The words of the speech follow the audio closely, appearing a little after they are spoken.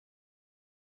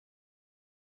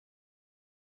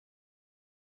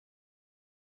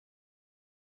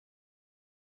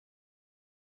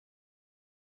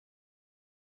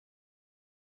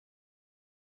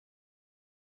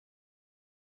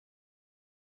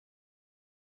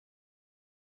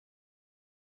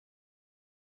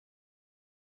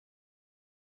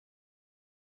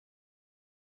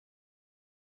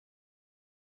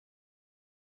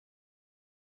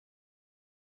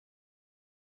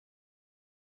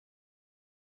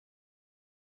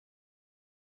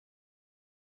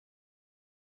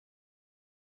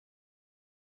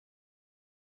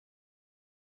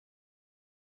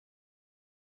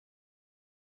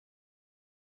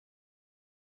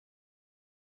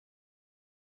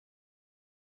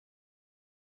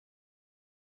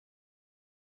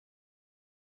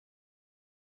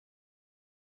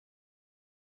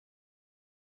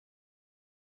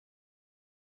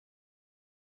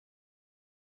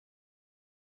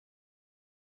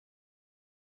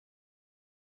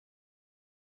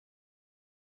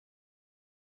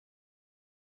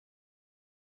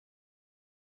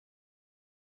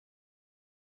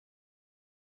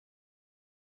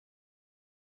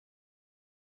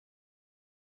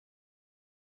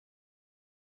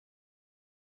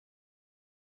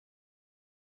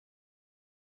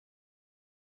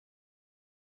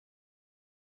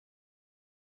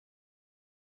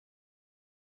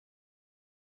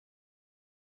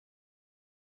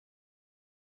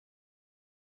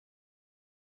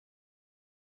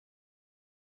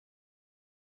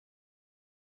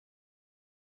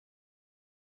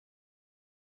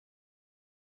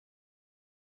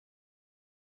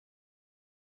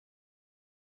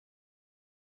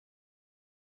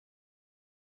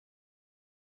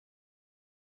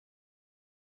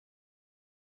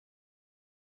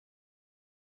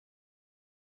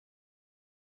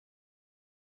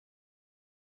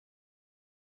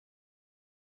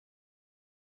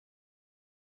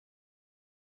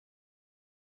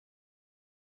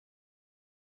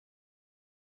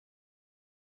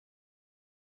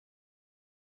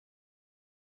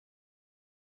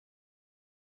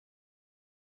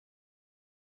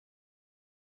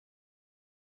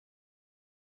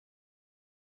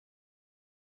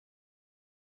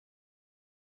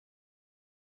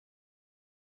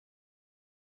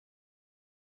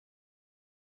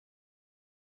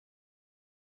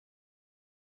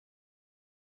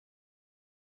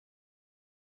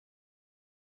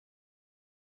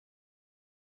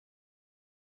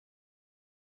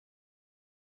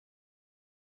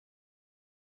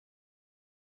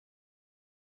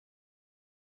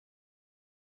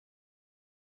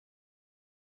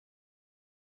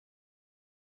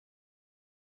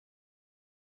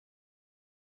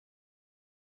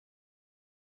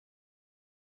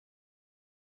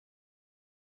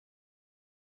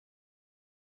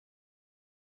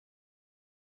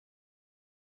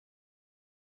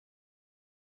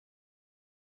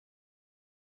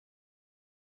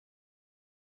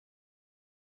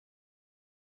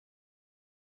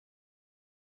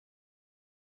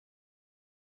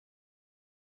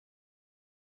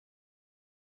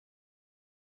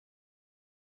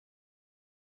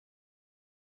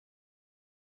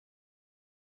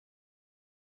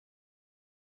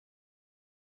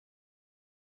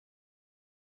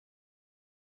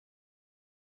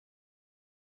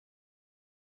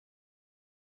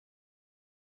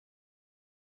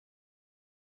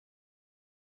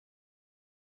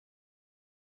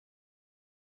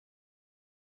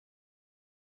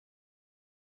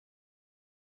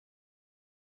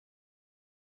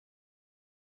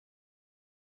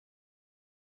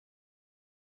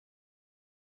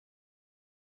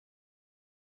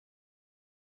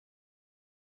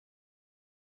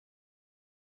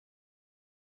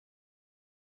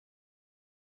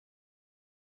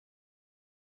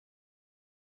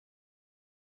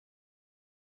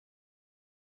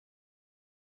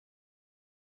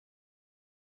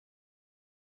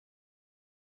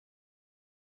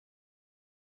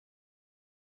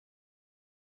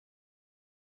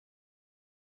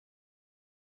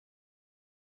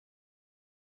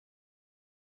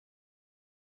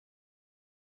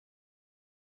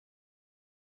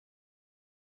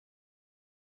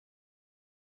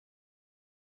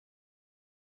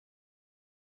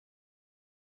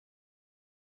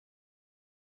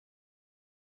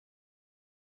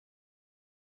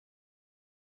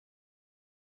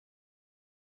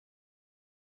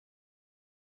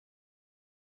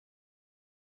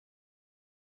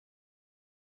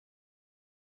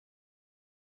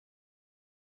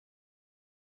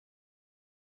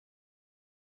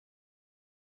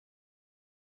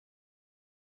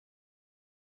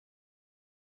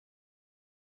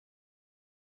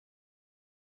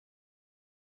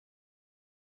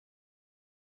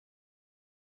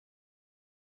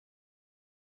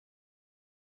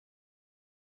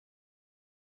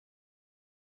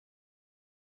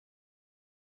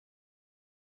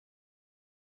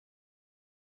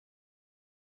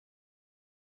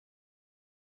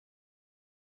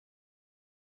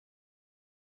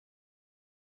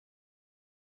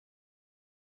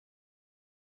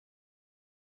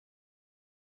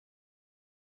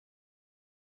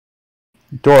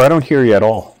Dor, I don't hear you at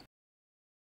all.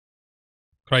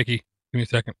 Crikey, give me a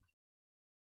second.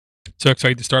 So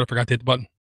excited to start, I forgot to hit the button.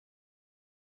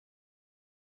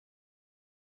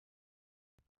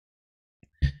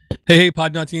 Hey,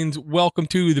 Podnutzians, welcome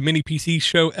to the Mini PC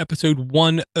Show, episode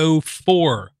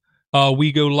 104.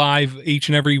 We go live each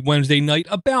and every Wednesday night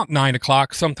about 9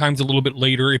 o'clock, sometimes a little bit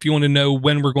later. If you want to know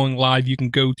when we're going live, you can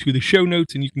go to the show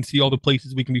notes and you can see all the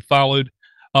places we can be followed.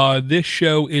 This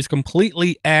show is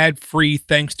completely ad-free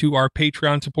thanks to our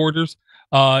Patreon supporters.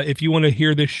 If you want to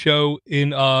hear this show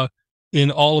in all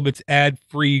of its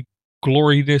ad-free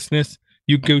gloriousness,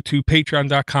 you can go to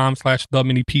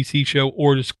patreon.com/theminipcshow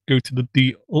or just go to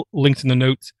the links in the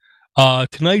notes.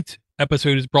 Tonight's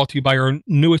episode is brought to you by our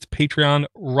newest Patreon,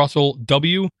 Russell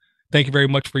W. Thank you very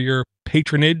much for your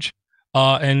patronage.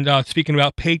 And speaking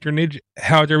about patronage,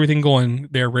 how's everything going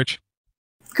there, Rich?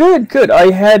 Good, good.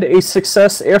 I had a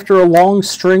success after a long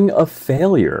string of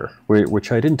failure,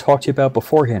 which I didn't talk to you about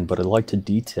beforehand, but I'd like to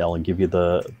detail and give you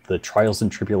the trials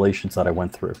and tribulations that I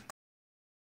went through.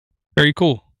 Very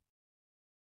cool.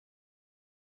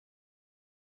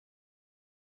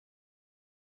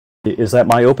 Is that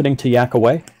my opening to yak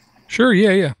away? Sure,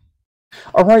 yeah.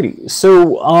 Alrighty,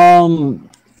 so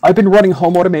I've been running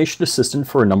Home Automation Assistant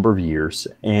for a number of years,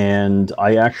 and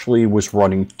I actually was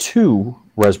running two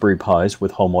Raspberry Pis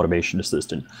with Home Automation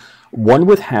Assistant. One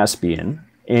with Haspian,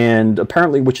 and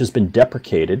apparently which has been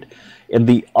deprecated, and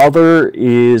the other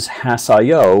is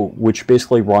Has.io, which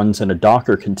basically runs in a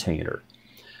Docker container.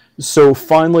 So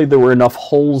finally there were enough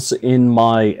holes in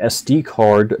my SD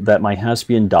card that my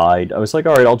Haspian died. I was like,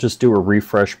 alright, I'll just do a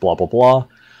refresh, blah blah blah.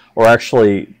 Or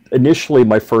actually, initially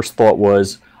my first thought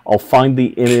was, I'll find the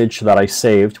image that I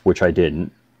saved, which I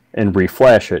didn't, and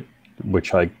reflash it,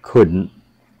 which I couldn't.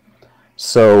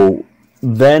 So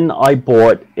then I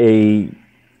bought a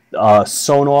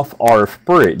Sonoff RF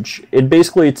bridge. And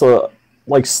basically it's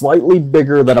like slightly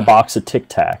bigger than a box of Tic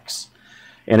Tacs.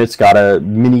 And it's got a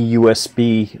mini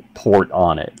USB port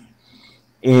on it.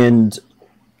 And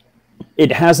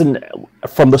it has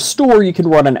from the store you can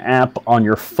run an app on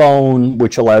your phone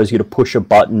which allows you to push a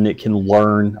button. It can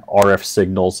learn RF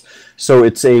signals. So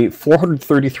it's a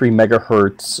 433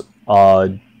 megahertz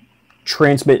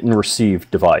transmit and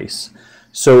receive device.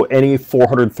 So any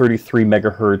 433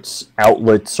 megahertz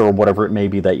outlets or whatever it may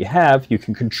be that you have, you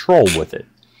can control with it.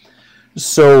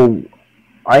 So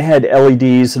I had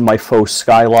LEDs in my faux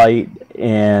skylight,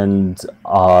 and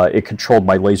it controlled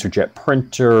my LaserJet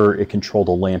printer, it controlled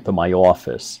a lamp in my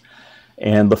office.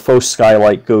 And the faux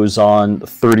skylight goes on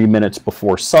 30 minutes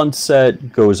before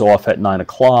sunset, goes off at 9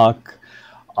 o'clock.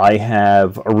 I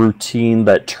have a routine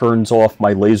that turns off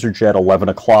my LaserJet 11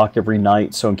 o'clock every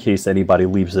night, so in case anybody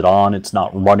leaves it on, it's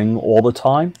not running all the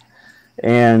time.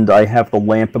 And I have the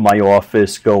lamp in my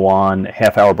office go on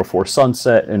half hour before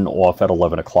sunset and off at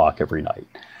 11 o'clock every night.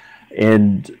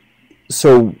 And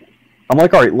so I'm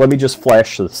like, all right, let me just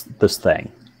flash this thing.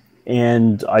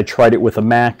 And I tried it with a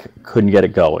Mac, couldn't get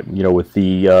it going, you know, with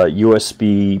the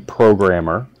USB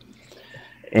programmer.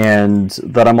 And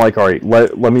then I'm like, all right,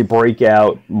 let me break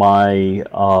out my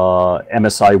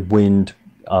MSI Wind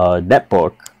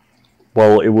netbook.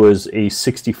 Well, it was a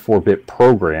 64-bit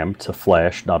program to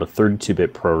flash, not a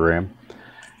 32-bit program.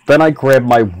 Then I grabbed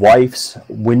my wife's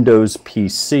Windows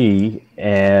PC,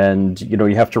 and you know,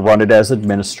 you have to run it as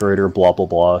administrator, blah blah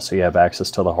blah, so you have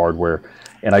access to the hardware,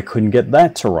 and I couldn't get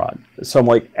that to run. So I'm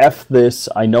like, F this,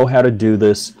 I know how to do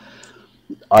this.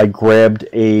 I grabbed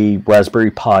a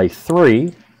Raspberry Pi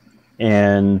 3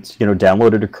 and, you know,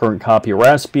 downloaded a current copy of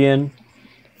Raspbian,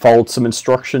 followed some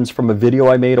instructions from a video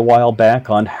I made a while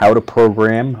back on how to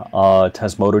program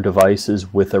Tasmoto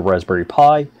devices with a Raspberry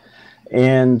Pi,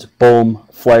 and boom,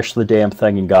 flashed the damn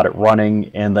thing and got it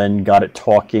running, and then got it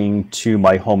talking to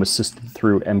my Home Assistant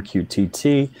through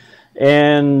MQTT.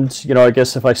 And, you know, I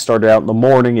guess if I started out in the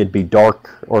morning, it'd be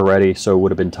dark already, so it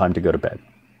would have been time to go to bed.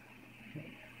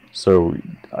 So,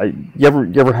 you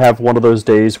ever have one of those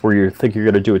days where you think you're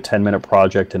going to do a 10-minute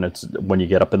project, and it's when you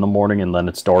get up in the morning and then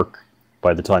it's dark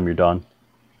by the time you're done?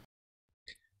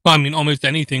 Well, I mean, almost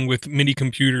anything with mini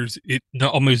computers, it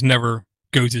almost never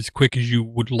goes as quick as you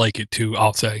would like it to,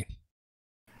 I'll say.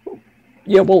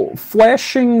 Yeah, well,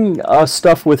 flashing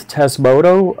stuff with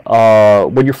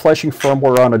Tasmoto, when you're flashing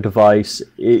firmware on a device,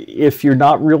 if you're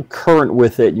not real current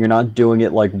with it, you're not doing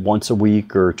it like once a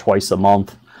week or twice a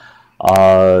month,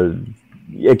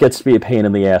 it gets to be a pain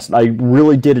in the ass. And I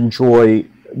really did enjoy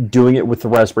doing it with the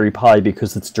Raspberry Pi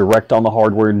because it's direct on the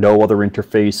hardware, no other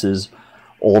interfaces,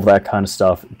 all of that kind of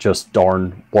stuff just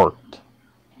darn worked.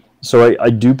 So I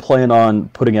do plan on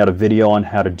putting out a video on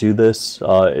how to do this.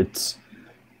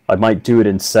 I might do it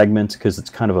in segments because it's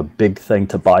kind of a big thing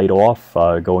to bite off,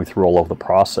 going through all of the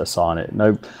process on it. And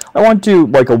I want to do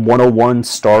like a 101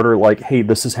 starter, like, hey,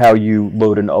 this is how you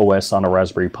load an OS on a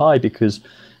Raspberry Pi, because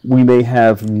we may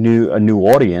have a new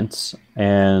audience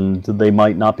and they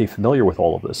might not be familiar with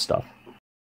all of this stuff.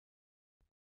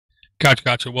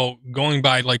 Gotcha. Well, going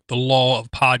by like the law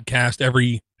of podcast,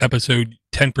 every episode,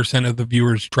 10% of the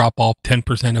viewers drop off,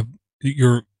 10% of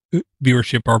your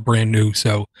viewership are brand new,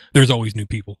 so there's always new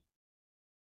people.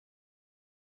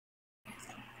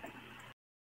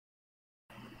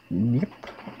 Yep.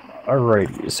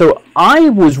 Alrighty. So I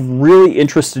was really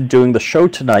interested in doing the show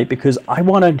tonight because I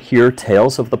want to hear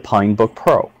tales of the Pinebook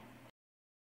Pro.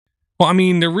 Well, I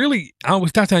mean,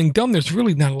 without sounding dumb, there's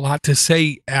really not a lot to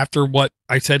say after what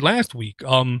I said last week.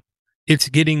 It's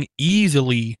getting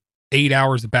easily 8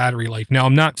 hours of battery life. Now,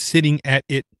 I'm not sitting at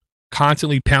it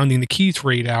constantly pounding the keys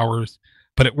for 8 hours,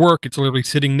 but at work, it's literally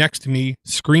sitting next to me.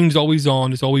 Screen's always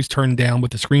on. It's always turned down,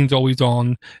 but the screen's always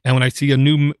on. And when I see a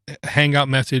new Hangout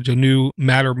message, a new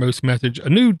Mattermost message, a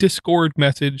new Discord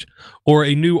message, or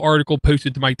a new article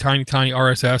posted to my tiny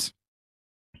RSS,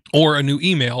 or a new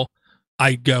email,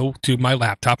 I go to my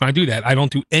laptop and I do that. I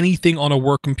don't do anything on a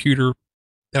work computer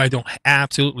that I don't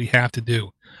absolutely have to do.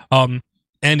 And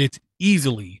it's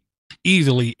easily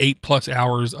 8+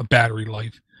 hours of battery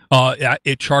life.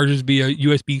 It charges via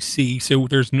USB-C, so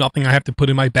there's nothing I have to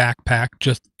put in my backpack,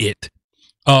 just it.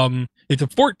 It's a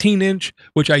 14-inch,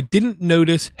 which I didn't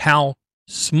notice how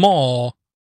small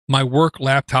my work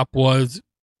laptop was,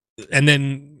 and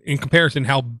then in comparison,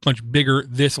 how much bigger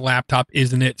this laptop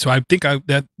is in it. So I think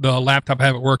that the laptop I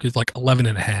have at work is like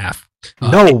 11.5.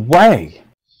 No way!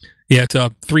 Yeah, it's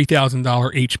a $3,000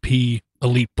 HP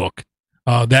EliteBook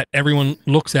that everyone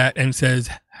looks at and says,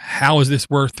 how is this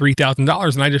worth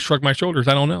 $3,000? And I just shrug my shoulders.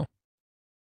 I don't know.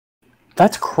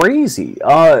 That's crazy.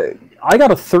 I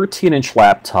got a 13-inch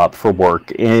laptop for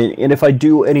work, and if I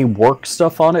do any work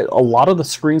stuff on it, a lot of the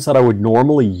screens that I would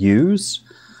normally use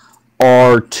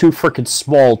are too freaking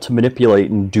small to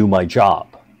manipulate and do my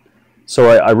job. So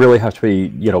I really have to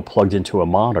be, plugged into a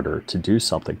monitor to do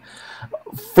something.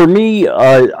 For me,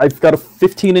 I've got a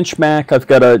 15-inch Mac, I've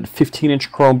got a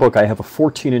 15-inch Chromebook, I have a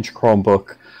 14-inch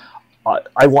Chromebook.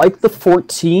 I like the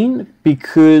 14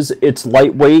 because it's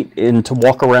lightweight, and to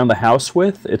walk around the house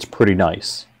with, it's pretty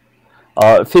nice.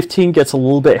 15 gets a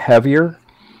little bit heavier.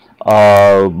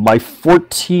 My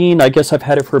 14, I guess I've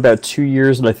had it for about 2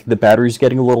 years, and I think the battery's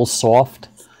getting a little soft.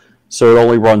 So it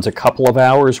only runs a couple of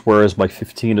hours, whereas my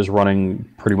 15 is running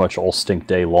pretty much all stink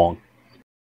day long.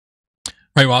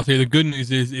 Right, well, I'll say the good news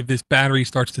is if this battery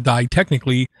starts to die,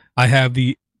 technically, I have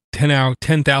the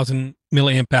 10,000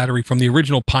 milliamp battery from the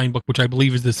original Pinebook, which I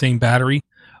believe is the same battery.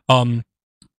 So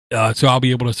I'll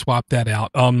be able to swap that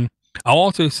out. I'll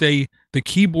also say the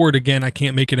keyboard, again, I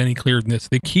can't make it any clearer than this.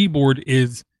 The keyboard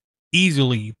is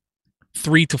easily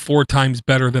 3 to 4 times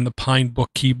better than the Pinebook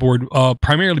keyboard,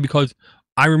 primarily because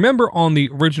I remember on the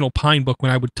original Pinebook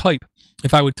when I would type,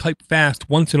 if I would type fast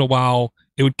once in a while,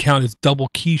 it would count as double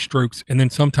keystrokes, and then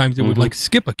sometimes it would like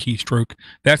skip a keystroke.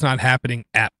 That's not happening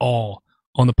at all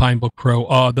on the Pinebook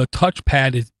Pro. The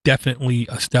touchpad is definitely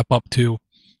a step up too,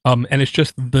 and it's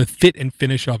just the fit and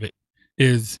finish of it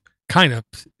is kind of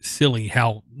silly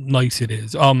how nice it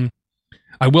is.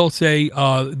 I will say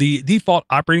the default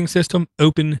operating system,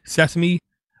 Open Sesame,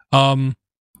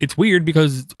 it's weird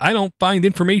because I don't find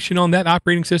information on that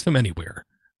operating system anywhere.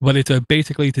 But it's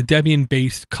basically a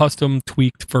Debian-based, custom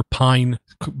tweaked for Pine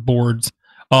boards.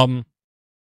 I've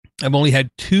only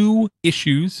had 2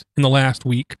 issues in the last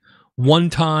week. One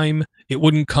time, it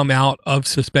wouldn't come out of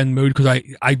suspend mode because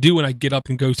I do when I get up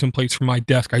and go someplace from my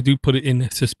desk. I do put it in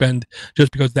suspend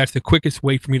just because that's the quickest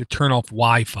way for me to turn off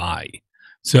Wi-Fi.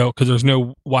 So, because there's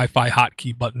no Wi-Fi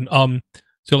hotkey button.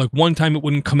 So like one time it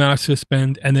wouldn't come out of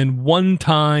suspend, and then one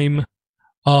time,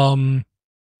 I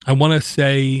want to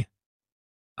say,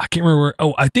 I can't remember.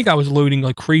 Oh, I think I was loading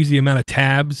like crazy amount of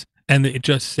tabs, and it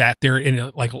just sat there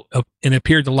and it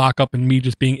appeared to lock up, and me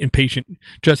just being impatient,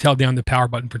 just held down the power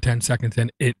button for 10 seconds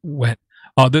and it went.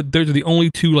 Those are the only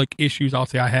 2 like issues I'll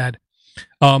say I had.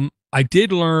 I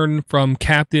did learn from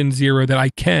Captain Zero that I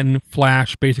can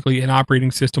flash basically an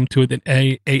operating system to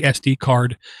a SD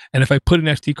card, and if I put an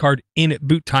SD card in at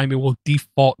boot time, it will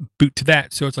default boot to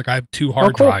that. So it's like I have 2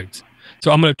 hard drives.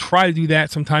 So I'm going to try to do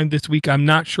that sometime this week. I'm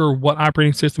not sure what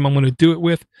operating system I'm going to do it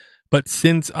with, but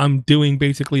since I'm doing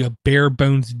basically a bare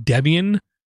bones Debian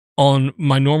on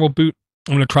my normal boot,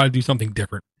 I'm going to try to do something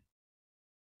different.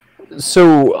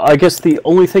 So I guess the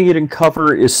only thing you didn't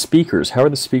cover is speakers. How are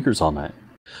the speakers on that?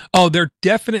 Oh, they're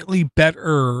definitely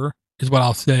better, is what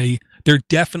I'll say. They're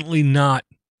definitely not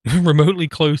remotely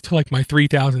close to like my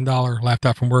 $3,000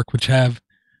 laptop from work, which have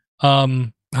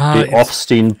The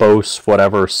Offstein, Bose,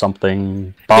 whatever,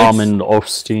 something, Baumann,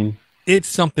 Offstein. it's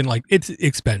something like, it's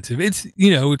expensive. It's,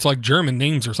 you know, it's like German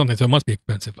names or something, so it must be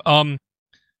expensive.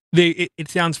 It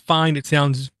sounds fine. It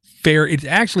sounds fair. It's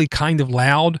actually kind of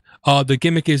loud. The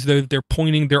gimmick is though they're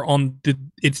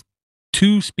it's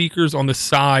two speakers on the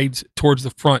sides towards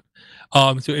the front.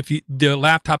 So if the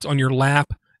laptop's on your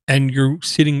lap and you're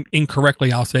sitting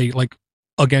incorrectly, I'll say like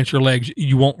against your legs,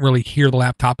 you won't really hear the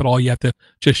laptop at all. You have to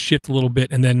just shift a little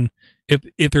bit, and then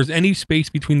if there's any space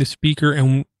between the speaker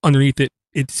and underneath it,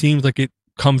 it seems like it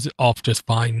comes off just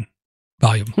fine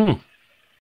volume.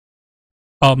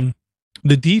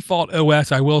 The default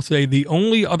OS, I will say, the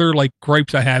only other like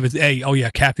gripes I have is oh yeah,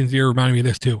 Captain Zero reminded me of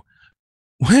this too.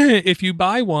 If you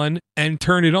buy one and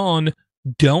turn it on,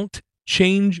 don't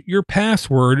change your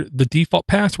password, the default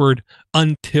password,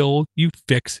 until you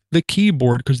fix the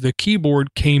keyboard, because the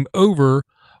keyboard came over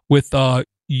with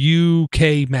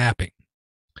UK mapping.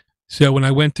 So when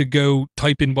I went to go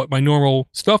type in what my normal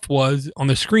stuff was on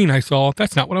the screen, I saw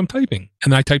that's not what I'm typing.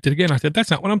 And I typed it again. I said,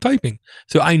 that's not what I'm typing.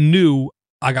 So I knew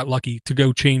I got lucky to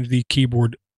go change the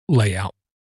keyboard layout.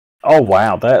 Oh,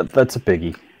 wow. That's a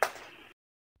biggie.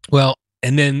 Well,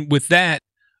 and then with that,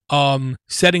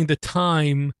 setting the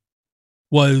time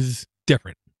was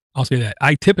different. I'll say that.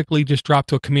 I typically just drop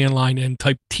to a command line and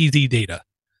type TZ data,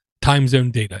 time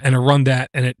zone data, and I run that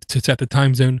and to set the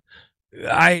time zone.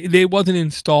 They wasn't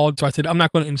installed, so I said I'm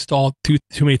not going to install too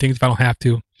many things if I don't have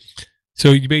to. So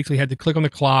you basically had to click on the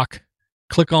clock,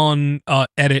 click on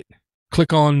edit,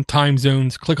 click on time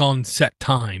zones, click on set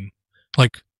time.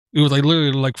 Like it was like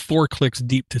literally like 4 clicks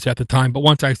deep to set the time. But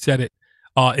once I set it,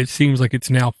 it seems like it's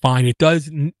now fine. It does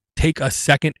take a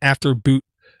second after boot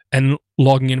and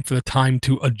logging in for the time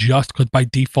to adjust, because by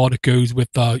default it goes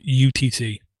with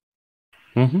UTC.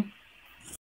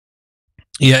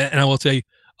 Yeah, and I will say,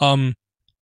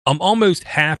 I'm almost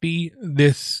happy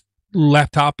this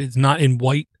laptop is not in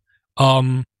white,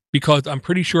 because I'm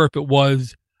pretty sure if it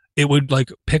was, it would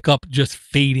like pick up just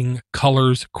fading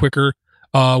colors quicker.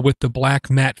 With the black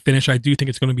matte finish, I do think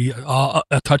it's going to be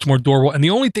a touch more durable. And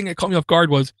the only thing that caught me off guard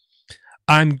was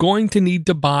I'm going to need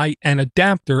to buy an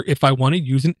adapter if I want to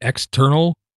use an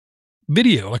external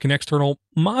video, like an external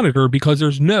monitor, because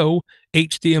there's no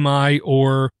HDMI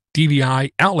or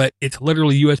DVI outlet. It's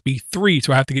literally USB 3,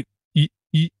 so I have to get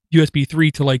USB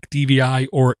 3 to like DVI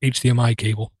or HDMI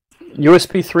cable.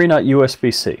 USB 3, not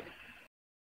USB-C.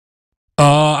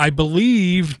 I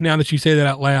believe, now that you say that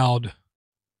out loud,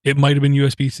 it might have been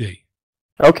USB-C.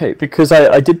 Okay, because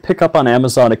I did pick up on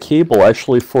Amazon a cable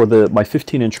actually for my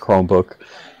 15-inch Chromebook,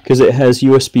 because it has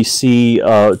USB-C,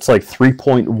 it's like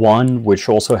 3.1, which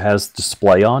also has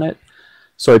display on it.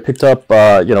 So I picked up,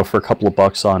 for a couple of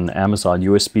bucks on Amazon,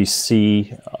 USB-C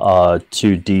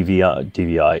to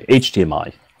DVI,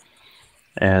 HDMI.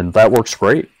 And that works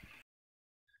great.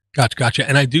 Gotcha.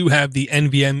 And I do have the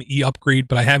NVMe upgrade,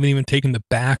 but I haven't even taken the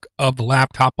back of the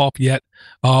laptop off yet.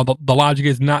 The logic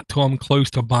is not till I'm close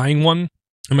to buying one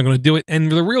am I going to do it.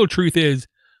 And the real truth is,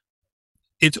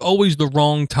 it's always the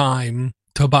wrong time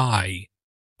to buy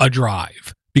a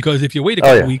drive, because if you wait a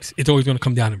couple weeks, it's always going to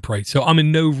come down in price. So I'm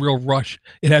in no real rush.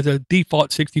 It has a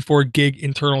default 64 gig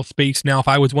internal space. Now, if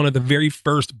I was one of the very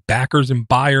first backers and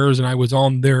buyers and I was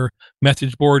on their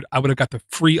message board, I would have got the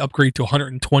free upgrade to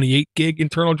 128 gig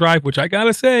internal drive, which I got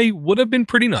to say would have been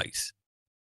pretty nice.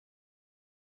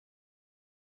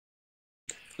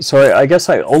 So I guess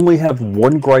I only have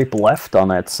one gripe left on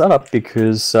that setup,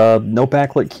 because no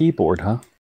backlit keyboard, huh?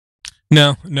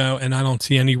 No, and I don't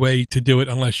see any way to do it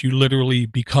unless you literally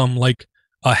become like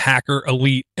a hacker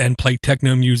elite and play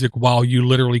techno music while you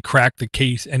literally crack the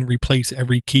case and replace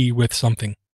every key with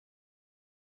something.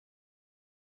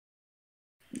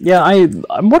 Yeah,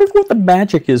 I'm wondering what the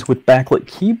magic is with backlit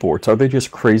keyboards. Are they just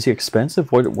crazy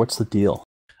expensive? What's the deal?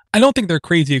 I don't think they're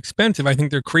crazy expensive. I think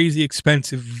they're crazy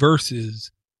expensive versus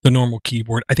the normal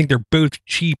keyboard. I think they're both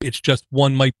cheap. It's just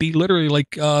one might be literally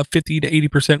like 50 to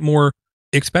 80% more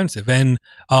expensive. And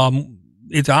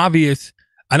it's obvious.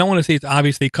 I don't want to say it's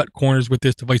obvious they cut corners with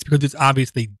this device, because it's obvious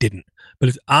they didn't. But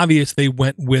it's obvious they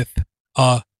went with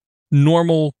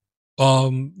normal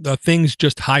things,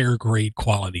 just higher grade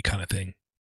quality kind of thing.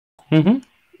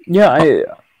 Yeah,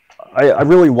 I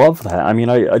really love that. I mean,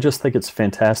 I just think it's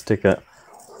fantastic.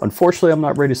 Unfortunately, I'm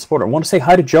not ready to support it. I want to say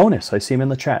hi to Jonas. I see him in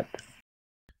the chat.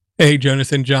 Hey,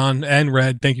 Jonas and John and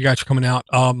Red, thank you guys for coming out.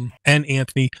 And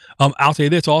Anthony. I'll say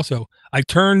this also. I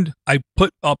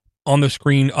put up on the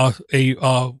screen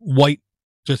a white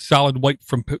just solid white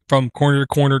from corner to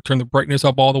corner, turn the brightness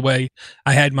up all the way.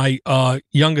 I had my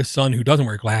youngest son, who doesn't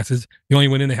wear glasses, the only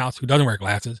one in the house who doesn't wear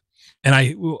glasses, and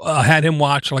I had him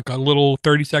watch like a little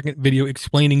 30-second video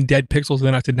explaining dead pixels. And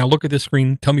then I said, now look at this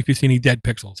screen, tell me if you see any dead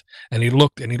pixels. And he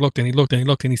looked and he looked and he looked and he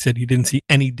looked and he said he didn't see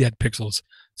any dead pixels.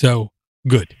 So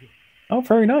good. Oh,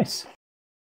 very nice.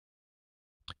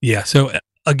 Yeah, so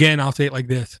again, I'll say it like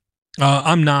this.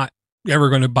 I'm not ever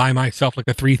going to buy myself like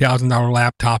a $3,000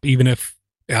 laptop, even if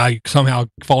I somehow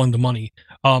fall into money,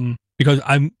 because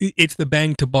it's the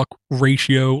bang to buck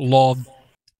ratio law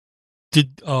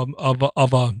of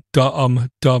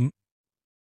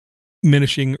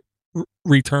diminishing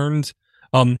returns.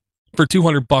 For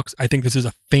 $200, I think this is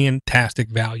a fantastic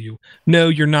value. No,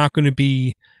 you're not going to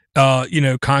be,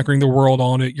 conquering the world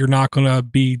on it. You're not going to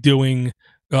be doing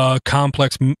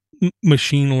complex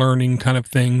machine learning kind of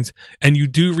things, and you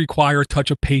do require a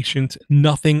touch of patience.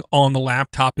 Nothing on the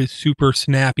laptop is super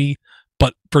snappy,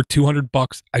 but for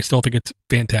 $200, I still think it's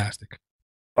fantastic.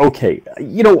 Okay,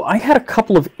 I had a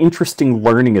couple of interesting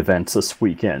learning events this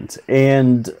weekend,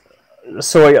 and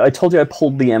so I told you I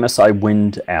pulled the MSI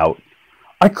Wind out.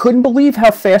 I couldn't believe how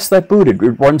fast that booted.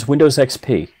 It runs Windows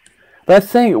XP. That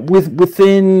thing,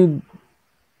 within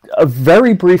a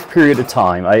very brief period of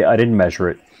time, I didn't measure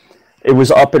it, it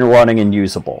was up and running and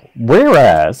usable.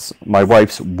 Whereas my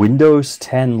wife's Windows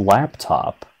 10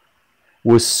 laptop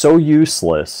was so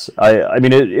useless. I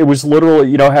mean, it was literally,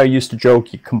 you know how I used to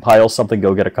joke, you compile something,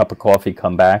 go get a cup of coffee,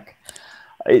 come back?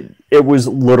 It was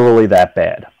literally that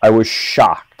bad. I was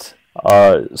shocked.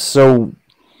 So,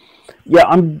 yeah,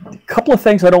 a couple of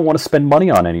things I don't want to spend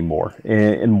money on anymore.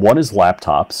 And one is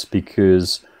laptops,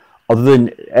 because other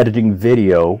than editing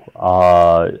video,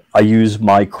 I use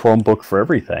my Chromebook for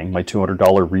everything, my $200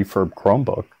 refurb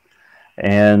Chromebook.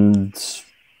 And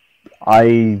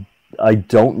I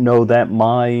don't know that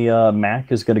my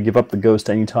Mac is going to give up the ghost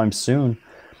anytime soon,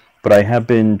 but I have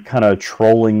been kind of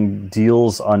trolling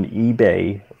deals on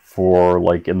eBay for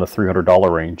like in the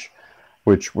 $300 range,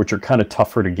 which are kind of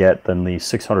tougher to get than the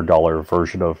 $600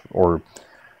 version of, or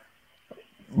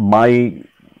my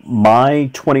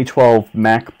 2012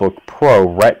 MacBook Pro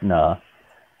Retina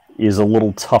is a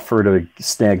little tougher to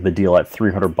snag the deal at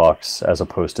 $300 as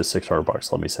opposed to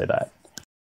 $600. Let me say that.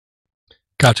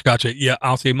 Gotcha. Yeah,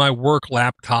 I'll say my work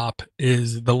laptop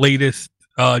is the latest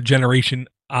generation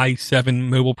i7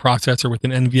 mobile processor with an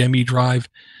NVMe drive.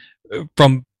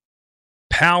 From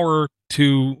power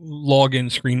to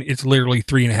login screen, it's literally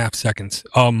 3.5 seconds.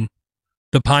 The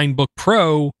PineBook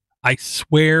Pro, I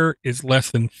swear, is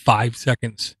less than 5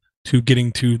 seconds to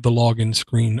getting to the login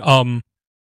screen.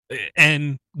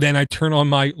 And then I turn on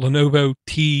my Lenovo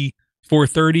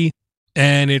T430,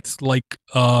 and it's like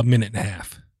a minute and a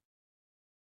half.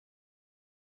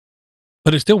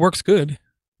 But it still works good.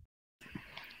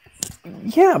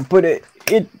 Yeah, but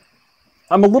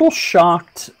I'm a little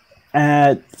shocked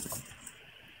at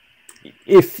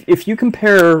if you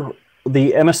compare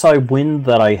the MSI Wind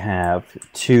that I have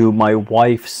to my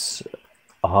wife's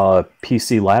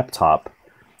PC laptop,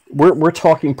 we're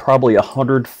talking probably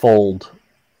 100-fold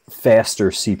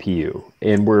faster CPU,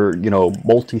 and we're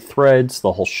multi-threads,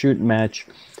 the whole shoot and match,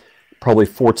 probably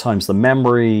 4 times the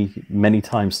memory, many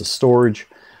times the storage.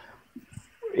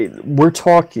 We're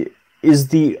talking, is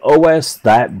the OS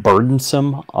that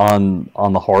burdensome on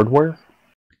the hardware?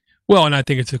 Well, and I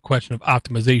think it's a question of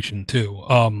optimization too.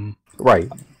 Right.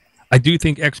 I do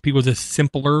think XP was a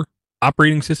simpler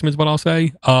operating system, is what I'll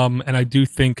say. And I do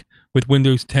think with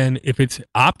Windows 10, if it's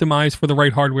optimized for the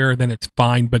right hardware, then it's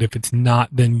fine. But if it's not,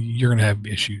 then you're going to have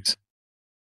issues.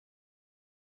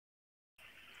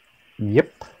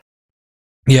 Yep.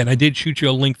 Yeah, and I did shoot you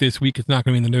a link this week. It's not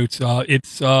going to be in the notes.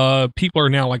 People are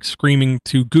now like screaming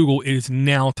to Google, it is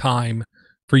now time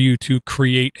for you to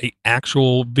create an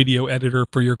actual video editor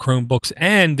for your Chromebooks.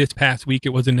 And this past week, it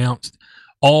was announced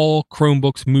all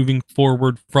Chromebooks moving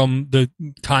forward from the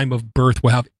time of birth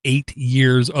will have 8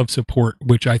 years of support,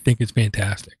 which I think is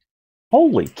fantastic.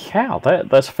 Holy cow,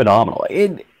 that's phenomenal.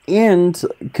 And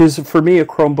because for me, a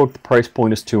Chromebook, the price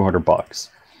point is $200.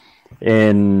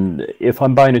 And if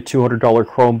I'm buying a $200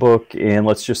 Chromebook, and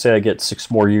let's just say I get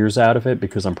 6 more years out of it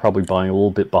because I'm probably buying a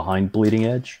little bit behind bleeding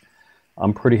edge,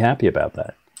 I'm pretty happy about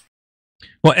that.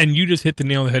 Well, and you just hit the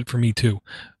nail on the head for me too.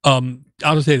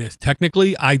 I'll just say this.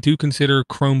 Technically, I do consider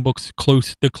Chromebooks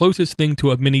the closest thing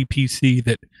to a mini PC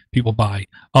that people buy.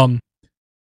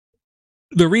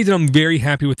 The reason I'm very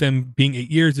happy with them being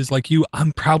 8 years is like you,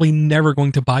 I'm probably never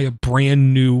going to buy a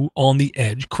brand new on the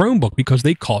edge Chromebook because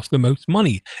they cost the most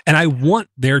money. And I want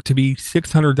there to be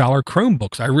 $600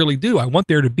 Chromebooks. I really do. I want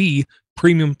there to be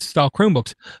premium style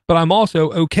Chromebooks, but I'm also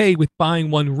okay with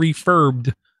buying one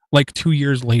refurbed like 2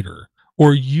 years later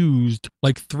or used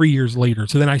like 3 years later.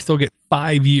 So then I still get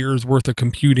 5 years worth of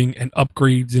computing and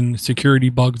upgrades and security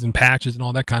bugs and patches and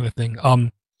all that kind of thing.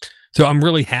 So I'm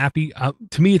really happy.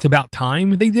 To me, it's about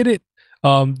time they did it.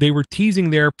 They were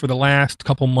teasing there for the last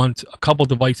couple months, a couple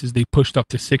devices they pushed up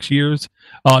to 6 years,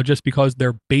 just because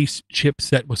their base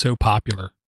chipset was so popular.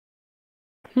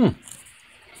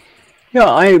 Yeah,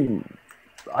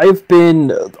 I've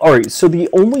been all right. So the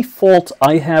only fault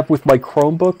I have with my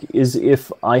Chromebook is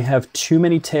if I have too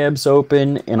many tabs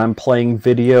open and I'm playing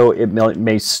video, it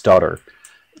may stutter.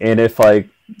 And if I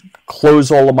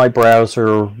close all of my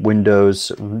browser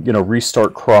windows,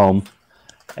 restart Chrome,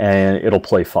 and it'll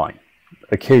play fine.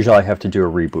 Occasionally I have to do a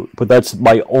reboot, but that's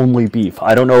my only beef.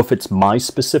 I don't know if it's my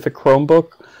specific Chromebook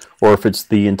or if it's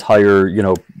the entire,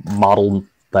 model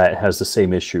that has the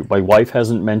same issue. My wife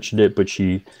hasn't mentioned it, but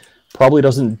she probably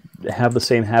doesn't have the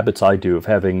same habits I do of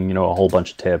having, a whole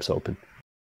bunch of tabs open.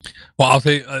 Well, I'll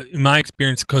say in my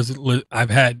experience, because I've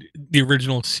had the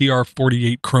original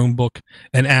CR48 Chromebook,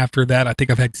 and after that, I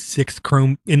think I've had 6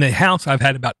 Chrome in the house. I've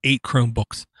had about 8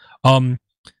 Chromebooks.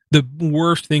 The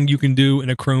worst thing you can do in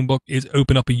a Chromebook is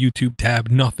open up a YouTube tab.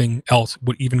 Nothing else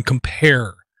would even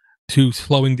compare to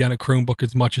slowing down a Chromebook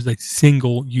as much as a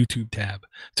single YouTube tab.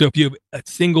 So if you have a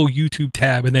single YouTube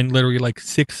tab and then literally like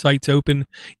 6 sites open,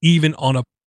 even on a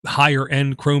higher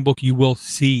end Chromebook, you will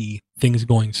see things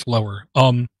going slower.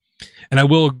 And I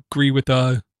will agree with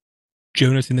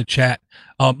Jonas in the chat.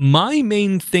 My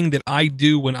main thing that I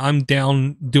do when I'm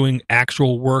down doing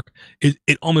actual work is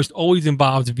it almost always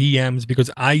involves VMs, because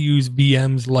I use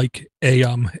VMs like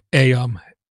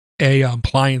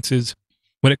appliances.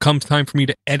 When it comes time for me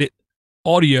to edit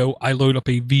audio, I load up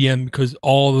a VM because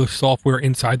all the software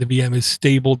inside the VM is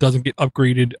stable, doesn't get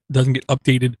upgraded, doesn't get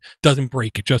updated, doesn't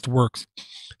break, it just works.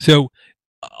 So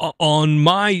on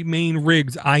my main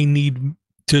rigs, I need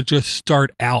to just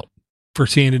start out for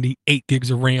sanity 8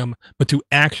 gigs of RAM, but to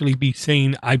actually be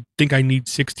sane, I think I need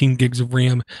 16 gigs of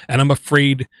RAM, and I'm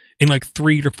afraid in like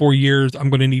 3 to 4 years I'm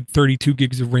going to need 32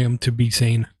 gigs of RAM to be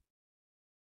sane.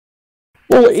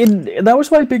 Well, that was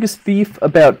my biggest beef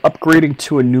about upgrading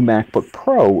to a new MacBook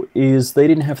Pro, is they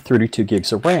didn't have 32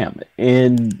 gigs of RAM,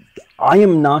 and I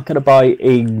am not going to buy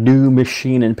a new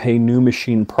machine and pay new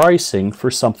machine pricing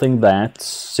for something that's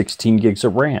 16 gigs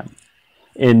of RAM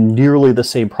and nearly the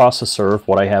same processor of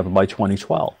what I have in my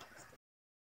 2012.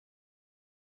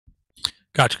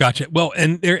 Gotcha. Well,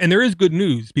 and there is good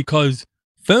news, because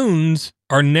phones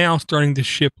are now starting to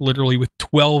ship literally with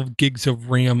 12 gigs of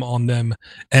RAM on them,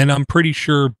 and I'm pretty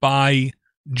sure by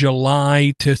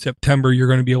July to September you're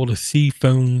going to be able to see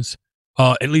phones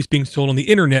at least being sold on the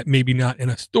internet, maybe not in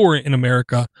a store in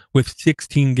America, with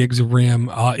 16 gigs of RAM.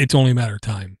 It's only a matter of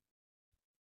time.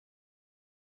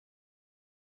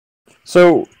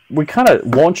 So we kind of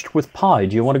launched with Pi.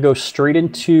 Do you want to go straight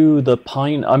into the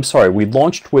Pine? I'm sorry, we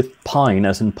launched with Pine,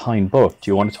 as in Pine Book.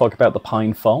 Do you want to talk about the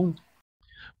PinePhone?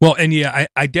 Well, and yeah,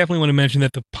 I definitely want to mention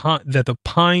that the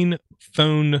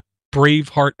PinePhone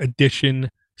Braveheart edition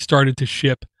started to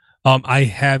ship. I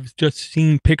have just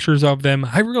seen pictures of them.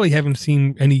 I really haven't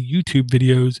seen any YouTube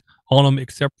videos on them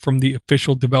except from the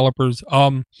official developers.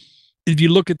 If you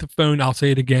look at the phone, I'll say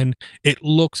it again, it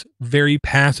looks very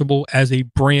passable as a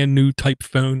brand new type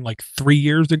phone, like 3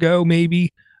 years ago,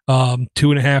 maybe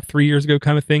 2.5, 3 years ago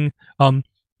kind of thing.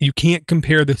 You can't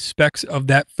compare the specs of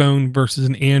that phone versus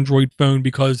an Android phone,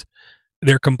 because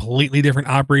they're completely different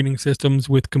operating systems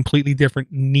with completely different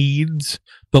needs.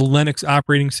 The Linux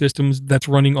operating systems that's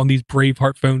running on these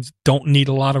Braveheart phones don't need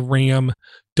a lot of RAM,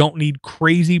 don't need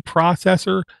crazy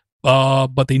processor,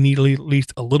 but they need at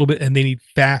least a little bit, and they need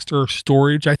faster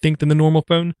storage, I think, than the normal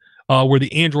phone, where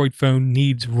the Android phone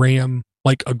needs RAM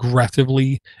like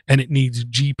aggressively, and it needs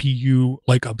GPU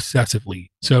like obsessively.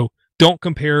 So don't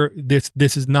compare this.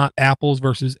 This is not apples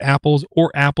versus apples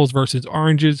or apples versus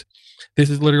oranges. This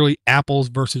is literally apples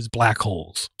versus black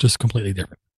holes, just completely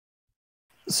different.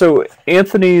 So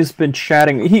Anthony's been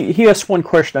chatting. He asked one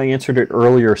question. I answered it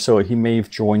earlier, so he may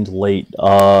have joined late.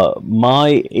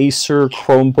 My Acer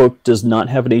Chromebook does not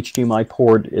have an HDMI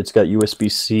port. It's got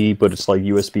USB-C, but it's like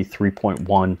USB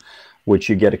 3.1, which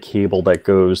you get a cable that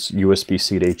goes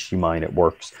USB-C to HDMI, and it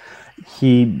works.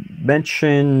 He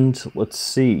mentioned, let's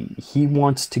see, he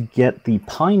wants to get the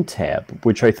Pine tab,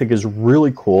 which I think is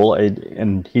really cool,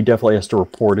 and he definitely has to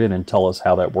report in and tell us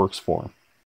how that works for him.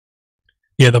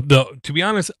 Yeah, to be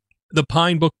honest, the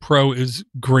PineBook Pro is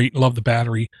great. Love the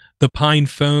battery. The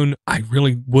PinePhone, I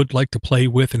really would like to play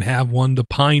with and have one. The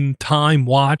Pine Time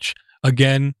Watch,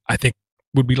 again, I think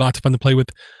would be lots of fun to play with.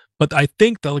 But I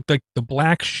think the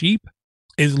black sheep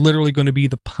is literally going to be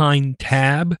the Pine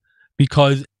Tab,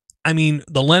 because I mean,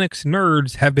 the Linux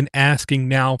nerds have been asking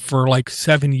now for like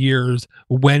 7 years,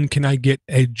 when can I get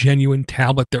a genuine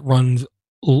tablet that runs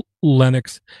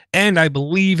Linux? And I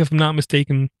believe, if I'm not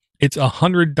mistaken, it's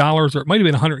 $100, or it might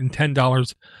have been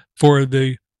 $110 for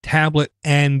the tablet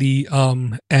and the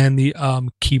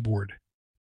keyboard.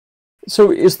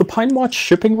 So is the Pine Watch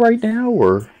shipping right now,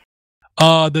 or?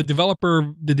 The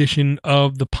developer edition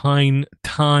of the Pine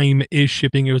Time is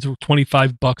shipping. It was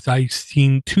 $25. I've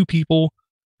seen 2 people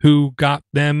who got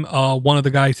them. One of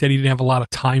the guys said he didn't have a lot of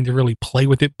time to really play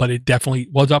with it, but it definitely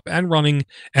was up and running.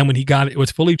 And when he got it, it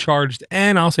was fully charged.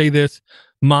 And I'll say this,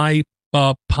 my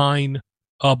Pine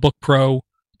Book Pro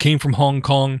came from Hong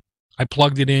Kong. I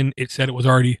plugged it in. It said it was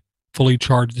already fully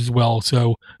charged as well.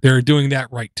 So they're doing that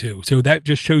right too. So that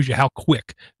just shows you how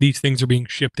quick these things are being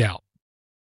shipped out.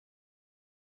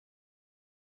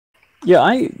 Yeah,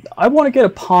 I want to get a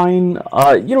Pine.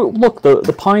 Look,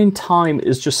 the Pine Time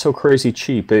is just so crazy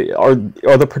cheap. Are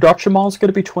the production models going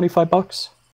to be $25?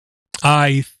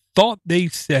 I thought they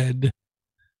said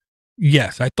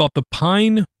yes. I thought the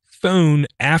Pine Phone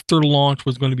after launch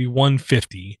was going to be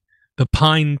 $150. The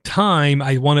Pine Time,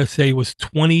 I want to say, was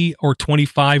 $20 or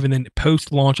 $25, and then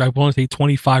post launch, I want to say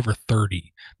 $25 or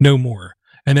 $30, no more.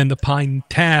 And then the Pine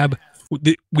Tab,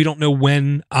 we don't know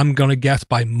when. I'm going to guess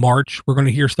by March we're going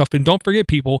to hear stuff. And don't forget,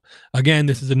 people, again,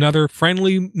 this is another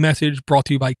friendly message brought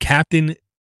to you by Captain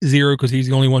Zero, because he's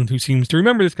the only one who seems to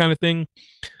remember this kind of thing.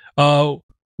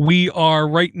 We are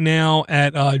right now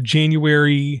at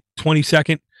January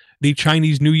 22nd. The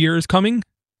Chinese New Year is coming.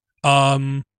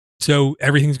 So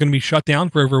everything's going to be shut down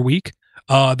for over a week.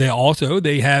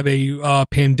 They have a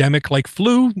pandemic like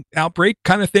flu outbreak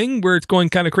kind of thing where it's going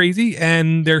kind of crazy,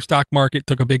 and their stock market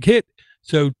took a big hit.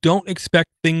 So don't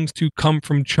expect things to come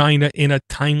from China in a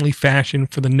timely fashion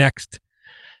for the next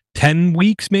 10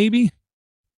 weeks, maybe.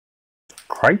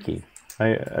 Crikey.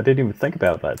 I didn't even think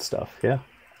about that stuff. Yeah.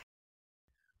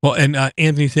 Well, and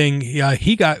Anthony's saying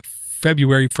he got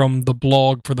February from the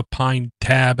blog for the Pine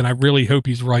Tab, and I really hope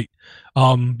he's right,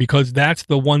 because that's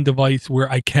the one device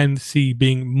where I can see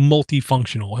being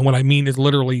multifunctional. And what I mean is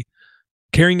literally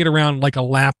carrying it around like a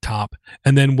laptop,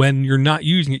 and then when you're not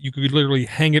using it, you could literally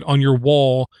hang it on your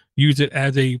wall, use it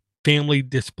as a family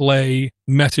display,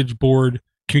 message board,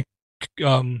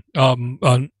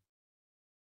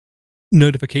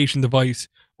 notification device,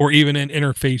 or even an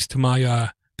interface to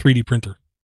my 3D printer.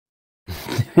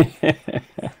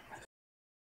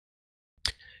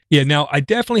 Yeah, now I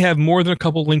definitely have more than a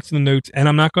couple links in the notes, and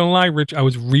I'm not going to lie, Rich, I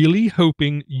was really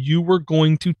hoping you were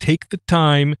going to take the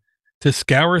time to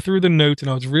scour through the notes, and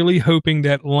I was really hoping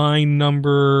that line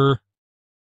number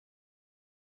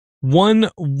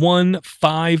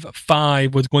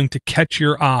 1155 was going to catch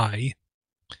your eye,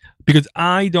 because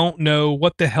I don't know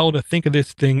what the hell to think of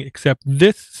this thing, except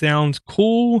this sounds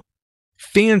cool,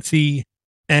 fancy,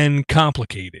 and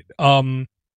complicated.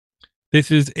 This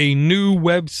is a new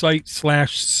website /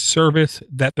 service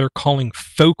that they're calling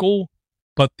FØCAL,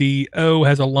 but the O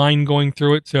has a line going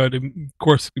through it, so it, of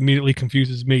course, immediately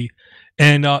confuses me.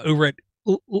 And over at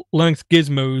Linux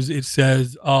Gizmos, it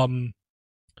says,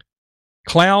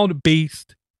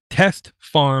 cloud-based test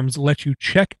farms let you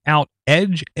check out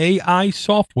edge AI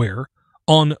software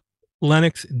on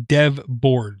Linux dev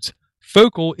boards.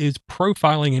 FØCAL is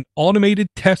profiling an automated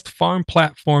test farm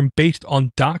platform based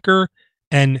on Docker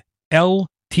and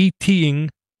LTTing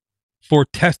for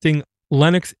testing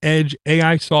Linux Edge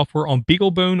AI software on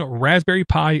BeagleBone, Raspberry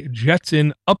Pi,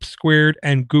 Jetson, Upsquared,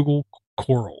 and Google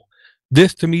Coral.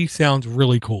 This to me sounds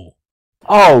really cool.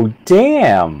 Oh,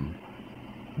 damn.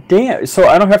 Damn. So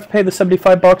I don't have to pay the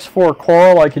 $75 for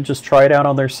Coral. I can just try it out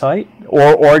on their site,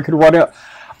 or I could run it.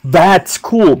 That's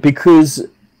cool, because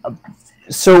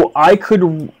so I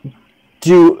could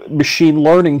do machine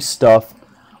learning stuff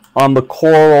on the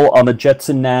Coral, on the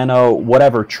Jetson Nano,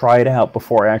 whatever, try it out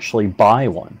before I actually buy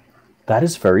one. That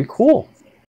is very cool.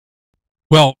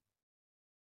 Well,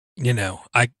 you know,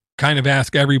 I kind of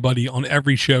ask everybody on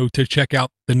every show to check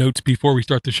out the notes before we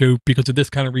start the show because of this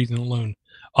kind of reason alone.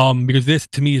 Because this,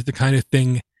 to me, is the kind of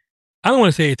thing, I don't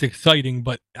want to say it's exciting,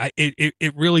 but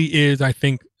it really is, I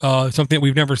think, something that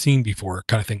we've never seen before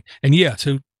kind of thing. And yeah,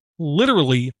 so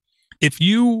literally, if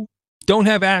you don't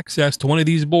have access to one of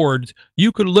these boards,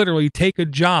 you could literally take a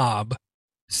job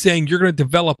saying you're going to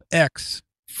develop X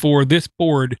for this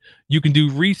board. You can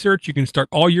do research, you can start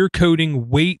all your coding,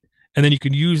 wait, and then you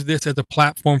can use this as a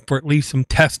platform for at least some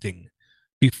testing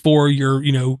before you're,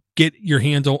 get your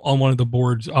hands on one of the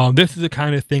boards. This is the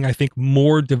kind of thing I think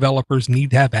more developers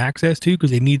need to have access to, because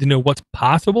they need to know what's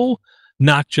possible,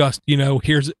 not just,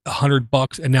 here's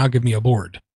 $100 and now give me a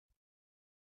board.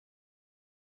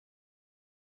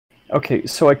 Okay,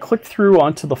 so I clicked through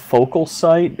onto the FØCAL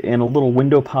site, and a little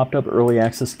window popped up. Early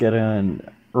access, get an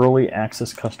early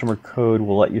access customer code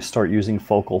will let you start using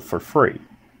FØCAL for free.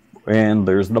 And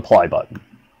there's an apply button.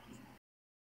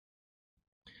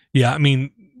 Yeah, I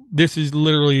mean, this is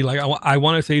literally like, I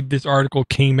want to say this article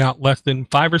came out less than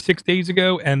 5 or 6 days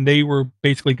ago, and they were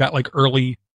basically got like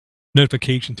early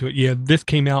notification to it. Yeah, this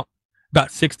came out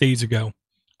about 6 days ago.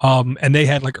 And they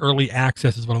had like early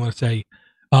access is what I'm going to say.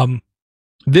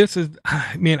 This is,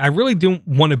 man, I really don't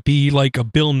want to be like a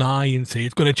Bill Nye and say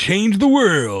it's going to change the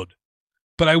world.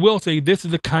 But I will say this is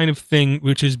the kind of thing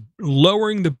which is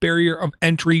lowering the barrier of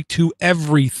entry to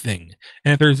everything.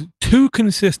 And if there's two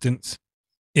consistents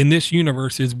in this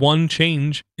universe, is one,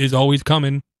 change is always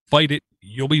coming, fight it,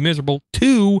 you'll be miserable.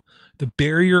 Two, the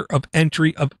barrier of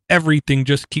entry of everything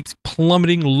just keeps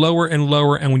plummeting lower and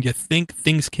lower. And when you think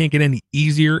things can't get any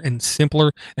easier and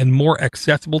simpler and more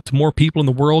accessible to more people in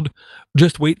the world,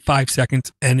 just wait 5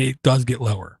 seconds and it does get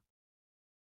lower.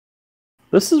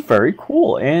 This is very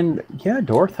cool. And yeah,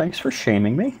 Dor, thanks for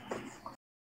shaming me.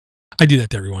 I do that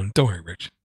to everyone. Don't worry,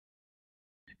 Rich.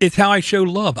 It's how I show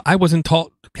love. I wasn't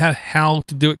taught how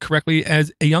to do it correctly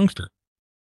as a youngster.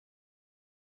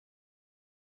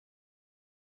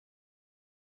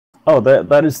 Oh,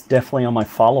 that is definitely on my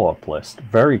follow-up list.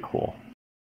 Very cool.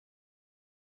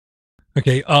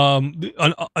 Okay.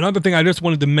 Another thing I just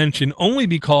wanted to mention, only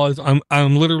because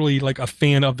I'm literally like a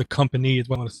fan of the company, is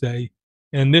what I want to say.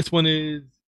 And this one is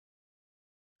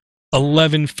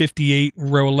 1158,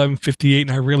 row 1158,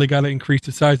 and I really got to increase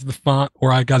the size of the font,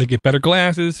 or I got to get better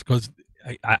glasses because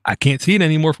I can't see it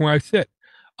anymore from where I sit.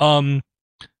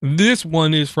 This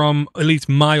one is from at least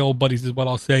my old buddies, is what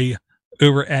I'll say,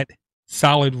 over at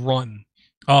SolidRun.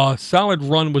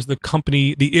 SolidRun was the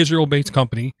company, the Israel-based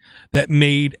company that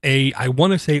made a, I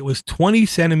want to say it was 20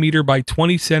 centimeter by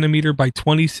 20 centimeter by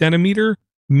 20 centimeter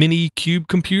mini cube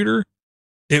computer.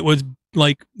 It was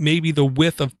like maybe the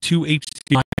width of 2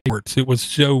 HDMI ports. It was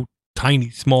so tiny,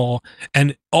 small,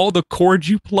 and all the cords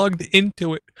you plugged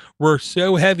into it were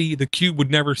so heavy the cube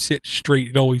would never sit straight.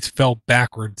 It always fell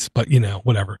backwards, but you know,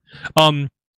 whatever.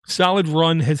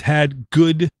 SolidRun has had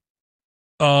good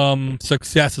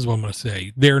success, is what I'm going to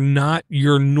say. They're not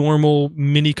your normal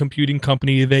mini computing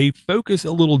company. They focus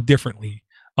a little differently.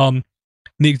 The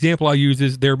example I use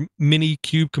is their mini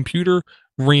cube computer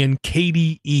ran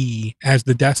KDE as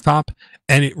the desktop,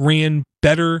 and it ran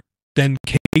better than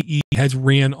KDE has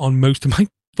ran on most of my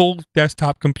full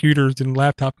desktop computers and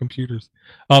laptop computers.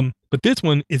 But this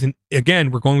one isn't, again,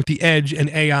 we're going with the edge and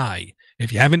AI.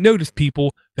 If you haven't noticed,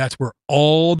 people, that's where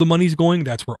all the money's going.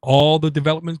 That's where all the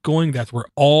development's going. That's where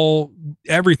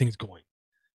everything's going.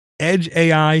 Edge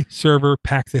AI server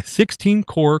packs a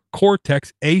 16-core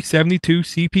Cortex-A72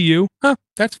 CPU. Huh,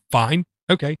 that's fine.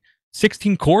 Okay.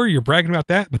 16-core, you're bragging about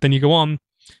that, but then you go on.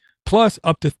 Plus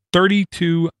up to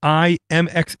 32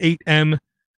 IMX8M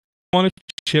on a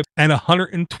chip and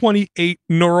 128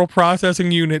 neural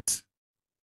processing units.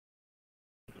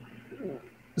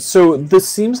 So this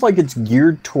seems like it's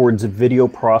geared towards video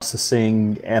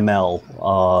processing,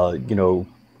 ML, you know,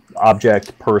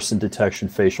 object person detection,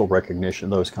 facial recognition,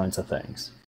 those kinds of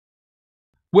things.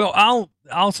 Well,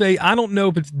 I'll say I don't know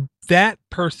if it's that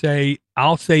per se.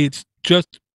 I'll say it's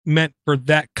just meant for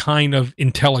that kind of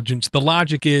intelligence. The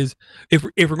logic is, if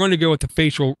we're going to go with the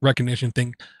facial recognition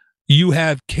thing, you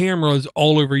have cameras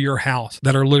all over your house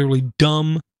that are literally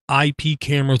dumb IP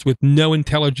cameras with no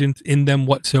intelligence in them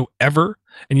whatsoever,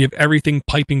 and you have everything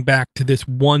piping back to this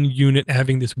one unit,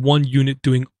 having this one unit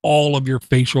doing all of your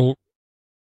facial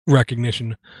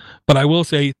recognition. But I will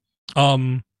say,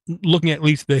 looking at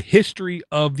least the history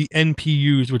of the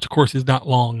NPUs, which of course is not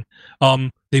long,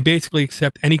 they basically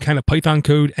accept any kind of Python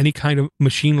code, any kind of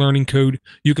machine learning code.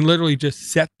 You can literally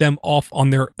just set them off on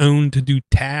their own to do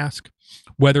tasks,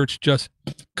 whether it's just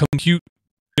compute,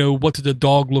 you know, what does a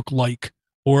dog look like,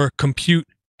 or compute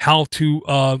how to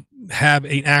have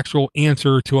an actual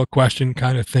answer to a question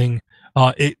kind of thing.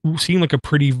 It seemed like a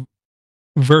pretty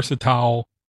versatile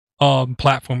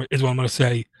platform, is what I'm going to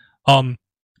say. And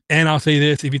I'll say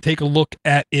this, if you take a look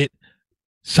at it,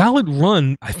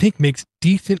 SolidRun, I think, makes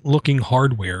decent looking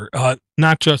hardware,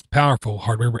 not just powerful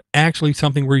hardware, but actually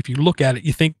something where if you look at it,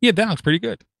 you think, yeah, that looks pretty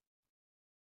good.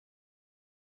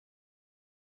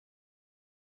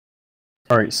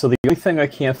 All right, so the only thing I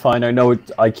can't find, I know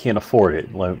I can't afford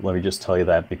it. Let me just tell you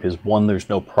that, because one, there's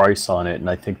no price on it, and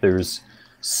I think there's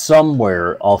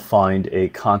somewhere I'll find a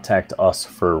contact us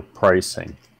for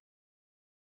pricing.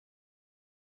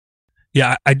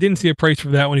 Yeah, I didn't see a price for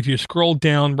that one. If you scroll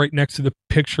down right next to the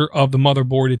picture of the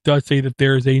motherboard, it does say that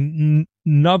there's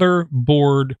another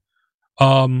board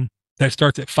that that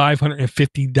starts at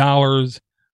 $550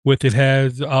 with, it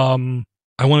has, I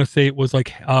want to say it was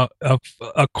like a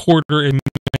quarter and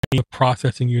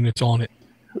processing units on it.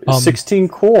 16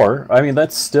 core. I mean,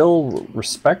 that's still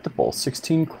respectable.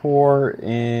 16 core,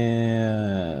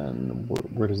 and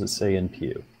where does it say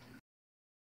NPU?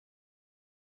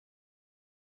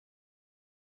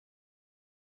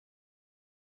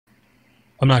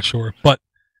 I'm not sure, but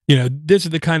you know, this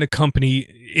is the kind of company,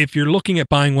 if you're looking at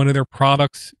buying one of their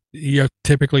products, you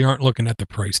typically aren't looking at the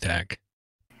price tag.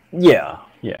 Yeah,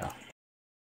 yeah.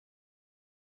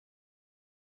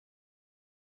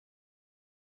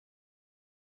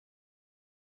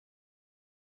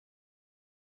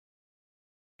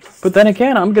 But then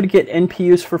again, I'm going to get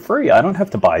NPUs for free. I don't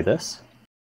have to buy this.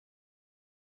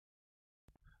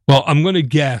 Well, I'm going to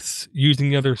guess, using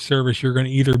the other service, you're going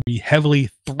to either be heavily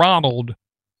throttled,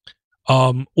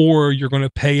 or you're going to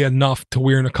pay enough to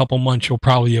where in a couple months you'll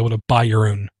probably be able to buy your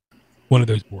own one of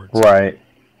those boards. Right.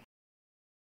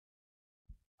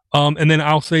 And then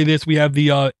I'll say this: we have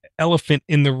the elephant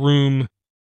in the room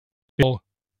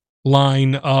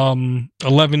line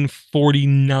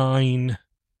 1149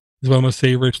 is what I'm going to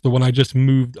say, Rich. The one I just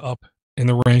moved up in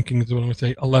the rankings is what I'm going to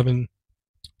say,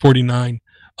 1149.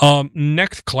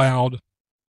 Nextcloud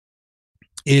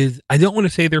is, I don't want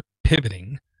to say they're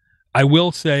pivoting. I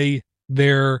will say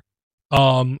they're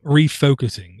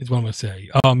refocusing is what I'm going to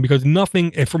say. Because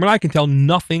nothing, from what I can tell,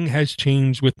 nothing has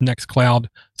changed with Nextcloud.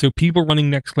 So people running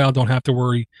Nextcloud don't have to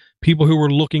worry. People who were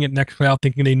looking at Nextcloud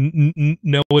thinking they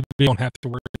know it, they don't have to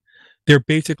worry. They're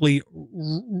basically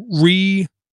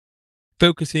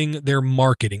refocusing their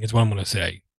marketing is what I'm going to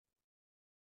say.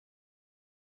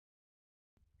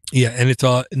 Yeah, and it's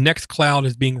Nextcloud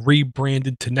is being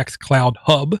rebranded to Nextcloud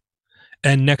Hub,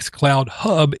 and Nextcloud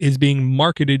Hub is being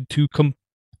marketed to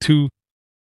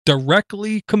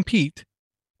directly compete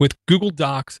with Google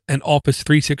Docs and Office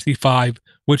 365,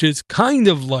 which is kind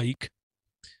of like,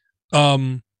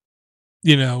 you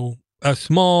know, a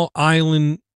small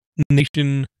island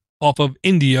nation off of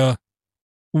India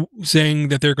saying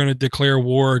that they're going to declare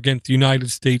war against the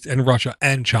United States and Russia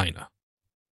and China.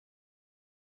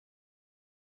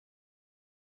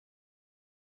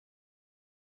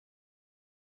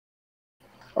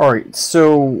 All right,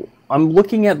 so I'm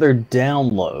looking at their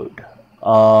download,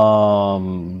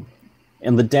 and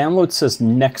the download says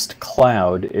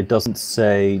Nextcloud. It doesn't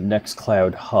say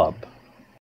Nextcloud Hub.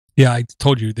 Yeah, I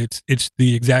told you it's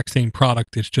the exact same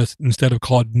product. It's just instead of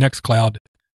called Nextcloud,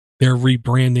 they're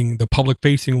rebranding the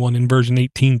public-facing one in version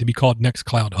 18 to be called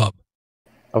Nextcloud Hub.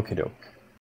 Okay, doke.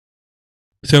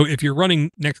 So if you're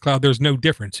running Nextcloud, there's no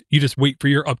difference. You just wait for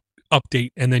your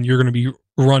update, and then you're going to be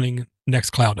running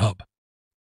Nextcloud Hub.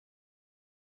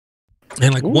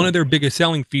 And like, one of their biggest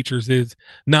selling features is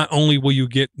not only will you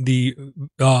get the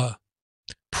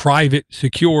private,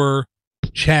 secure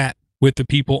chat with the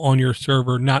people on your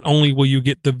server, not only will you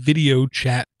get the video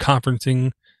chat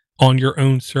conferencing on your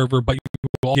own server, but you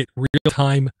will get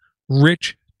real-time,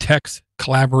 rich text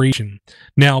collaboration.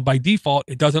 Now, by default,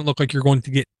 it doesn't look like you're going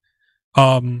to get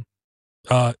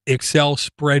Excel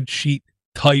spreadsheet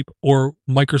type or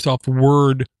Microsoft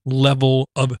Word level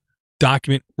of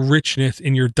document richness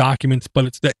in your documents, but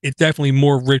it's definitely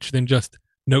more rich than just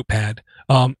Notepad.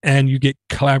 And you get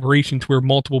collaboration to where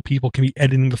multiple people can be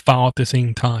editing the file at the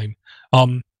same time.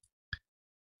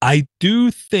 I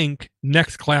do think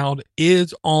Nextcloud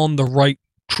is on the right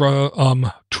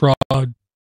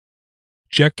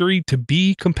trajectory to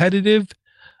be competitive.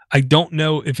 I don't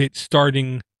know if it's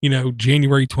starting, you know,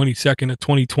 January 22nd of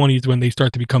 2020 is when they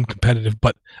start to become competitive,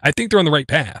 but I think they're on the right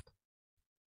path.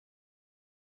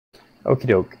 Okie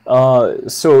doke.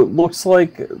 So it looks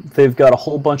like they've got a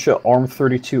whole bunch of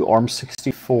ARM32,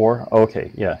 ARM64.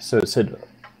 Okay, yeah. So it said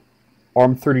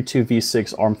ARM32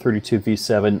 v6, ARM32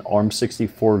 v7,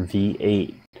 ARM64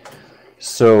 v8.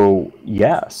 So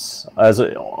yes,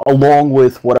 along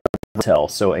with what I tell,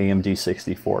 so AMD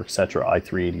 64, etc.,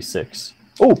 i386.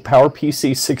 Oh,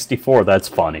 PowerPC 64. That's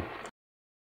funny.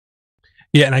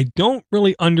 Yeah, and I don't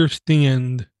really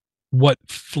understand what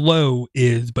Flow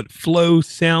is, but Flow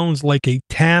sounds like a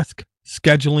task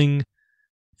scheduling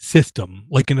system,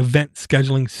 like an event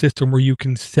scheduling system where you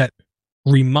can set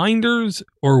reminders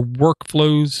or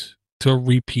workflows to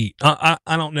repeat. I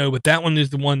don't know, but that one is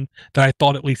the one that I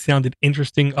thought at least sounded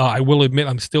interesting. I will admit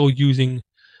I'm still using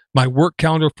my work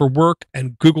calendar for work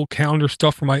and Google Calendar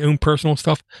stuff for my own personal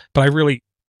stuff, but I really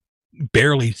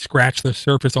barely scratched the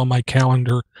surface on my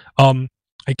calendar.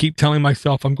 I keep telling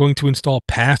myself I'm going to install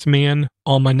Passman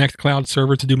on my Nextcloud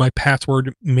server to do my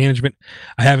password management.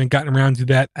 I haven't gotten around to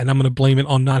that, and I'm going to blame it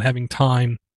on not having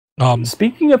time.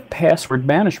 Speaking of password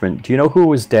management, do you know who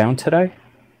was down today?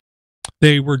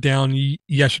 They were down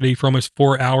yesterday for almost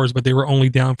 4 hours, but they were only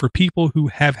down for people who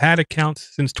have had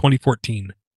accounts since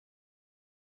 2014.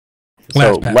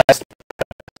 Last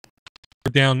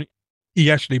were down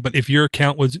yesterday, but if your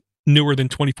account was newer than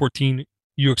 2014,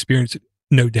 you experienced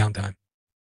no downtime.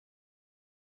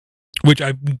 Which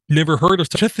I've never heard of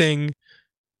such a thing,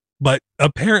 but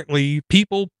apparently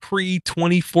people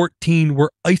pre-2014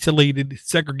 were isolated,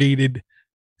 segregated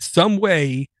some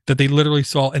way that they literally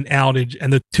saw an outage.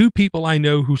 And the two people I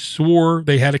know who swore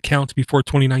they had accounts before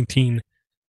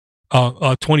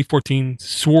 2014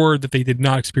 swore that they did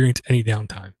not experience any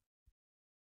downtime.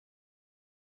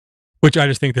 Which I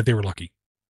just think that they were lucky.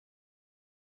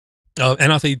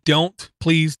 And I'll say,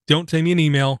 please don't send me an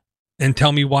email and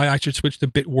tell me why I should switch to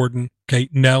Bitwarden. Okay,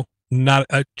 no, not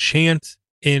a chance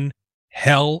in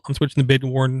hell I'm switching to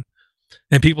Bitwarden.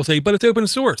 And people say, but it's open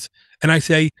source. And I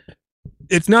say,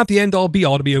 it's not the end all be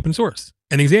all to be open source.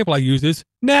 An example I use is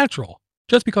natural.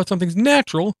 Just because something's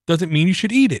natural doesn't mean you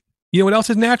should eat it. You know what else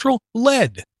is natural?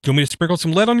 Lead. Do you want me to sprinkle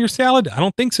some lead on your salad? I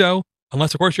don't think so.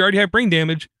 Unless, of course, you already have brain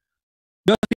damage.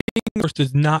 Just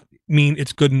does not mean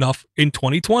it's good enough in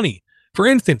 2020. For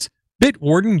instance,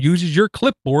 Bitwarden uses your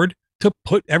clipboard to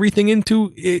put everything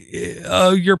into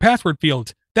your password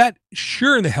fields. That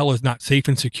sure in the hell is not safe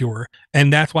and secure.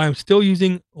 And that's why I'm still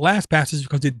using LastPass,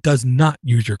 because it does not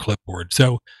use your clipboard.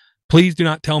 So please do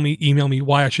not email me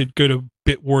why I should go to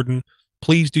Bitwarden.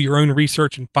 Please do your own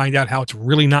research and find out how it's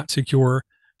really not secure.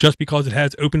 Just because it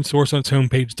has open source on its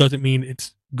homepage doesn't mean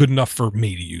it's good enough for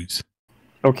me to use.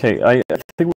 Okay, I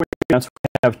think we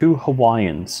have two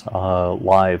Hawaiians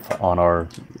live on our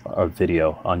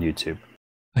video on YouTube.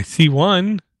 I see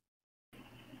one.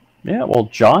 Yeah, well,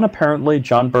 John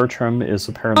Bertram is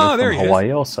apparently from Hawaii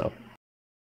also.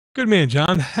 Good man,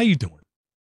 John. How you doing?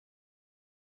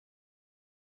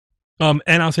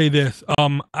 And I'll say this.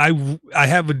 I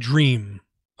have a dream.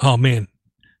 Oh man.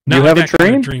 You have a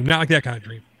dream? Not like that kind of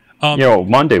dream.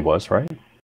 Monday was, right?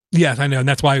 Yes, I know, and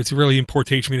that's why it's really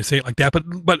important for me to say it like that.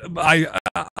 But I'm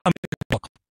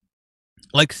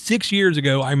like 6 years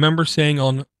ago, I remember saying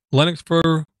on Linux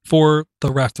for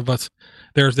the rest of us,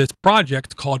 there's this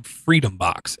project called Freedom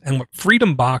Box, and what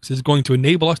Freedom Box is going to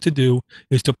enable us to do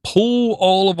is to pull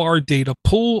all of our data,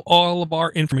 pull all of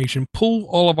our information, pull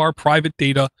all of our private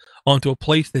data onto a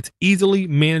place that's easily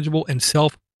manageable and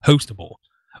self-hostable.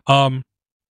 And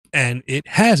it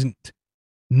hasn't.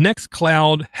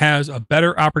 Nextcloud has a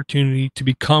better opportunity to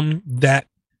become that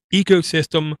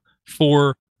ecosystem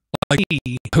for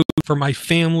me, for my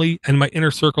family and my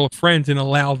inner circle of friends, and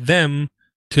allow them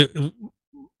to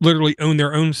literally own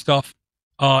their own stuff,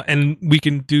 and we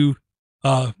can do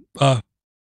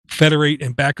federate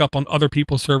and back up on other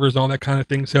people's servers, all that kind of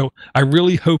thing. So I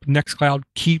really hope Nextcloud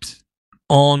keeps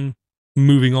on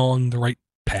moving on the right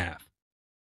path.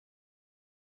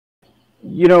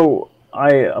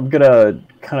 I'm gonna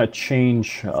kind of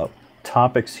change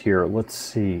topics here. Let's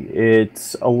see.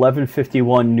 It's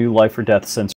 11:51. New life or death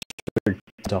sensor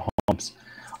to homes.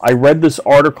 I read this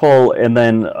article, and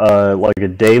then like a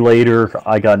day later,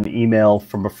 I got an email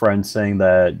from a friend saying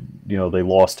that they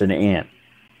lost an aunt,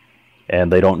 and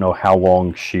they don't know how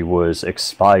long she was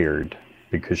expired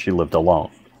because she lived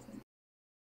alone.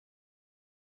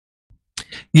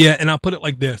 Yeah, and I'll put it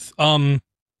like this.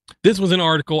 This was an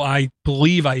article I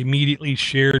believe I immediately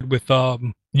shared with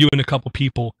you and a couple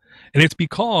people, and it's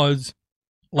because,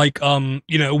 like,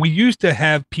 we used to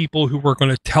have people who were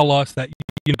going to tell us that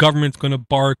government's going to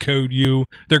barcode you,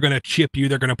 they're going to chip you,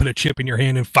 they're going to put a chip in your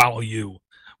hand and follow you.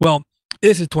 Well,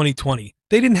 this is 2020.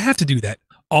 They didn't have to do that.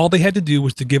 All they had to do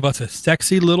was to give us a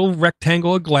sexy little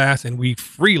rectangle of glass, and we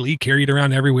freely carry it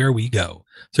around everywhere we go.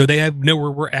 So they know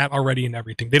where we're at already and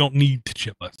everything. They don't need to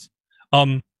chip us.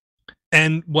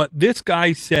 And what this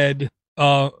guy said,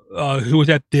 who was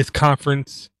at this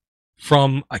conference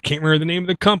from, I can't remember the name of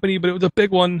the company, but it was a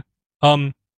big one,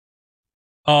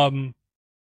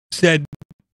 said,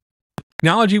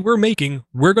 technology we're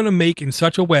going to make in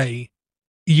such a way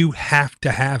you have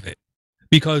to have it.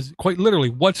 Because quite literally,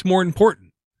 what's more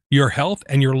important? Your health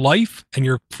and your life and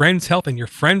your friend's health and your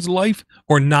friend's life,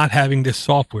 or not having this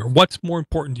software? What's more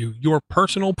important to you? Your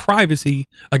personal privacy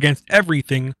against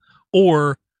everything,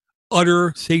 or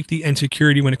utter safety and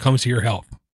security when it comes to your health?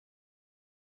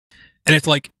 And it's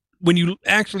like, when you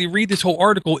actually read this whole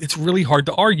article, it's really hard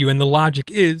to argue. And the logic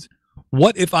is,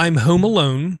 what if I'm home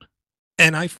alone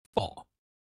and I fall?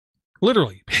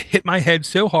 Literally hit my head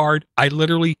so hard, I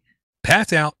literally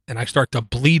pass out and I start to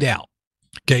bleed out.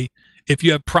 Okay. If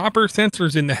you have proper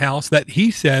sensors in the house that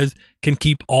he says can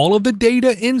keep all of the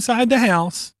data inside the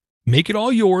house, make it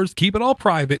all yours, keep it all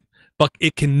private, but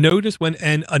it can notice when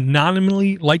an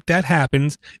anomaly like that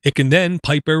happens. It can then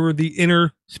pipe over the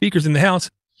inner speakers in the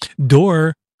house,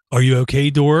 "Door, are you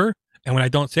okay, door?" And when I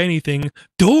don't say anything,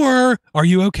 "Door, are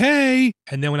you okay?"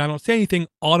 And then when I don't say anything,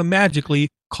 automatically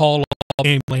call the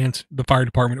ambulance, the fire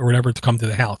department, or whatever to come to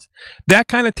the house. That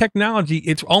kind of technology,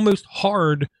 it's almost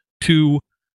hard to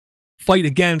fight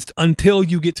against until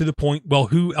you get to the point, well,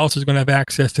 who else is going to have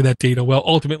access to that data? Well,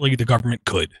 ultimately, the government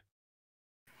could.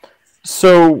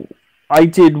 So I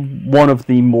did one of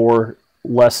the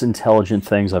less intelligent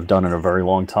things I've done in a very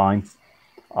long time.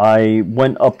 I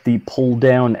went up the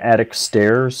pull-down attic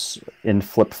stairs in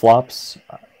flip-flops,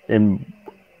 and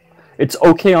it's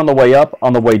okay on the way up.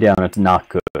 On the way down, it's not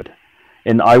good.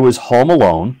 And I was home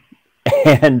alone,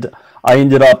 and I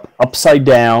ended up upside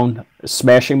down,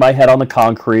 smashing my head on the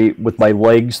concrete with my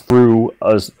legs through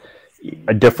a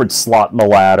different slot in the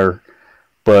ladder.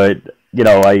 But, you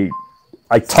know, I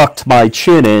tucked my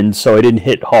chin in so I didn't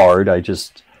hit hard.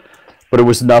 But it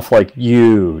was enough like,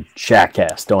 you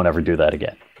jackass, don't ever do that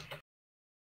again.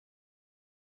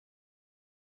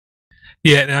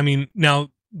 Yeah, I mean, now,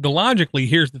 logically,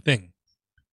 here's the thing.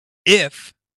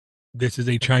 If this is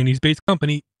a Chinese-based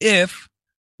company, if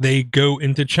they go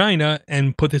into China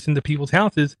and put this into people's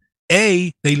houses,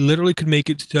 they literally could make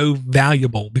it so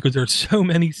valuable because there's so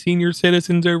many senior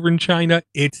citizens over in China.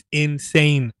 It's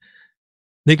insane.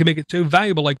 They can make it so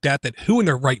valuable like that who in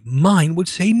their right mind would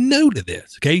say no to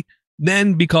this, okay?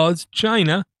 Then because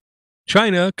China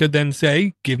could then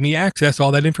say, give me access to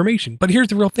all that information. But here's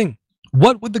the real thing.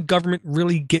 What would the government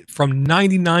really get from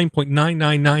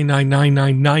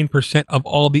 99.9999999% of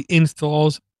all the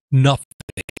installs? Nothing.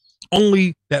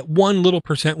 Only that one little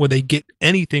percent where they get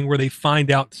anything, where they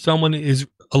find out someone is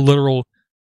a literal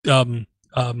looking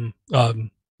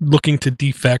to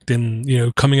defect and, you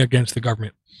know, coming against the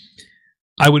government.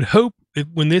 I would hope that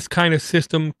when this kind of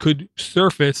system could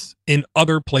surface in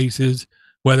other places,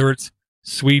 whether it's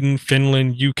Sweden,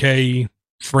 Finland, UK,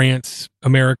 France,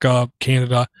 America,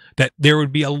 Canada, that there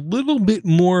would be a little bit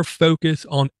more focus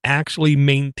on actually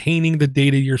maintaining the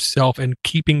data yourself and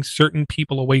keeping certain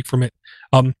people away from it.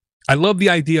 I love the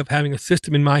idea of having a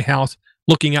system in my house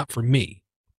looking out for me.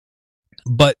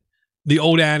 But the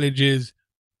old adage is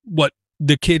what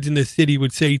the kids in the city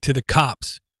would say to the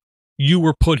cops: you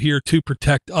were put here to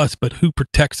protect us, but who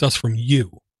protects us from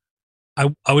you?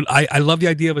 I love the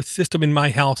idea of a system in my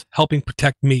house helping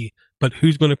protect me, but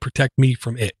who's going to protect me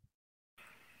from it?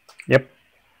 Yep.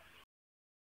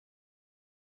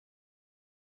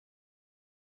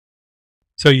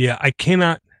 So yeah, I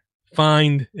cannot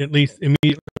find, at least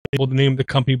immediately, able to name the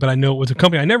company, but I know it was a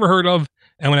company I never heard of,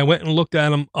 and when I went and looked at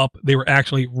them up, they were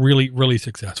actually really, really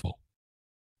successful.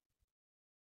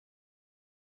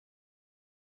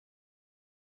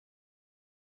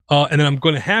 And then I'm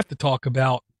going to have to talk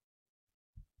about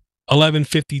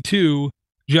 1152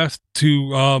 just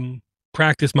to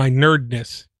practice my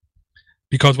nerdness,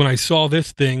 because when I saw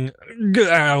this thing,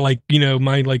 like, you know,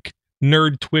 my like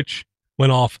nerd twitch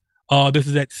went off. This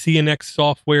is at CNX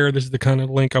software. This is the kind of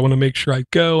link I want to make sure I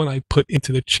go and I put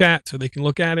into the chat so they can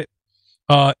look at it.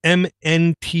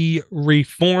 MNT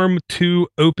Reform 2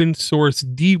 open source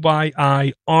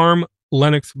DIY ARM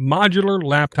Linux modular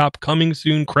laptop coming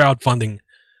soon crowdfunding.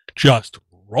 Just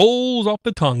rolls off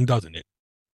the tongue, doesn't it?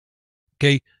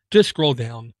 Okay, just scroll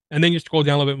down, and then you scroll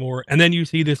down a little bit more, and then you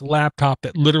see this laptop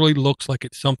that literally looks like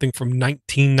it's something from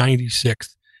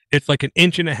 1996. It's like 1.5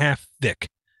 inches thick.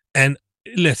 And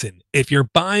listen, if you're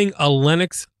buying a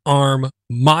Linux ARM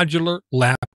modular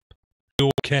laptop,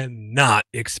 you cannot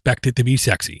expect it to be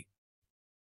sexy.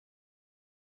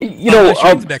 You know,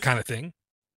 that kind of thing.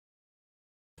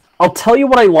 I'll tell you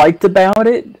what I liked about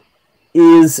it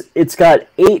is it's got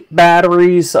 8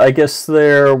 batteries. I guess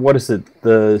they're, what is it?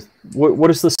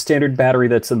 What is the standard battery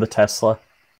that's in the Tesla?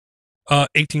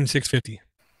 18650.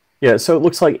 Yeah, so it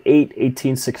looks like 8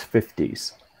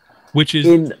 18650s. Which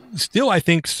is still, I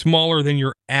think, smaller than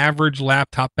your average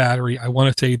laptop battery. I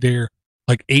want to say they're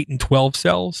like 8 and 12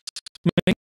 cells.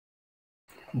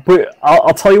 But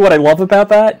I'll tell you what I love about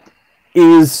that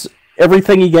is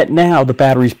everything you get now, the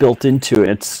battery's built into it.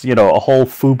 It's, you know, a whole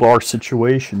foobar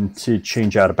situation to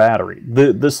change out a battery.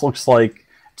 This looks like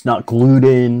it's not glued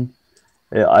in.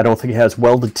 I don't think it has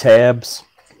welded tabs.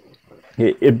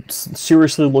 It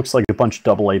seriously looks like a bunch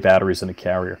of AA batteries in a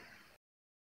carrier.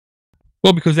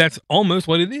 Well, because that's almost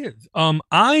what it is. I'm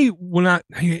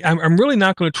really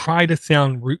not going to try to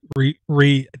sound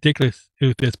ridiculous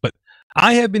with this, but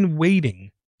I have been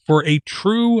waiting for a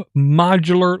true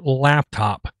modular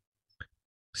laptop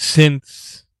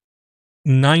since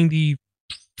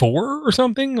 94 or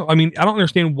something. I mean, I don't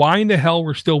understand why in the hell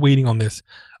we're still waiting on this.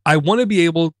 I want to be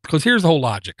able, because here's the whole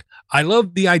logic. I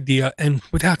love the idea, and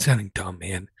without sounding dumb,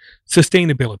 man,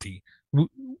 sustainability.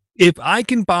 If I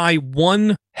can buy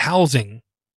one housing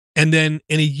and then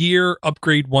in a year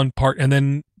upgrade one part, and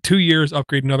then 2 years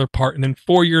upgrade another part, and then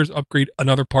 4 years upgrade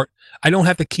another part, I don't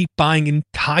have to keep buying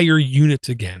entire units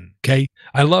again. Okay.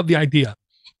 I love the idea.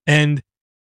 And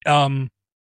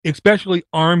especially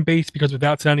ARM based, because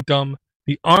without sounding dumb,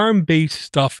 the ARM based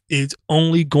stuff is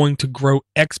only going to grow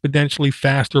exponentially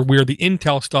faster, where the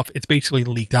Intel stuff, it's basically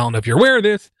leaked. I don't know if you're aware of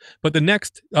this, but the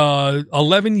next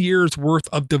 11 years worth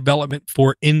of development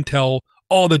for Intel,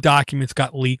 all the documents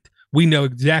got leaked. We know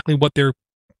exactly what their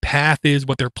path is,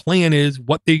 what their plan is,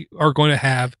 what they are going to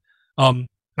have.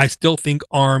 I still think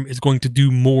ARM is going to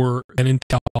do more than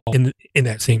Intel in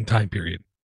that same time period.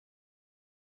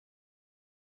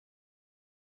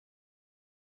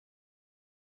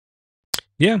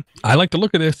 Yeah, I like the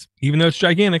look of this, even though it's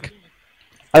gigantic.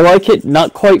 I like it,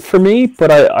 not quite for me, but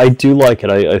I do like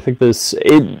it. I think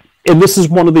and this is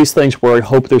one of these things where I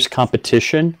hope there's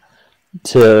competition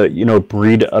to,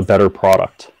 breed a better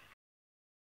product.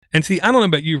 And see, I don't know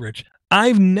about you, Rich.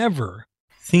 I've never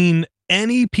seen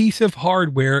any piece of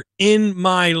hardware in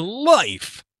my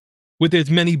life with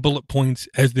as many bullet points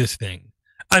as this thing.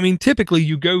 I mean, typically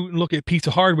you go and look at a piece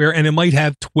of hardware and it might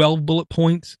have 12 bullet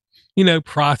points.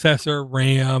 Processor,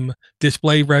 RAM,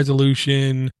 display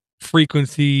resolution,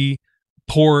 frequency,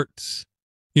 ports,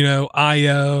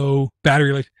 IO,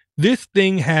 battery life. This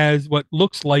thing has what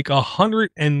looks like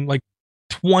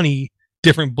 120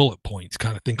 different bullet points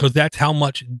kind of thing, because that's how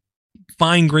much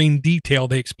fine-grained detail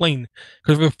they explain.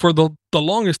 Because for the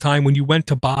longest time, when you went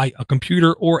to buy a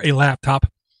computer or a laptop,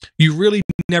 you really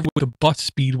never knew what the bus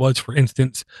speed was, for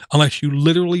instance, unless you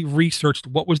literally researched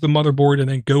what was the motherboard and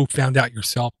then go found out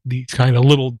yourself these kind of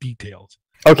little details.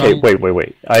 Okay,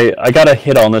 wait. I got to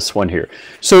hit on this one here.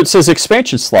 So it says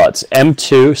expansion slots,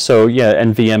 M2, so yeah,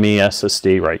 NVMe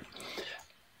SSD, right?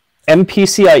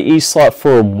 MPCIe slot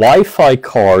for a Wi-Fi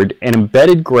card, an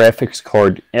embedded graphics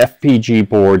card, FPG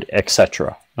board,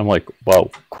 etc. I'm like,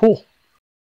 whoa, cool.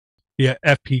 Yeah,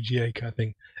 FPGA kind of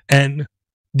thing. And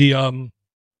the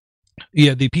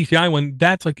the PCI one,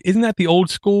 that's like, isn't that the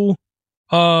old school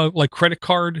like credit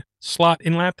card slot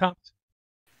in laptops?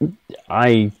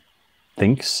 I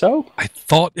think so. I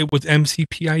thought it was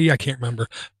MCPIe. I can't remember,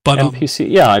 but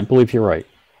MPC. Yeah, I believe you're right.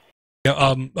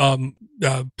 Yeah.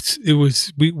 It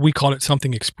was we called it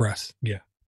something Express. Yeah.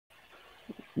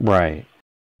 Right.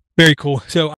 Very cool.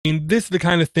 So, I mean, this is the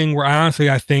kind of thing where I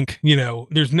think,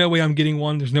 there's no way I'm getting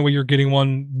one. There's no way you're getting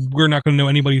one. We're not going to know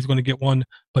anybody who's going to get one.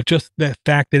 But just the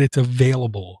fact that it's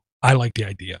available, I like the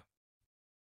idea.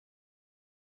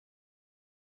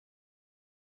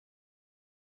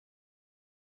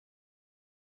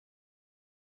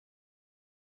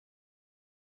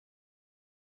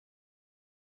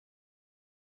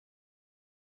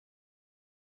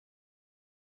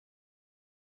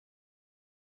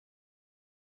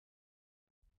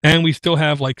 And we still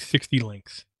have like 60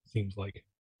 links, seems like.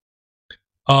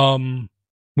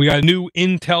 We got a new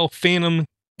Intel Phantom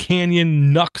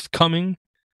Canyon Nux coming.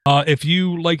 If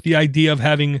you like the idea of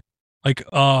having like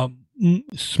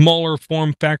smaller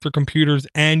form factor computers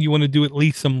and you want to do at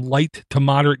least some light to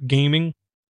moderate gaming,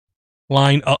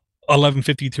 line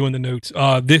 1152 in the notes.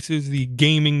 This is the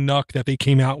gaming NUC that they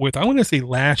came out with, I want to say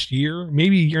last year,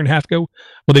 maybe a year and a half ago.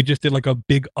 Well, they just did like a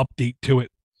big update to it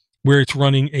where it's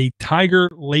running a Tiger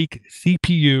Lake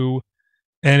CPU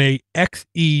and a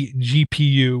XE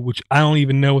GPU, which I don't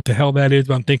even know what the hell that is,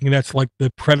 but I'm thinking that's like the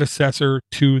predecessor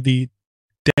to the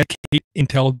dedicated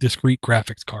Intel discrete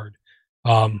graphics card.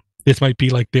 This might be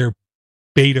like their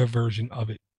beta version of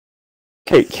it.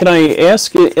 Okay, can I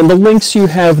ask, in the links you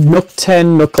have NUC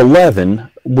 10, NUC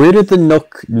 11, where did the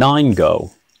NUC 9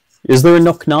 go? Is there a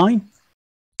NUC 9?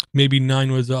 Maybe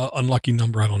 9 was an unlucky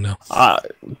number, I don't know.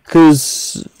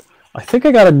 Because I think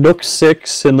I got a NUC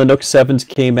 6, and the NUC 7s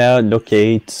came out, NUC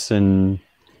 8s, and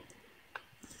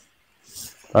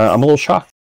I'm a little shocked.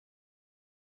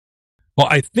 Well,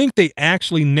 I think they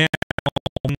actually now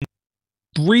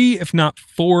 3, if not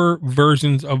 4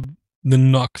 versions of the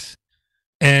NUCs,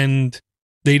 and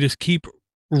they just keep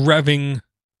revving.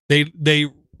 They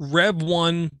rev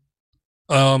one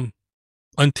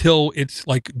until it's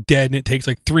like dead, and it takes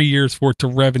like 3 years for it to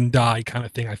rev and die, kind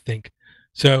of thing, I think.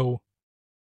 So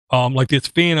like this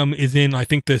Phantom is in, I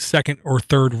think, the 2nd or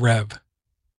 3rd rev.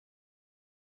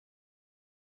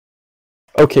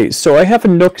 Okay, so I have a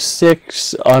NUC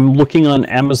 6. I'm looking on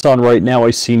Amazon right now.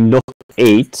 I see NUC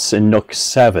 8s and NUC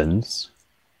 7s.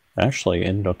 Actually,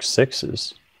 and NUC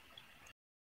 6s.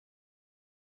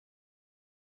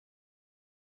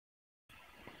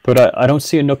 But I don't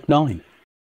see a NUC 9.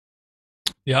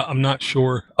 Yeah, I'm not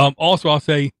sure. Also, I'll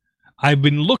say I've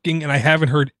been looking and I haven't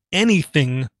heard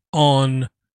anything on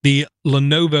the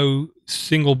Lenovo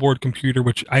single board computer,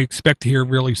 which I expect to hear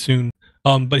really soon.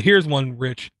 But here's one,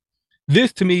 Rich.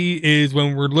 This to me is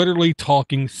when we're literally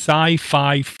talking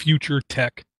sci-fi future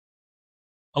tech.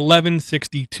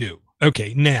 1162.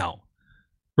 Okay, now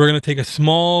we're going to take a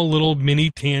small little mini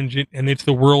tangent, and it's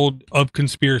the world of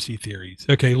conspiracy theories.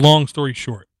 Okay, long story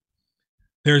short,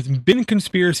 there's been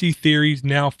conspiracy theories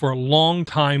now for a long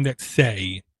time that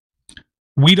say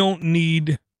we don't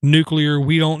need nuclear,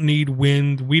 we don't need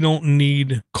wind, we don't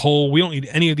need coal, we don't need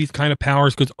any of these kind of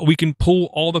powers because we can pull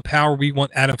all the power we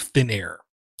want out of thin air.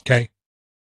 Okay.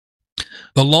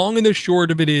 The long and the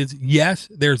short of it is, yes,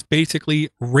 there's basically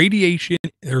radiation,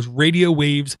 there's radio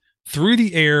waves through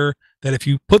the air that if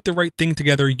you put the right thing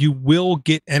together, you will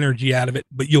get energy out of it,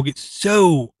 but you'll get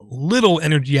so little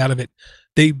energy out of it.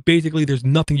 There's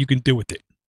nothing you can do with it.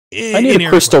 I need a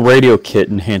crystal radio kit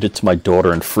and hand it to my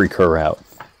daughter and freak her out.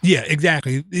 Yeah,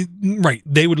 exactly. Right.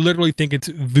 They would literally think it's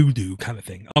voodoo kind of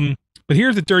thing. But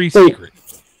here's the dirty secret.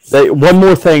 One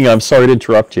more thing. I'm sorry to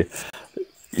interrupt you.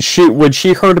 When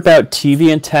she heard about TV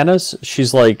antennas,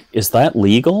 she's like, "Is that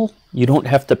legal? You don't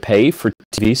have to pay for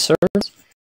TV service?"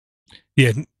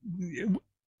 Yeah,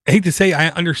 I hate to say I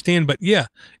understand, but yeah,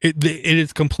 it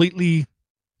is completely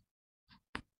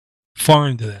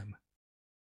foreign to them.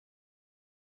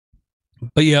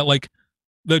 But yeah, like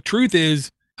the truth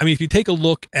is, I mean, if you take a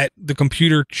look at the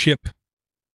computer chip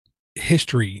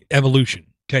history evolution,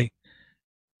 okay,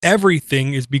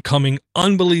 everything is becoming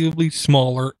unbelievably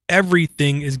smaller.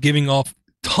 Everything is giving off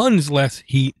tons less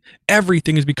heat.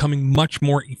 Everything is becoming much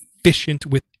more efficient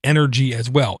with energy as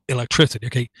well, electricity.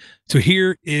 Okay, so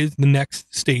here is the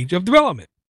next stage of development.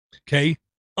 Okay,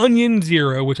 Onion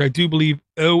Zero, which I do believe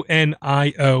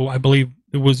ONIO, I believe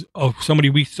it was somebody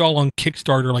we saw on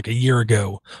Kickstarter like a year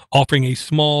ago, offering a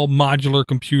small modular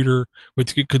computer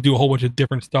which could do a whole bunch of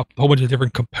different stuff, a whole bunch of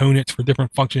different components for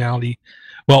different functionality.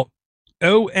 Well,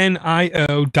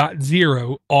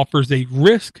 ONIO.0 offers a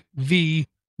RISC-V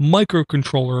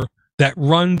microcontroller that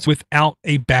runs without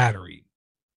a battery.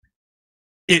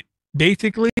 It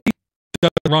basically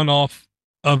doesn't run off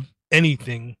of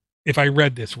anything, if I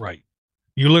read this right.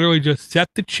 You literally just set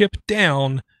the chip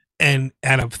down, and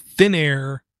out of thin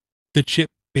air, the chip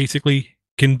basically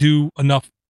can do enough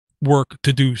work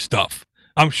to do stuff.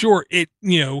 I'm sure it,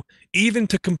 even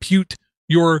to compute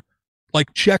your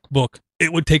like checkbook,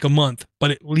 it would take a month, but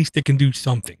at least it can do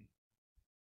something.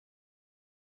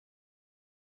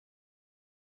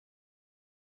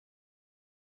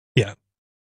 Yeah.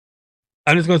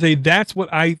 I'm just going to say that's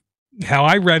how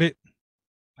I read it.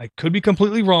 I could be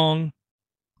completely wrong,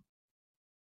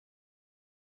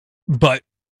 but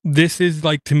this is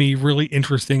like, to me, really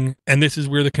interesting. And this is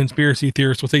where the conspiracy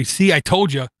theorists will say, see, I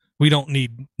told you we don't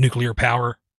need nuclear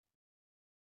power.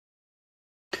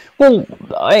 Well,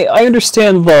 I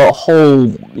understand the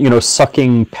whole,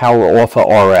 sucking power off of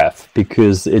RF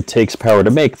because it takes power to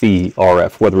make the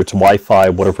RF, whether it's Wi-Fi,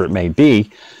 whatever it may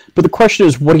be. But the question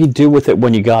is, what do you do with it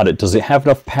when you got it? Does it have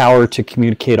enough power to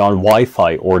communicate on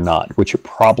Wi-Fi or not? Which it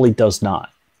probably does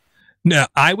not. No,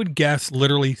 I would guess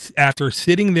literally after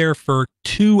sitting there for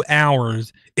 2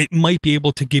 hours, it might be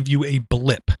able to give you a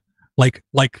blip, like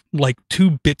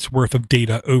 2 bits worth of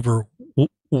data over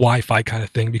Wi-Fi kind of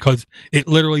thing, because it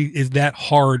literally is that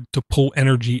hard to pull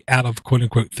energy out of quote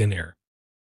unquote thin air.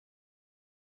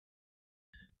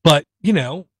 But,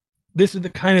 this is the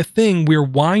kind of thing where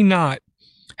why not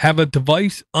have a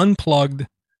device unplugged,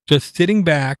 just sitting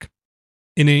back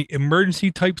in an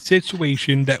emergency type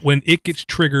situation that when it gets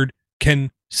triggered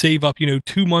can save up,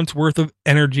 2 months worth of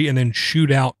energy and then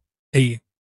shoot out a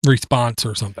response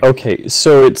or something. Okay,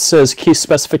 so it says key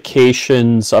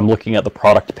specifications. I'm looking at the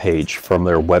product page from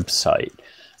their website.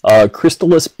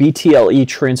 Crystalless BTLE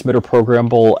transmitter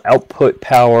programmable, output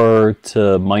power to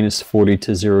 -40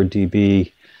 to 0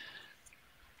 dB,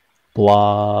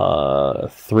 blah,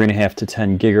 3.5 to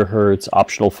 10 gigahertz,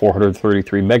 optional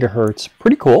 433 megahertz.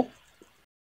 Pretty cool.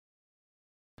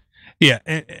 Yeah,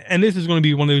 and this is going to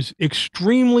be one of those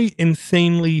extremely,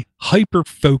 insanely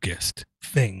hyper-focused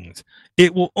things.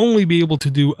 It will only be able to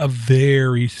do a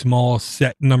very small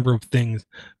set number of things,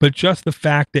 but just the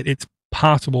fact that it's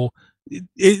possible,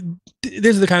 this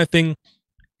is the kind of thing,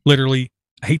 literally,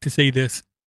 I hate to say this,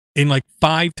 in like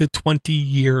 5 to 20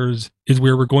 years is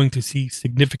where we're going to see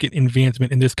significant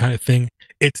advancement in this kind of thing.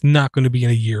 It's not going to be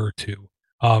in a year or two.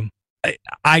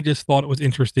 I just thought it was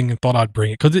interesting and thought I'd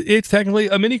bring it because it's technically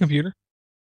a mini computer.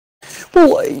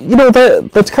 Well,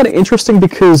 that's kind of interesting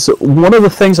because one of the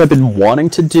things I've been wanting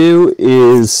to do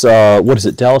is what is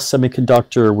it, Dallas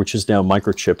Semiconductor, which is now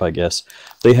Microchip, I guess.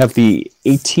 They have the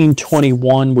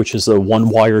 1821, which is a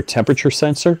one-wire temperature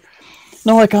sensor.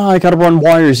 And I'm like, I got to run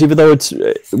wires, even though it's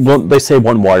they say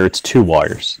one wire, it's two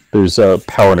wires. There's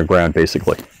power and a ground,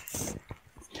 basically.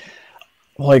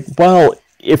 Like, well,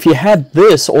 if you had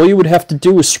this, all you would have to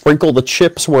do is sprinkle the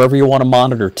chips wherever you want to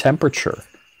monitor temperature.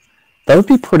 That would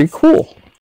be pretty cool.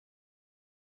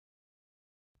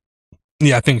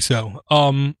 Yeah, I think so.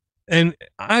 And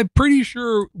I'm pretty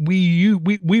sure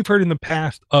we've heard in the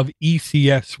past of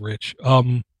ECS, Rich.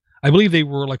 I believe they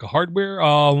were like a hardware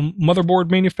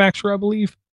motherboard manufacturer, I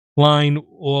believe. Line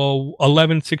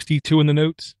 1162 in the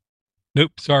notes.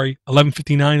 Nope, sorry,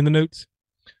 1159 in the notes.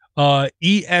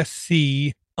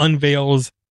 ESC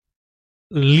unveils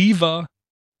Leva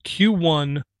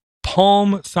Q1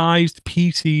 palm-sized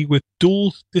PC with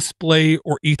dual display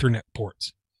or Ethernet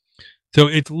ports. So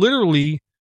it's literally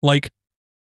like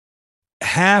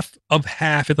half of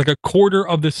half. It's like a quarter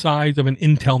of the size of an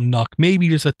Intel NUC, maybe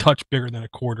just a touch bigger than a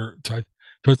quarter size.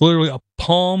 So it's literally a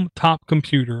palm top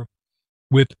computer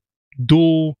with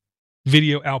dual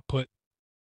video output,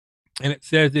 and it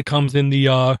says it comes in the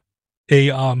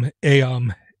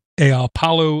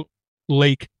Apollo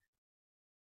Lake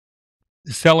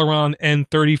Celeron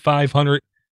N3500,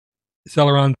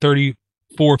 Celeron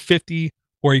 3450,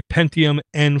 or a Pentium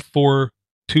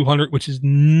N4200, which is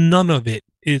none of it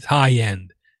is high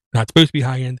end. Not supposed to be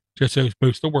high end, just so it's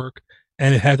supposed to work.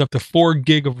 And it has up to 4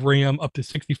 gig of RAM, up to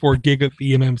 64 gig of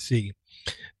eMMC.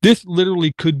 This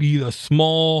literally could be a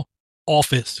small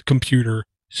office computer,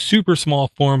 super small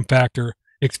form factor,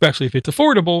 especially if it's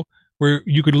affordable, where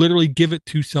you could literally give it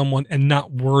to someone and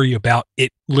not worry about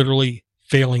it literally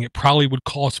failing. It probably would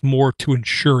cost more to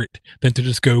insure it than to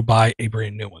just go buy a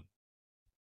brand new one.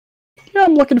 Yeah,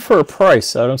 I'm looking for a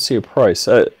price. I don't see a price.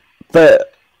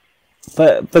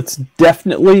 That's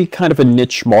definitely kind of a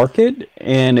niche market,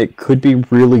 and it could be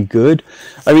really good.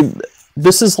 I mean,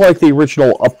 this is like the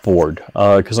original upboard,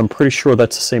 because I'm pretty sure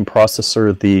that's the same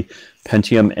processor, the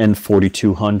Pentium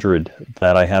N4200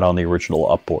 that I had on the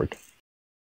original upboard.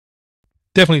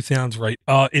 Definitely sounds right.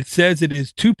 It says it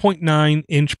is 2.9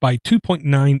 inch by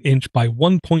 2.9 inch by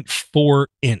 1.4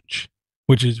 inch,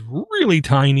 which is really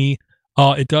tiny.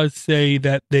 It does say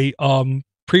that they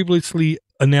previously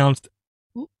announced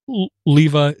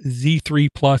Leva Z3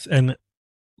 Plus and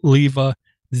Leva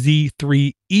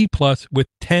Z3E Plus with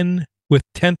 10th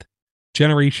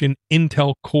generation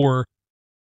Intel Core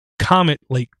Comet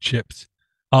Lake chips.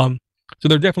 So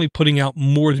they're definitely putting out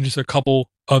more than just a couple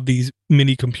of these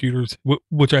mini computers,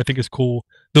 which I think is cool.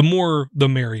 The more, the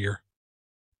merrier.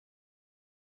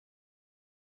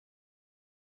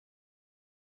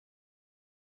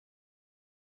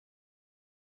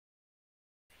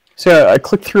 So I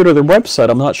clicked through to their website.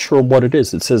 I'm not sure what it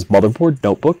is. It says motherboard,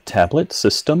 notebook, tablet,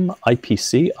 system,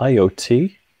 IPC,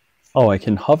 IoT. Oh, I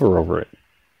can hover over it.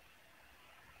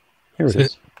 Here it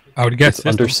is. I would guess it's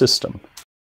under system.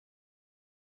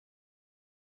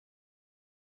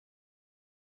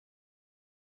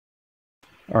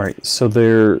 All right, so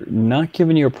they're not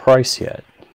giving you a price yet.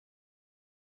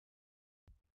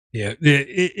 Yeah,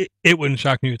 it wouldn't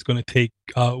shock me if it's going to take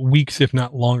weeks, if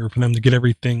not longer, for them to get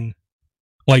everything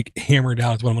like hammered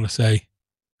out, is what I'm going to say.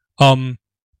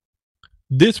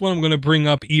 This one I'm going to bring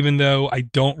up, even though I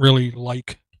don't really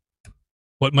like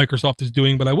what Microsoft is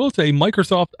doing, but I will say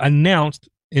Microsoft announced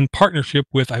in partnership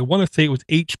with, I want to say it was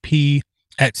HP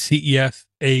at CES,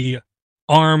 a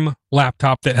ARM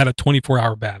laptop that had a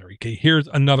 24-hour battery. Okay, here's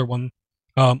another one.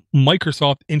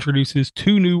 Microsoft introduces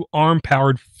 2 new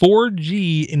ARM-powered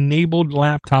 4G-enabled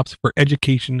laptops for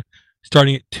education,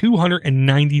 starting at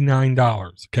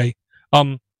 $299. Okay.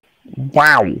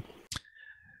 Wow.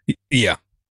 Yeah.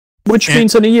 Which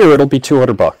means in a year it'll be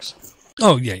 $200.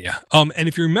 Oh yeah. And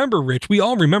if you remember, Rich, we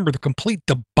all remember the complete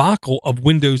debacle of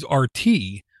Windows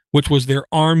RT, which was their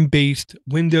ARM-based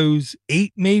Windows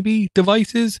 8 maybe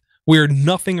devices, where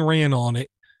nothing ran on it.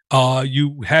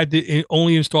 You had to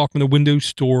only install from the Windows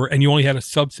Store, and you only had a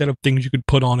subset of things you could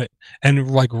put on it.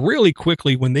 And like really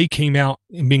quickly, when they came out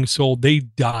and being sold, they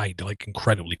died like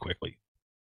incredibly quickly.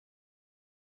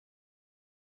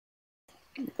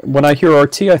 When I hear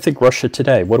RT, I think Russia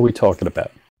Today. What are we talking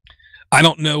about? I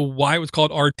don't know why it was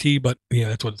called RT, but yeah,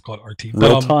 that's what it's called, RT.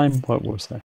 Real time? What was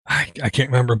that? I can't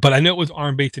remember, but I know it was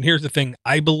ARM-based. And here's the thing.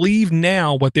 I believe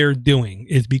now what they're doing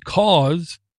is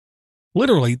because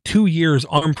literally 2 years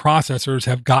ARM processors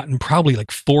have gotten probably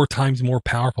like 4 times more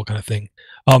powerful kind of thing.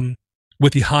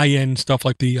 With the high-end stuff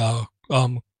like the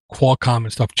Qualcomm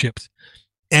and stuff chips.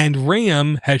 And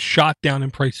RAM has shot down in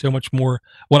price so much more.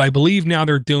 What I believe now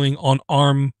they're doing on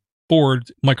ARM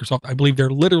boards, Microsoft, I believe they're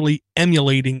literally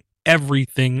emulating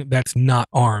everything that's not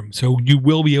ARM. So you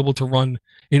will be able to run,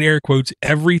 in air quotes,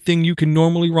 everything you can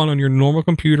normally run on your normal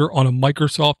computer on a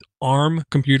Microsoft ARM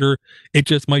computer. It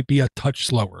just might be a touch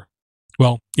slower.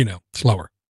 Well, you know, slower.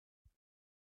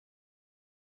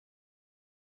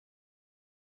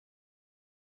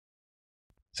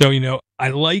 So, you know, I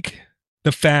like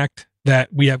the fact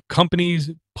that we have companies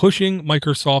pushing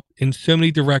Microsoft in so many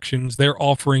directions. They're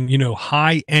offering, you know,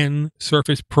 high-end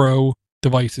Surface Pro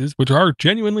devices, which are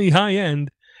genuinely high-end,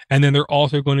 and then they're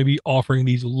also going to be offering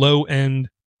these low-end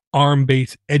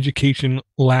ARM-based education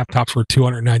laptops for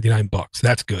 $299.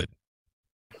 That's good.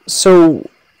 So,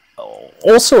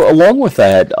 also along with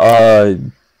that,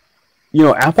 you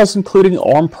know, Apple's including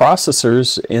ARM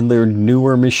processors in their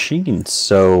newer machines,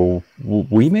 so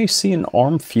we may see an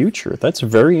ARM future. That's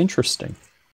very interesting.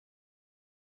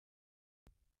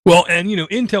 Well, and you know,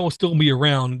 Intel will still be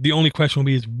around. The only question will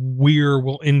be is where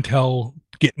will Intel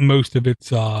get most of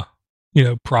its, you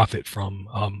know, profit from?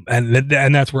 And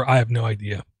that's where I have no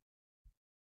idea.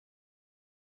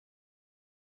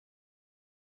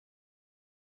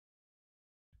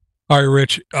 All right,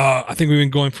 Rich. I think we've been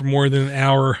going for more than an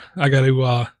hour. I got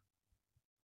to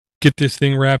get this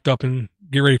thing wrapped up and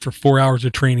get ready for 4 hours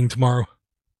of training tomorrow.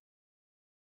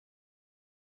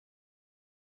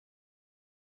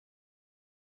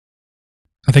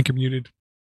 I think you're muted.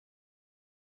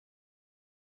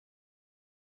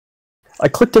 I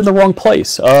clicked in the wrong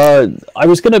place. I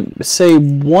was going to say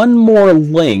one more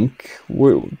link,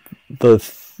 but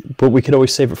we could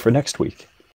always save it for next week.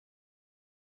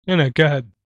 No, go ahead.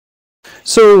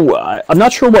 So, I'm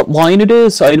not sure what line it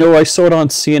is. I know I saw it on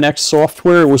CNX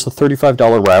Software. It was a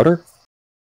 $35 router.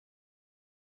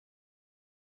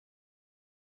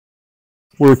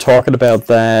 We were talking about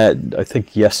that, I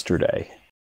think, yesterday.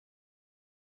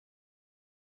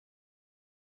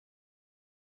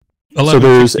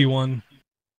 1161.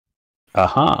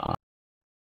 Aha.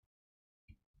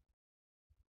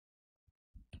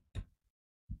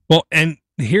 Well, and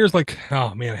here's like,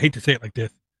 oh man, I hate to say it like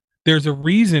this. There's a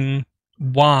reason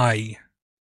why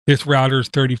this router is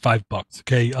 $35.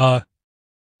 Okay.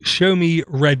 Show Me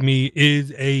Redmi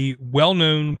is a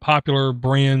well-known, popular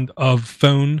brand of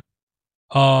phone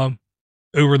over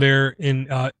there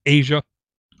in Asia.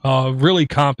 Really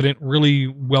competent, really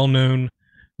well-known.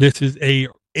 This is a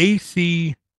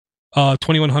AC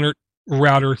 2100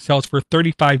 router, sells for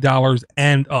 $35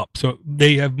 and up. So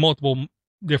they have multiple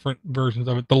different versions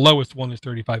of it. The lowest one is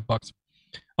 $35.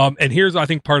 And here's, I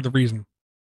think, part of the reason.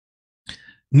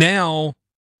 Now,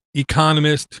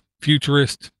 economists,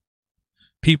 futurists,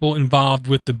 people involved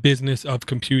with the business of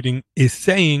computing is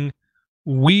saying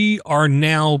we are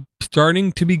now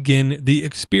starting to begin the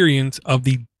experience of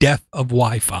the death of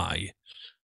Wi-Fi.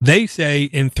 They say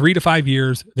in 3 to 5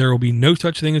 years, there will be no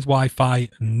such thing as Wi-Fi.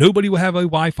 Nobody will have a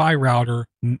Wi-Fi router,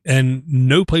 and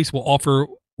no place will offer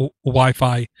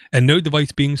Wi-Fi, and no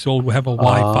device being sold will have a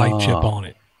Wi-Fi chip on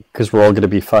it. Because we're all going to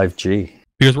be 5G.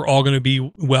 Because we're all going to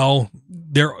be, well,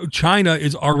 China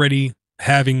is already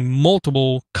having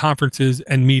multiple conferences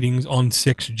and meetings on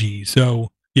 6G.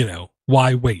 So, you know,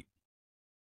 why wait?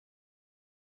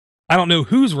 I don't know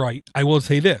who's right. I will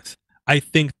say this. I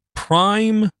think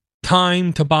prime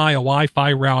time to buy a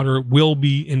Wi-Fi router will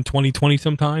be in 2020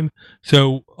 sometime.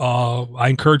 So I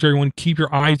encourage everyone, keep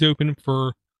your eyes open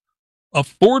for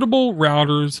affordable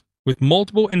routers with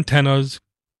multiple antennas,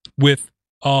 with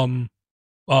you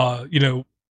know,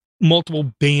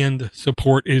 multiple band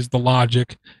support is the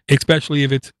logic, especially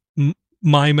if it's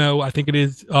MIMO, I think it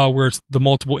is, where it's the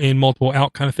multiple in, multiple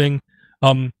out kind of thing.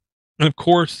 And of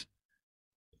course,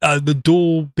 the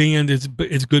dual band is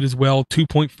good as well,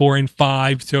 2.4 and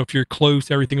 5. So if you're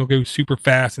close, everything will go super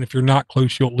fast. And if you're not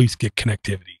close, you'll at least get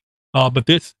connectivity. But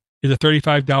this is a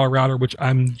 $35 router, which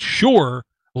I'm sure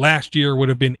last year would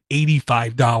have been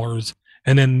 $85.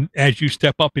 And then as you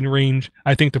step up in range,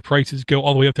 I think the prices go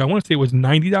all the way up to, I want to say it was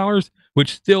 $90,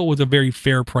 which still was a very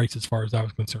fair price as far as I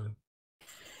was concerned.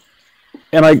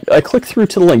 And I clicked through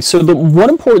to the link. So the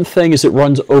one important thing is it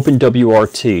runs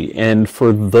OpenWRT. And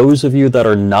for those of you that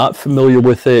are not familiar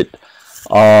with it,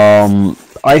 I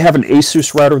have an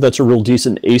Asus router that's a real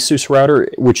decent Asus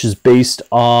router, which is based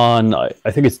on,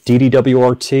 I think it's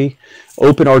DDWRT.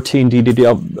 OpenRT and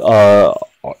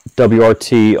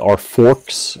DDWRT are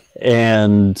forks,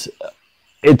 and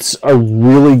it's a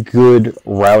really good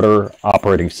router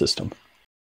operating system.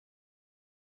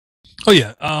 Oh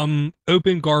yeah,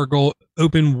 Open Gargle,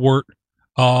 Open Wart.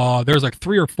 There's like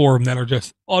 3 or 4 of them that are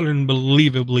just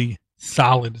unbelievably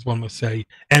solid, as one must say.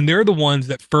 And they're the ones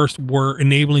that first were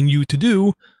enabling you to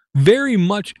do very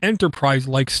much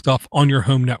enterprise-like stuff on your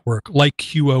home network, like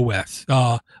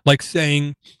QoS, like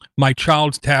saying my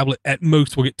child's tablet at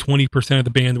most will get 20% of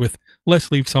the bandwidth.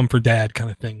 Let's leave some for dad, kind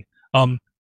of thing. And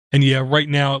yeah, right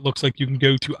now it looks like you can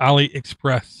go to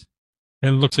AliExpress,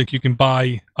 and it looks like you can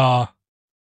buy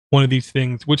one of these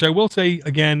things. Which I will say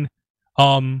again,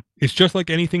 it's just like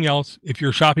anything else. If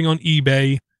you're shopping on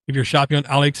eBay, if you're shopping on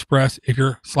AliExpress, if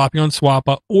you're shopping on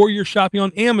Swappa, or you're shopping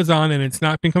on Amazon and it's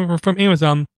not been coming from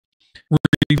Amazon,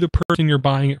 review the person you're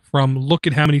buying it from. Look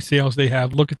at how many sales they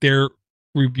have. Look at their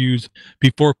reviews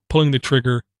before pulling the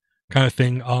trigger, kind of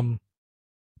thing.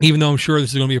 Even though I'm sure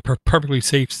this is going to be a perfectly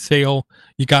safe sale,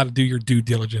 you got to do your due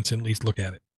diligence and at least look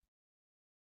at it.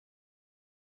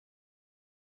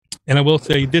 And I will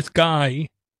say, this guy,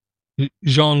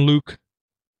 Jean-Luc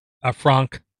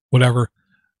Franck, whatever,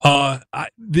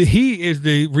 he is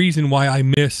the reason why I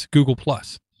miss Google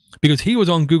Plus, because he was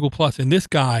on Google Plus, and this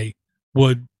guy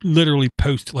would literally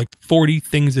post like 40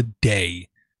 things a day,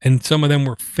 and some of them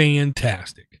were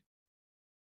fantastic.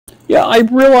 Yeah, I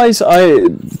realize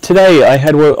today I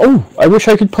had I wish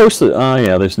I could post it. Oh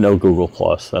yeah, there's no Google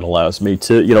Plus that allows me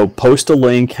to, post a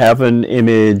link, have an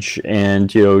image, and,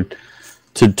 to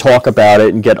talk about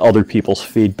it and get other people's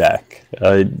feedback.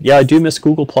 Yeah, I do miss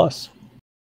Google Plus.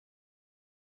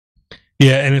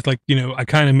 Yeah, and it's like, I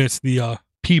kind of miss the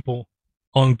people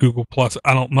on Google Plus.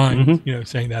 I don't mind,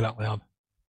 saying that out loud.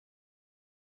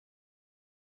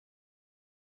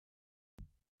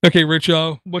 Okay, Rich,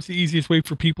 what's the easiest way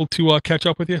for people to catch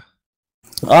up with you?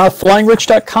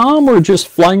 FlyingRich.com, or just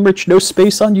Flying Rich no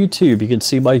space on YouTube. You can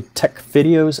see my tech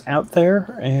videos out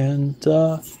there, and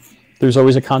there's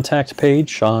always a contact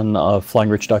page on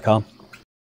FlyingRich.com.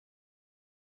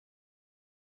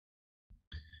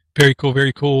 Very cool,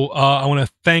 very cool. I want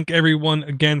to thank everyone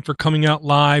again for coming out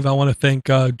live. I want to thank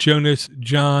Jonas,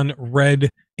 John,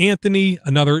 Red, Anthony,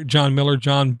 another John Miller,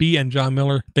 John B, and John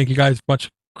Miller. Thank you guys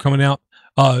much for coming out.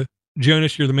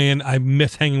 Jonas, you're the man. I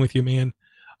miss hanging with you, man.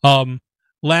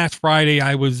 Last Friday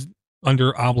I was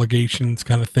under obligations,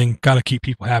 kind of thing. Got to keep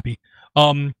people happy.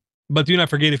 But do not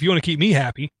forget, if you want to keep me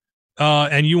happy,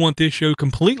 and you want this show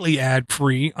completely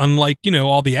ad-free, unlike,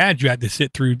 all the ads you had to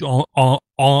sit through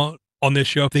on this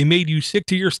show, if they made you sick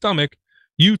to your stomach,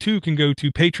 you too can go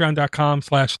to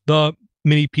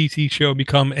patreon.com/the-mini-PC-show and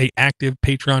become a active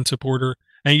Patreon supporter,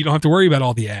 and you don't have to worry about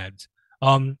all the ads.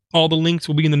 All the links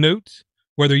will be in the notes,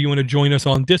 whether you want to join us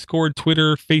on Discord,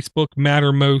 Twitter, Facebook,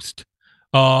 Mattermost,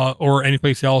 or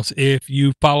anyplace else. If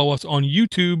you follow us on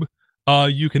YouTube,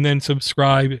 you can then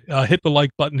subscribe, hit the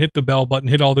like button, hit the bell button,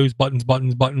 hit all those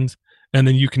buttons, and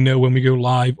then you can know when we go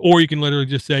live. Or you can literally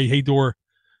just say, hey, Door,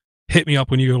 hit me up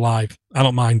when you go live. I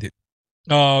don't mind it.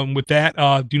 With that,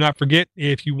 do not forget,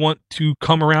 if you want to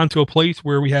come around to a place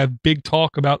where we have big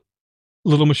talk about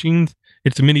little machines,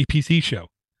 it's a mini PC show.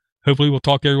 Hopefully we'll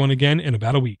talk to everyone again in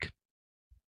about a week.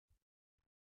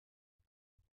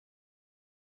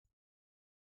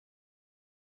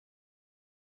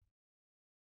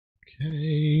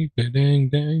 Okay, dang,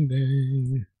 dang,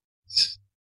 dang.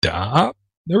 Stop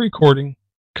the recording.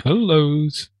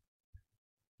 Close.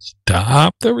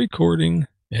 Stop the recording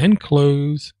and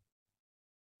close.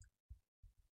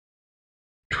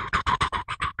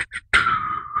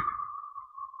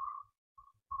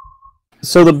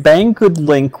 So the Banggood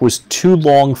link was too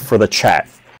long for the chat.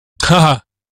 Haha.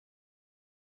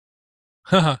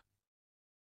 Haha.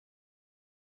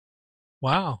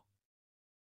 Wow.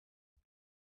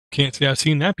 Can't say I've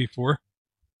seen that before.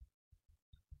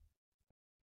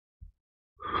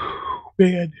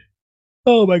 Man.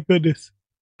 Oh my goodness.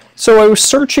 So I was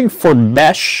searching for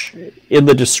mesh in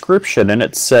the description, and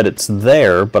it said it's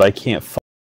there, but I can't find.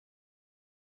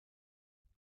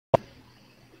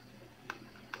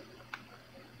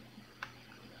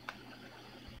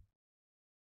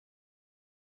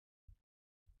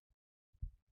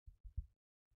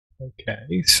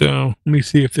 Okay, so let me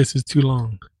see if this is too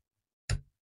long.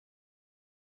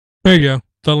 There you go.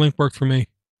 The link worked for me.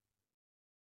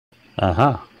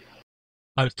 Uh-huh.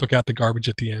 I just took out the garbage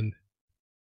at the end.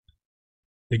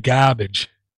 The garbage.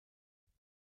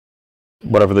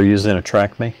 Whatever they're using to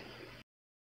track me.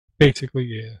 Basically,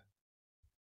 yeah.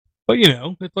 But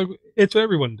it's like it's what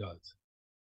everyone does.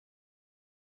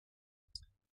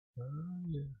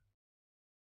 Yeah.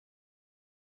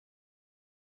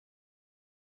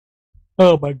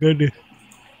 Oh my goodness.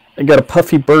 I got a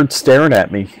puffy bird staring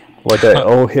at me like I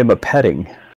owe him a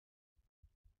petting.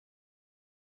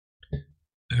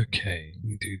 Okay, let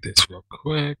me do this real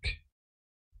quick.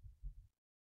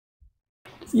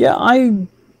 Yeah,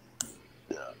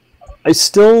 I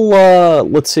still,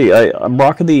 let's see, I'm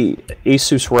rocking the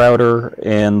Asus router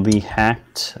and the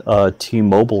hacked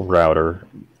T-Mobile router,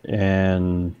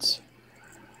 and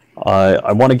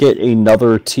I want to get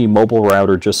another T-Mobile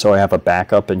router just so I have a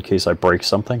backup in case I break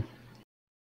something.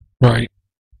 Right.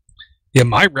 Yeah,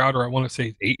 my router, I want to say,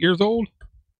 is 8 years old?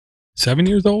 7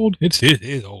 years old? It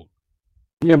is old.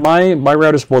 Yeah, my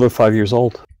router's more than 5 years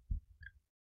old.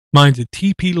 Mine's a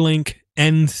TP-Link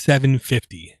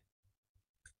N750.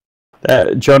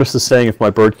 Jonas is saying if my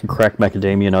bird can crack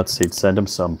macadamia nuts, he'd send him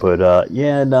some. But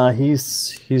yeah, nah,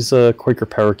 he's a Quaker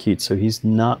parakeet, so he's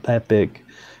not that big.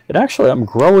 And actually, I'm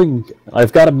growing.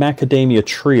 I've got a macadamia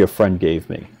tree a friend gave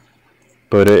me,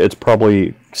 but it's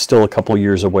probably still a couple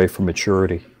years away from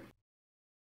maturity.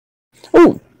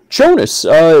 Oh, Jonas,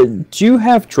 do you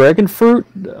have dragon fruit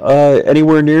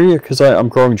anywhere near you? Because I'm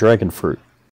growing dragon fruit.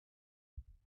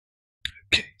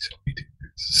 Okay, so let me do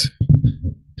this.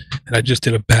 And I just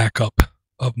did a backup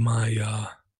of my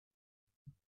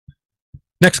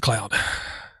Nextcloud.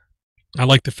 I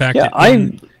like the fact that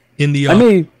in the... Go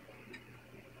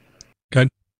ahead.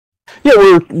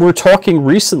 Yeah, we're talking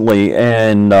recently,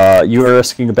 and you were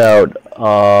asking about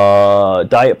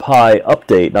Diet Pi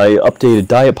update, and I updated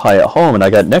Diet Pi at home, and I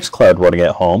got Nextcloud running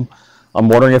at home. I'm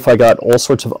wondering if I got all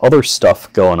sorts of other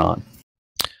stuff going on.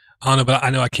 I don't know, but I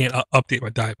know I can't update my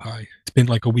Diet Pi. It's been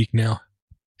like a week now.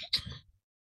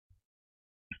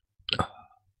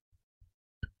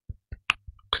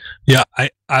 Yeah,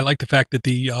 I like the fact that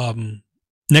the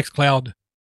Nextcloud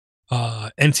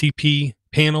NCP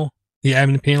panel, the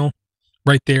admin panel,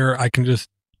 right there, I can just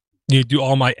do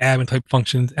all my admin type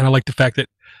functions, and I like the fact that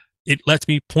it lets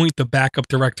me point the backup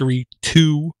directory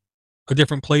to a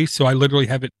different place, so I literally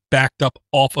have it backed up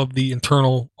off of the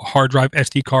internal hard drive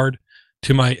SD card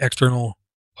to my external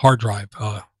hard drive,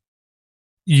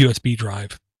 USB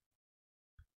drive.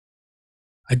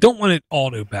 I don't want it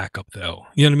auto backup though.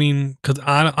 You know what I mean? Because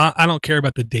I don't care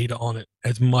about the data on it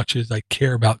as much as I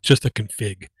care about just the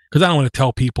config. Because I don't want to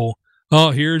tell people,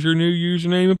 oh, here's your new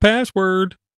username and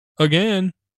password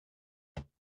again.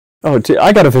 Oh,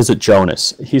 I gotta visit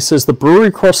Jonas. He says the brewery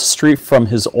across the street from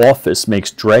his office makes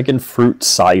dragon fruit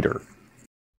cider.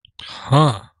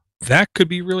 Huh. That could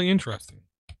be really interesting.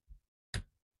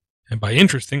 And by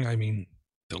interesting, I mean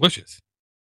delicious.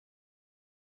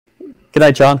 Good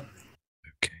night, John.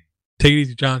 Okay. Take it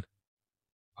easy, John.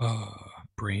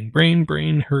 Brain,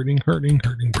 hurting,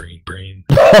 brain.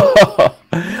 All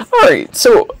right,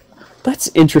 so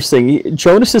that's interesting.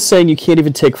 Jonas is saying you can't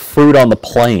even take fruit on the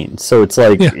plane. So it's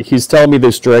like, he's telling me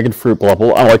there's dragon fruit, blah,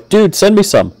 blah, blah. I'm like, dude, send me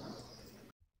some.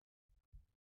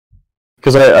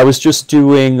 Because I was just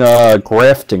doing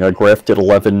grafting. I grafted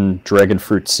 11 dragon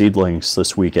fruit seedlings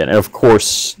this weekend. And of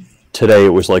course, today it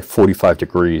was like 45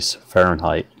 degrees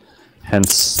Fahrenheit.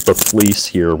 Hence the fleece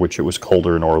here, which it was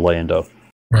colder in Orlando.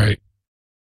 Right.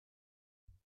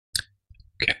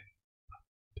 Okay.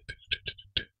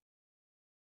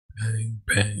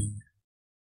 Bang.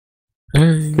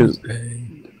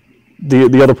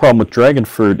 The other problem with dragon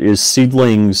fruit is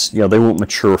seedlings, they won't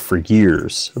mature for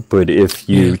years. But if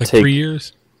you like take 3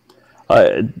 years?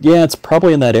 Yeah, it's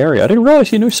probably in that area. I didn't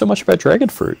realize you knew so much about dragon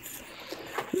fruit.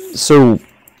 So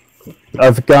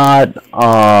I've got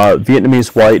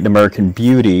Vietnamese White and American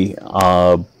Beauty,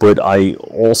 but I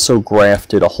also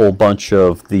grafted a whole bunch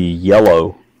of the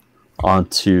yellow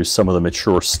onto some of the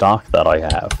mature stock that I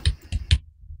have.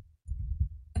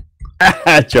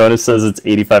 Jonas says it's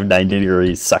 85, 90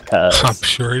 degrees. Suckers. I'm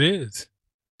sure it is.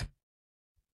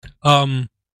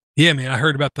 Yeah, man, I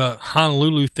heard about the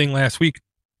Honolulu thing last week.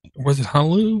 Was it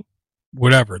Honolulu?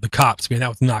 Whatever. The cops, man, that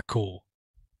was not cool.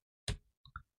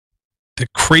 The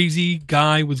crazy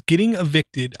guy was getting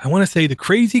evicted. I want to say the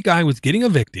crazy guy was getting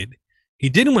evicted. He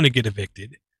didn't want to get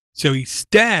evicted. So he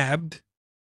stabbed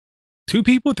 2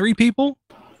 people, 3 people.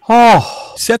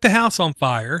 Oh. Set the house on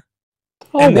fire.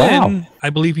 Oh, and wow. then I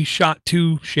believe he shot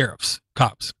 2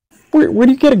 cops. Where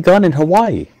do you get a gun in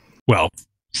Hawaii? Well,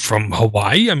 from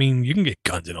Hawaii? I mean, you can get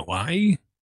guns in Hawaii.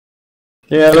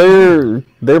 Yeah,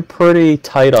 they're pretty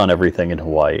tight on everything in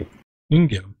Hawaii. You can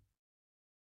get them.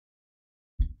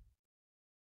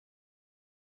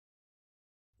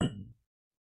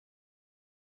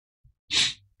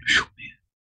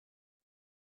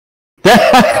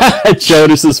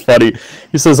 Jonas is funny.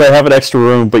 He says, I have an extra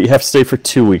room, but you have to stay for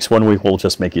 2 weeks. 1 week will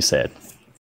just make you sad.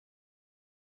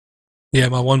 Yeah,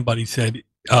 my one buddy said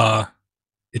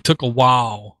it took a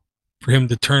while for him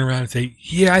to turn around and say,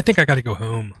 yeah, I think I got to go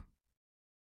home.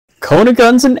 Kona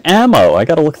guns and ammo. I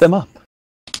got to look them up.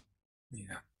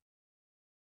 Yeah.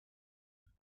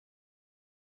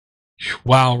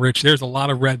 Wow, Rich, there's a lot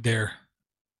of red there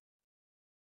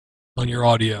on your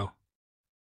audio.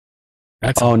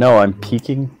 That's oh no, I'm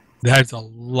peeking. That's a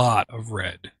lot of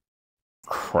red.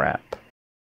 Crap.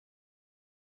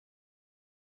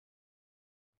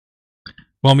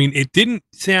 Well, I mean, it didn't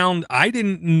sound. I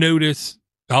didn't notice.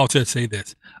 I'll just say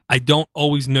this: I don't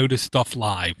always notice stuff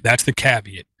live. That's the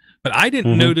caveat. But I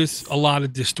didn't notice a lot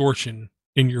of distortion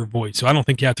in your voice, so I don't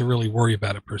think you have to really worry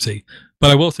about it per se.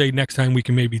 But I will say next time we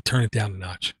can maybe turn it down a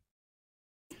notch.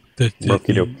 The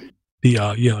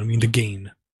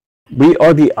gain. We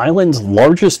are the island's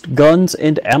largest guns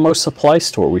and ammo supply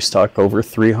store. We stock over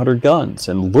 300 guns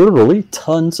and literally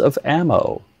tons of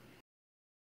ammo.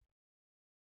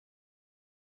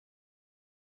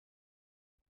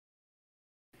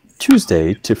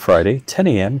 Tuesday to Friday, 10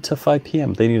 a.m. to 5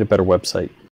 p.m. They need a better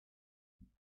website.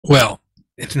 Well,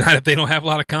 it's not if they don't have a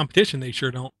lot of competition. They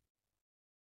sure don't.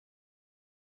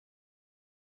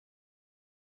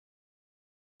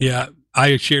 Yeah,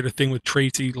 I shared a thing with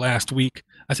Tracy last week.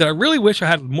 I said, I really wish I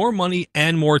had more money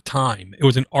and more time. It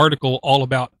was an article all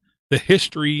about the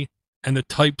history and the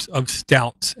types of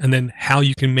stouts and then how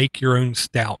you can make your own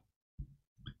stout.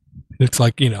 It's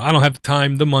like, I don't have the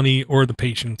time, the money, or the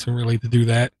patience really to do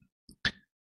that.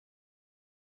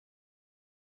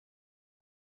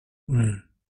 Oh,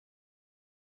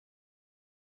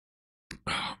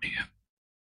 man.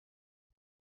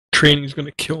 Training's going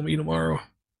to kill me tomorrow.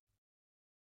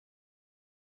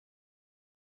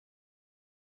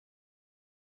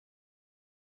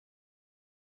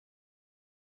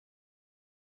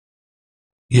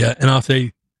 Yeah, and I'll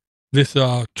say this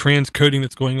transcoding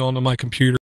that's going on my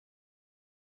computer.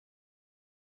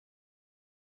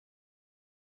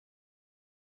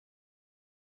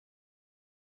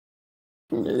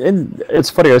 And it's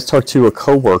funny, I was talking to a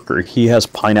coworker. He has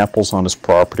pineapples on his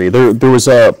property. There was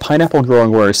a pineapple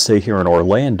growing where I stay here in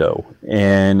Orlando,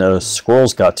 and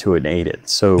squirrels got to it and ate it.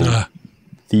 So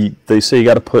they say you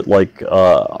got to put like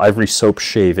ivory soap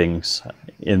shavings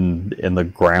in the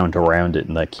ground around it,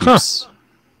 and that keeps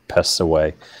pests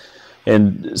away.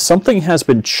 And something has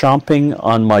been chomping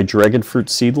on my dragon fruit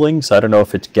seedlings. I don't know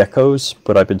if it's geckos,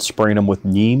 but I've been spraying them with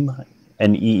neem,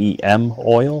 NEEM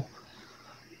oil.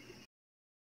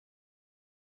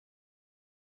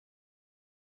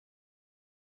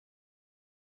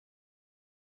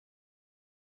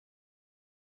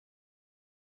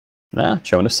 Nah,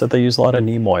 Jonas said they use a lot of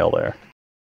neem oil there.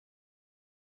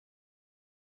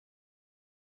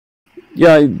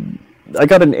 Yeah, I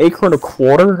got an acre and a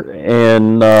quarter,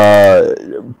 and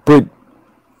but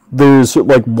there's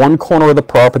like one corner of the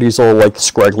property is all like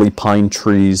scraggly pine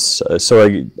trees,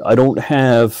 so I don't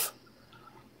have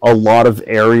a lot of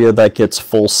area that gets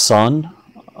full sun,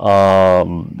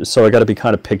 so I got to be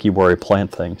kind of picky where I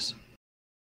plant things.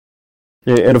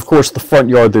 And of course, the front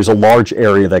yard, there's a large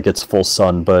area that gets full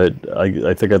sun, but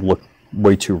I think I'd look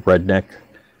way too redneck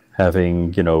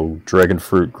having, dragon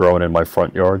fruit growing in my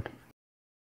front yard.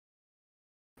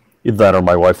 Either that or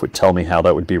my wife would tell me how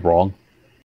that would be wrong.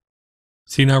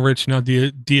 See now, Rich,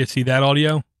 do you see that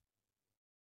audio?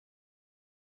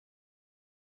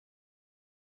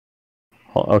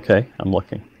 Okay, I'm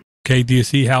looking. Okay, do you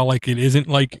see how it isn't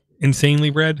insanely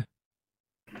red?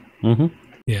 Mm-hmm.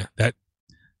 Yeah,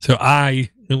 so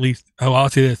I'll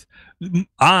say this.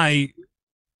 I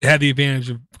had the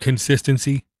advantage of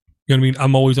consistency. You know what I mean?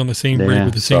 I'm always on the same grid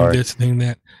with the same this thing,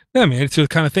 that. No, man, it's the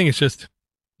kind of thing. It's just,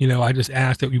 I just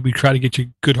ask that we try to get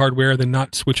you good hardware, then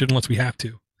not switch it unless we have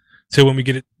to. So when we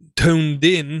get it tuned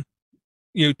in,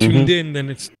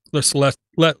 then it's less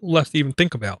to even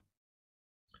think about.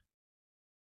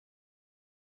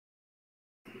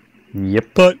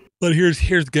 Yep. But here's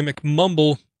the gimmick.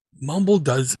 Mumble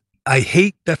does. I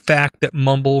hate the fact that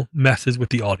Mumble messes with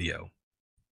the audio.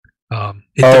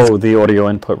 The audio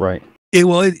input, right?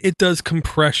 It does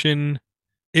compression,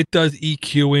 it does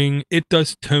EQing, it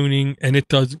does toning, and it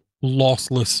does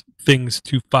lossless things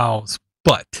to files.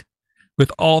 But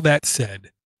with all that said,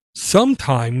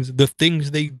 sometimes the things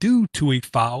they do to a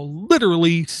file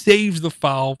literally saves the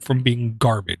file from being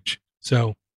garbage.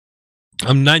 So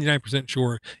I'm 99%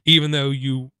 sure, even though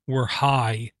you were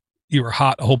hot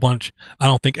a whole bunch, I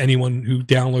don't think anyone who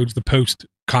downloads the post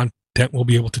content will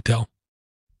be able to tell.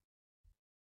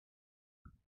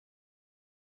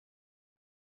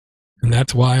 And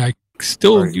that's why I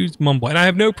still use Mumble. And I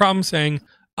have no problem saying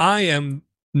I am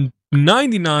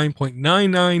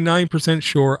 99.999%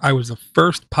 sure I was the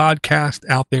first podcast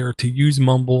out there to use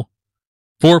Mumble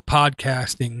for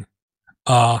podcasting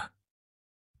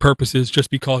purposes, just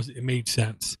because it made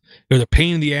sense. It was a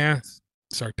pain in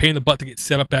the butt to get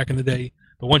set up back in the day.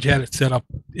 But once you had it set up,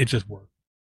 it just worked.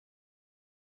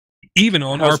 Even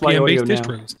on RPM-based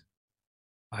distros.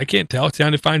 I can't tell. It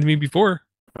sounded fine to me before.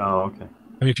 Oh, okay.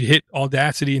 I mean, if you hit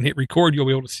Audacity and hit record, you'll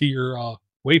be able to see your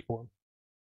waveform.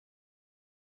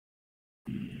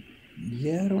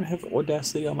 Yeah, I don't have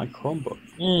Audacity on my Chromebook.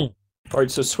 All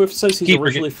right, so Swift says he's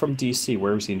originally from DC.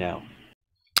 Where is he now?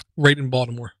 Right in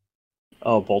Baltimore.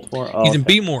 Oh, Baltimore? Oh, he's in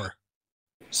Bmore.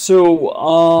 So,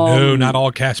 no, not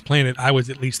All Cash Planet. I was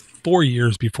at least 4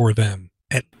 years before them.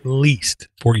 At least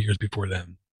 4 years before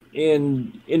them.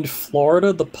 In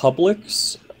Florida, the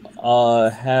Publix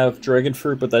have dragon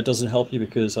fruit, but that doesn't help you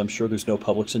because I'm sure there's no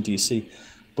Publix in DC.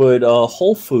 But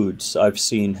Whole Foods I've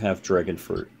seen have dragon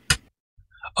fruit.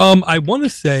 I want to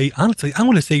say, honestly, I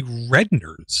want to say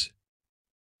Redner's.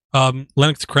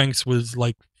 Linux Cranks was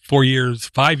like 5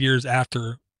 years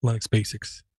after Linux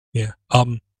Basics. Yeah.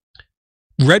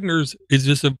 Redner's is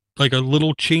just like a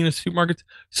little chain of supermarkets.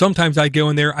 Sometimes I go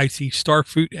in there, I see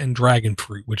starfruit and dragon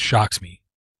fruit, which shocks me.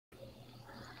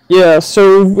 Yeah,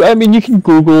 so, I mean, you can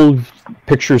Google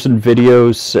pictures and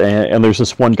videos, and there's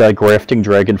this one guy, Grafting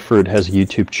Dragon Fruit, has a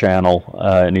YouTube channel,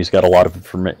 and he's got a lot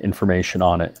of information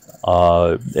on it,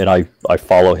 and I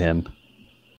follow him.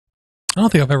 I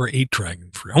don't think I've ever ate dragon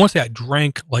fruit. I want to say I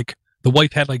drank, like, the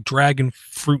wife had, like, dragon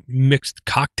fruit mixed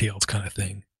cocktails kind of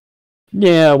thing.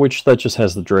 Yeah, which that just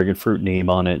has the dragon fruit name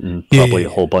on it, and probably a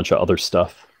whole bunch of other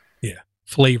stuff. Yeah,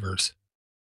 flavors.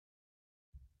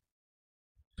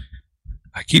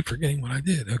 I keep forgetting what I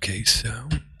did. Okay, so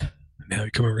now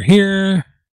we come over here,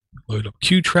 load up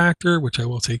Qtractor, which I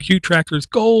will say Qtractor is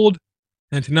gold,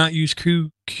 and to not use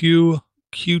Qtractor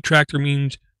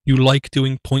means you like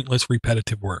doing pointless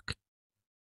repetitive work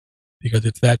because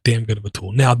it's that damn good of a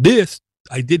tool. Now this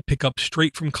I did pick up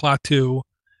straight from Klaatu,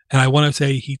 and I want to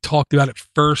say he talked about it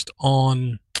first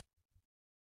on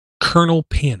Kernel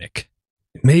Panic.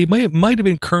 It might have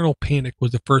been Kernel Panic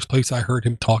was the first place I heard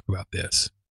him talk about this.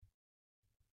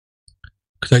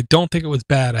 Because I don't think it was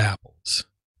Bad Apples,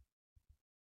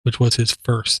 which was his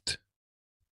first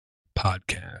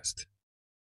podcast.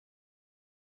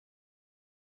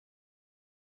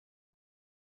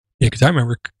 Yeah, because I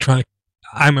remember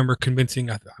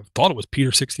convincing, I thought it was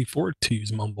Peter64 to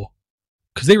use Mumble.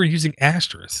 Because they were using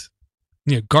Asterisk,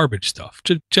 garbage stuff,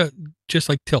 just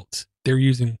like Tilts. They were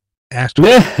using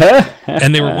Asterisk.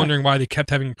 And they were wondering why they kept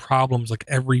having problems like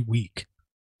every week.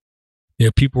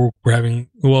 People were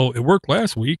having, well, it worked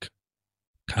last week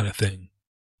kind of thing.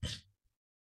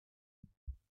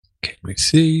 Okay, let me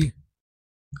see.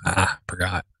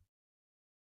 Forgot.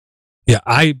 Yeah,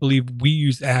 I believe we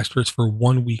used Asterisk for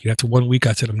 1 week. After 1 week,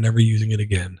 I said, I'm never using it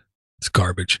again. It's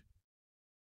garbage.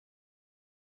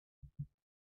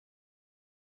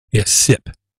 Yeah, SIP.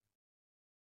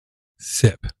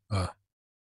 Yeah,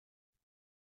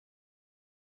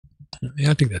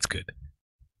 I think that's good.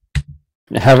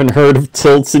 Haven't heard of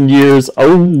Tilts in years.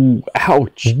 Oh,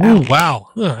 ouch. Ooh, wow.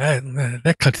 Oh,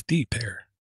 that cuts deep there.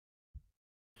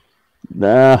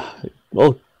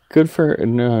 Well, good for...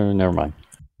 No, never mind.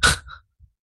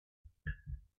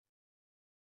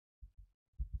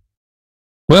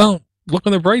 Well, look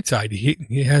on the bright side.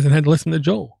 He hasn't had to listen to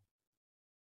Joel.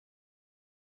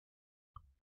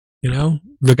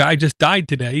 The guy just died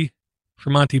today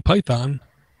from Monty Python.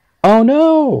 Oh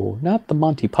no, not the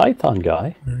Monty Python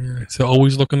guy. So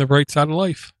always look on the bright side of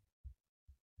life.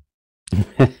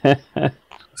 Let's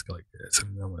go like this.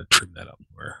 I'm going to trim that up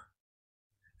more.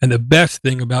 And the best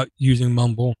thing about using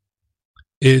Mumble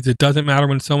is it doesn't matter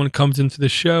when someone comes into the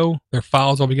show, their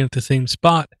files all begin at the same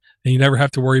spot, and you never have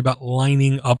to worry about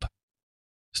lining up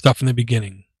stuff in the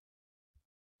beginning.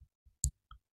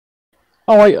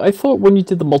 Oh, I thought when you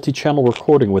did the multi-channel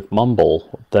recording with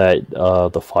Mumble that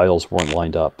the files weren't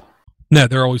lined up. No,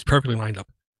 they're always perfectly lined up.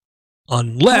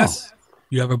 Unless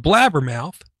you have a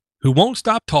blabbermouth who won't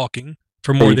stop talking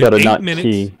for more than 8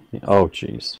 minutes. Oh,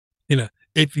 jeez.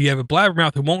 If you have a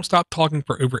blabbermouth who won't stop talking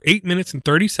for over 8 minutes and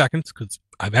 30 seconds, because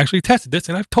I've actually tested this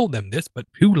and I've told them this, but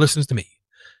who listens to me?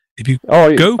 If you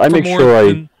go for more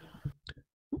than...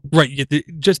 Right, you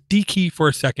just dekey for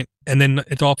a second, and then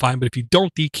it's all fine. But if you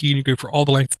don't dekey and you go for all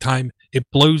the length of time, it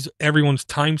blows everyone's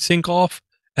time sync off,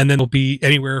 and then it'll be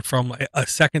anywhere from a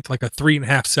second to like a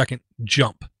 3.5 second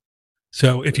jump.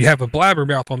 So if you have a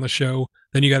blabbermouth on the show,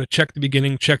 then you got to check the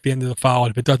beginning, check the end of the file,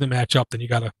 and if it doesn't match up, then you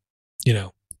got to,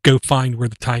 go find where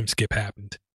the time skip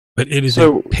happened. But it is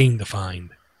a pain to find.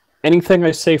 Anything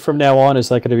I say from now on, is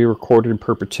that going to be recorded in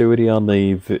perpetuity on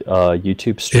the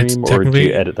YouTube stream, or do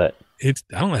you edit that?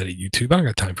 I don't edit YouTube. I don't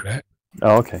got time for that.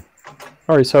 Oh, okay.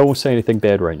 All right, so I won't say anything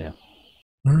bad right now.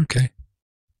 Okay.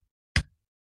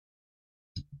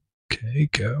 Okay,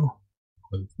 go.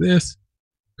 Close this.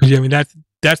 Because, I mean, that's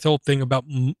the whole thing about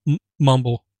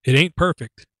Mumble. It ain't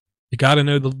perfect. You got to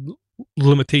know the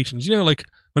limitations. Like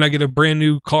when I get a brand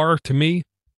new car to me,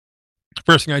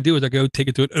 First thing I do is I go take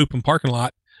it to an open parking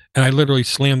lot, and I literally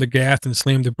slam the gas and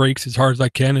slam the brakes as hard as I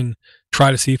can and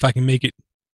try to see if I can make it,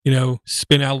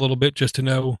 spin out a little bit just to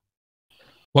know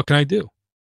what can I do.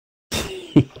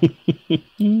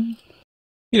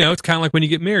 It's kind of like when you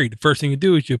get married. The first thing you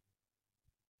do is you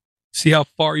see how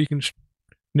far you can,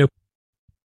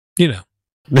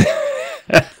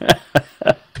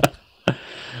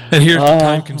 And here's the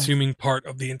time-consuming part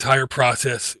of the entire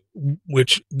process,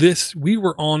 which we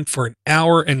were on for an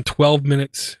hour and 12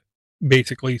 minutes,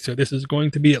 basically. So this is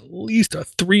going to be at least a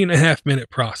 3.5 minute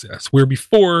process, where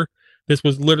before this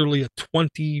was literally a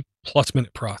 20+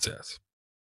 minute process.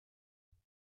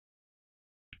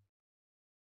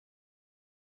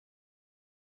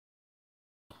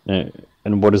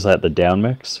 And what is that, the down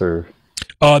mix, or?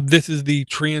 This is the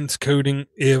transcoding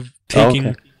of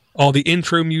taking all the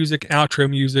intro music, outro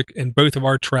music, and both of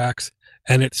our tracks,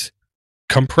 and it's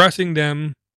compressing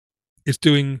them. It's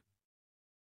doing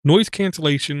noise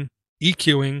cancellation,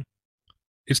 EQing.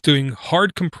 It's doing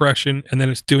hard compression, and then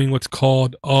it's doing what's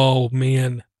called,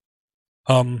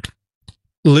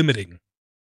 limiting.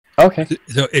 Okay.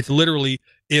 So it's literally,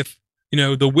 if,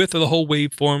 the width of the whole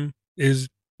waveform is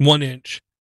 1 inch,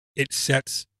 it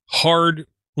sets hard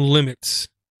limits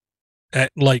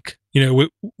at with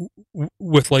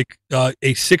like a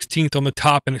 16th on the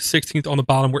top and a 16th on the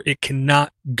bottom, where it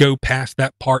cannot go past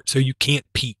that part, so you can't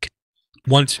peak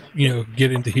once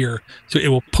get into here. So it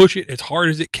will push it as hard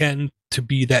as it can to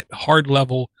be that hard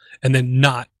level and then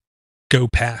not go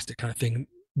past it, kind of thing.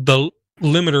 The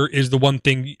limiter is the one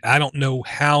thing I don't know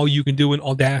how you can do in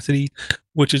Audacity,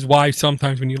 which is why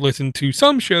sometimes when you listen to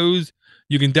some shows,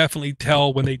 you can definitely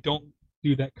tell when they don't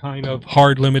do that kind of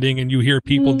hard limiting, and you hear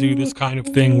people do this kind of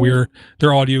thing where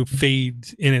their audio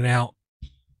fades in and out.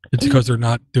 It's because they're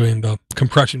not doing the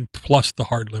compression plus the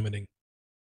hard limiting.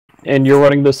 And you're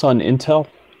running this on Intel?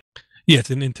 Yeah,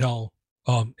 it's an Intel.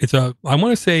 I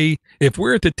want to say, if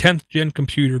we're at the 10th gen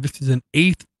computer, this is an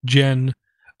 8th gen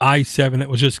i7 that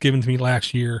was just given to me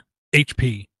last year,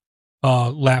 HP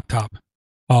laptop.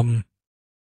 And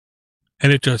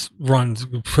it just runs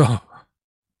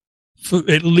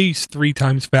at least 3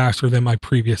 times faster than my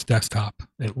previous desktop.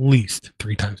 At least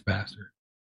 3 times faster.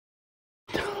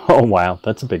 Oh, wow.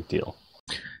 That's a big deal.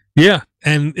 Yeah.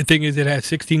 And the thing is, it has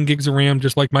 16 gigs of RAM,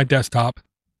 just like my desktop.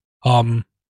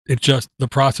 It just, the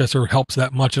processor helps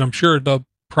that much. And I'm sure the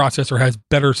processor has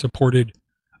better supported,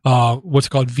 what's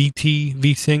called VT,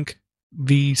 VSync,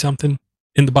 V something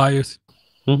in the BIOS.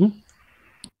 Mm-hmm.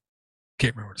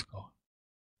 Can't remember what it's called.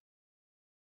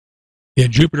 Yeah,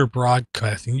 Jupiter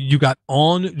Broadcasting. You got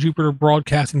on Jupiter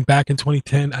Broadcasting back in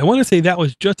 2010. I want to say that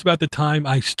was just about the time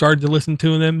I started to listen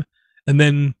to them. And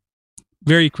then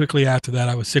very quickly after that,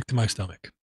 I was sick to my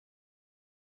stomach.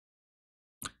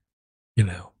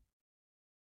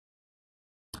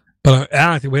 But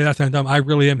honestly, wait, that's not dumb. I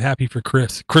really am happy for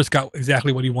Chris. Chris got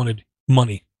exactly what he wanted.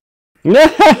 Money.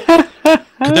 Because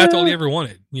that's all he ever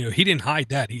wanted. He didn't hide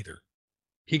that either.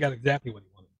 He got exactly what he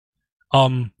wanted.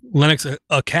 Linux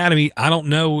Academy, I don't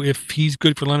know if he's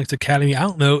good for Linux Academy. I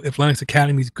don't know if Linux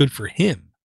Academy is good for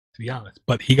him, to be honest.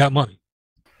 But he got money.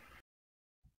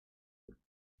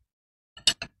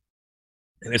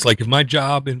 And it's like, if my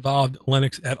job involved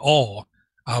Linux at all,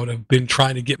 I would have been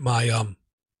trying to get my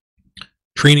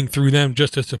training through them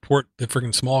just to support the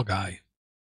freaking small guy.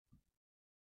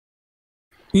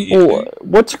 Oh,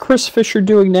 what's Chris Fisher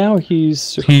doing now?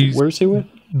 He's where's he with?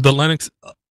 The Linux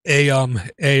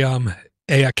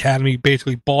Academy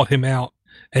basically bought him out,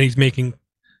 and he's making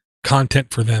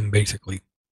content for them, basically.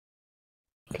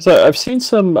 Because I've seen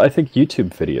some, I think, YouTube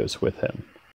videos with him.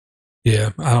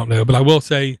 Yeah, I don't know, but I will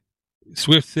say,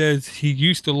 Swift says he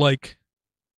used to like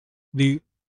the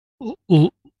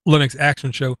Linux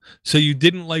action show. So you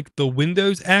didn't like the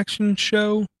Windows action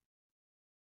show,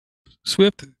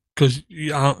 Swift? Because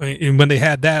when they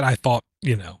had that, I thought,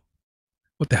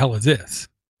 what the hell is this?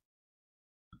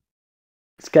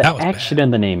 It's got action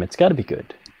in the name. It's got to be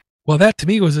good. Well, that to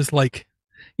me was just like,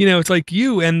 it's like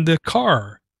you and the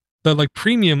car, the like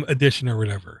premium edition or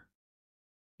whatever.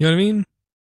 You know what I mean?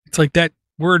 It's like that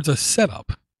word's a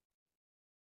setup.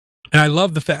 And I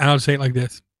love the fact, I'll say it like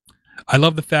this. I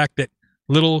love the fact that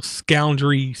little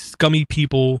scoundry, scummy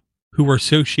people who are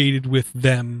associated with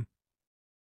them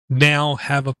now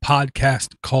have a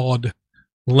podcast called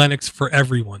Linux for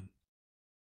Everyone.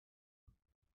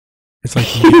 It's like,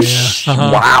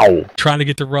 yeah, wow. Trying to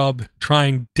get the rub,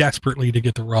 trying desperately to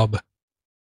get the rub.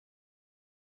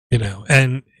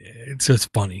 And it's just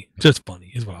funny. Just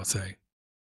funny is what I'll say.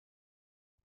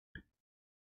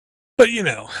 But,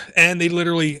 and they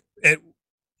literally,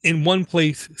 in one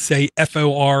place, say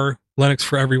FOR Linux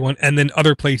for everyone, and then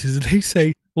other places they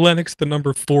say Linux the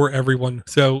number for everyone.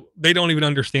 So they don't even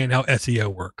understand how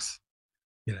SEO works,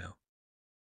 you know,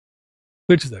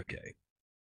 which is okay.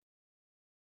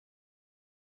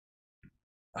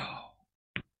 Oh.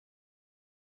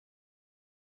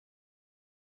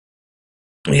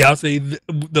 Yeah, I'll say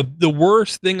the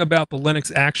worst thing about the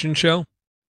Linux Action Show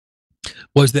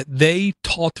was that they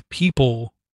taught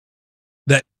people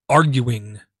that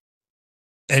arguing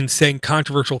and saying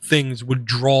controversial things would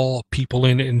draw people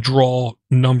in and draw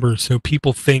numbers. So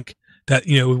people think that,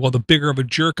 you know, well, the bigger of a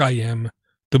jerk I am,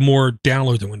 the more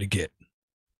downloads I'm going to get,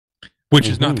 which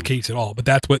is not the case at all. But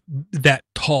that's what that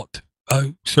taught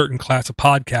a certain class of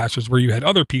podcasters, where you had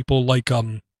other people like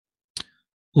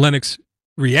Linux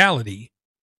Reality,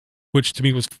 which to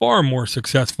me was far more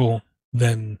successful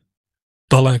than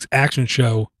the Linux Action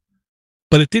Show,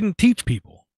 but it didn't teach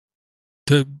people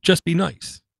to just be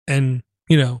nice and,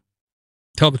 you know,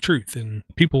 tell the truth, and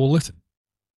people will listen.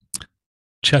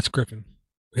 Chess Griffin.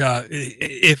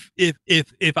 If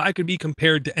I could be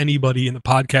compared to anybody in the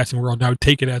podcasting world, and I would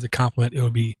take it as a compliment, it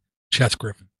would be Chess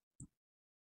Griffin.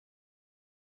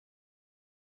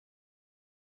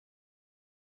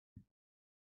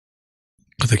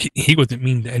 Because like, he wasn't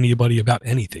mean to anybody about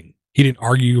anything. He didn't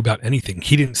argue about anything.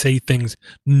 He didn't say things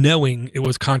knowing it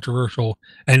was controversial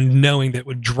and knowing that it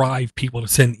would drive people to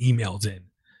send emails in.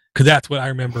 Because that's what I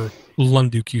remember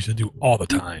Lunduk used to do all the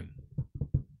time.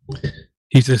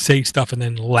 He used to say stuff and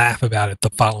then laugh about it the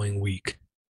following week.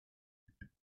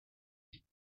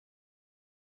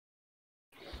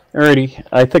 Alrighty,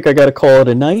 I think I got to call it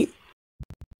a night.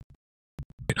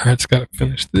 I just got to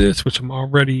finish this, which I'm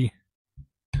already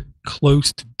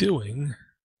close to doing.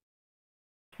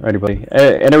 Alrighty, buddy.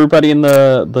 And everybody in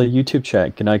the YouTube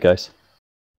chat, good night, guys.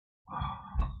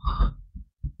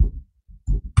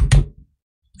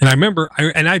 And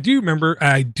I do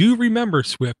remember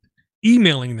Swift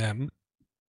emailing them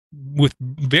with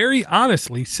very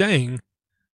honestly saying,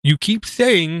 you keep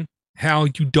saying how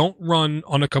you don't run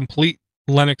on a complete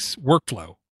Linux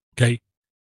workflow. Okay.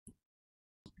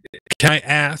 Can I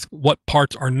ask what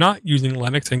parts are not using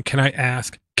Linux? And can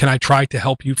I try to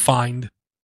help you find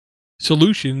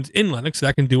solutions in Linux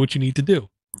that can do what you need to do?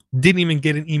 Didn't even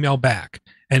get an email back.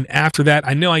 And after that,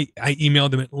 I know I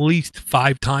emailed them at least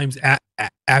 5 times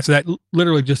after that,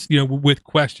 literally just, you know, with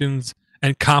questions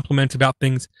and compliments about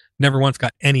things. Never once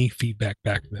got any feedback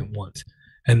back from them once.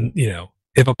 And, you know,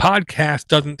 if a podcast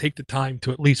doesn't take the time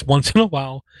to at least once in a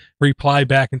while reply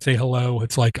back and say hello,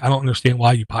 it's like, I don't understand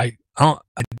why you I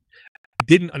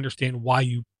didn't understand why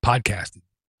you podcasted.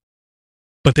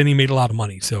 But then he made a lot of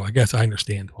money, so I guess I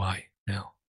understand why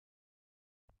now.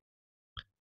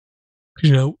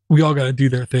 You know, we all got to do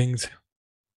their things.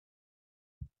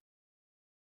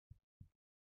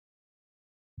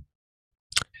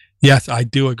 Yes, I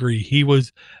do agree. He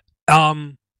was,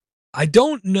 I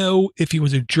don't know if he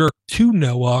was a jerk to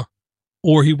Noah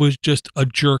or he was just a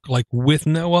jerk like with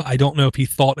Noah. I don't know if he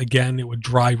thought, again, it would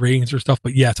drive ratings or stuff,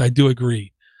 but yes, I do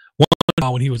agree.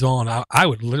 When he was on, I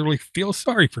would literally feel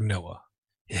sorry for Noah.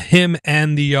 Him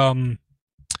and the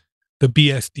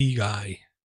BSD guy.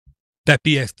 That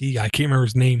BSD guy, I can't remember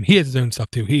his name. He has his own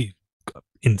stuff too. He's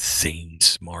insane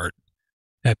smart.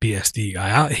 That BSD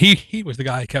guy. He was the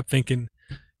guy I kept thinking,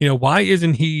 you know, why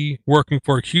isn't he working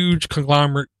for a huge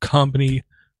conglomerate company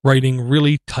writing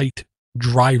really tight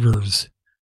drivers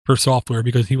for software?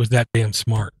 Because he was that damn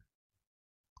smart.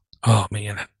 Oh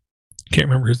man, can't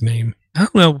remember his name. I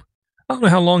don't know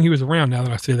how long he was around now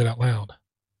that I say that out loud.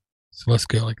 So let's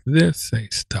go like this. Say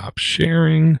stop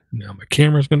sharing. Now my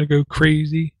camera's going to go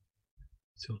crazy.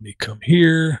 So let me come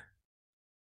here,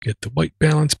 get the white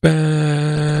balance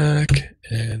back,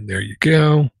 and there you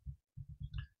go.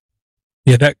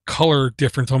 Yeah, that color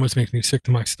difference almost makes me sick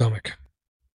to my stomach.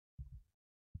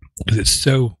 Because it's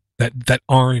so, that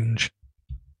orange.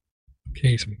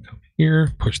 Okay, so we come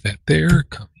here, push that there,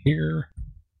 come here,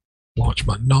 launch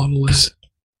my Nautilus.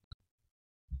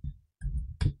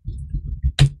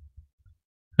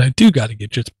 I do got to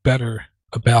get just better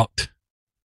about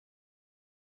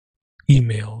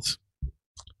emails.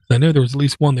 I know there was at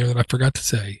least one there that I forgot to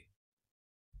say.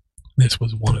 This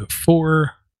was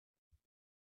 104.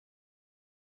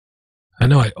 I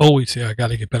know I always say I got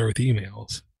to get better with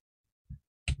emails.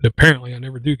 But apparently I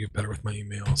never do get better with my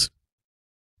emails.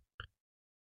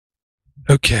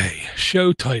 Okay,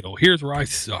 show title. Here's where I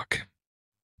suck.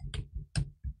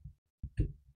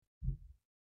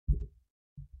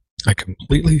 I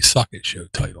completely suck at show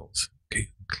titles. Okay,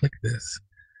 click this.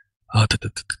 Okay,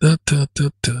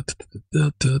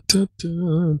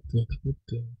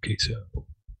 so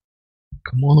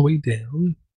come all the way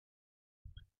down.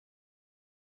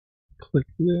 click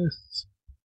this,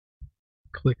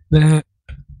 click that,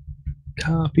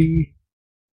 copy,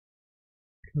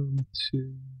 come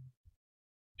to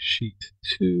sheet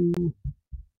 2,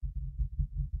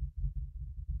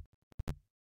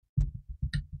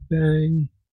 bang.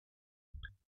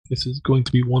 This is going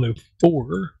to be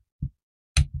 104.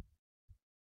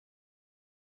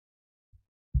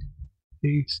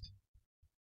 Paste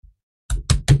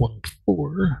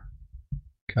 104.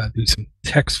 Gotta do some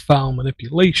text file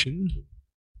manipulation.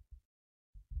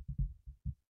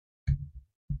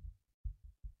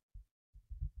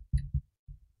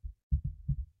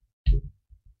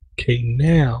 Okay,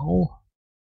 now,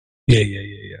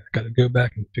 yeah. Gotta go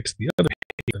back and fix the other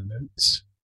notes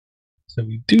so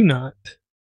we do not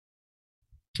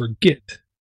forget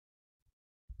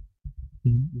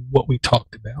what we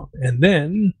talked about. And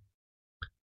then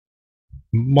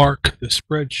mark the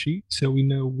spreadsheet so we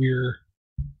know where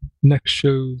next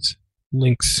show's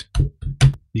links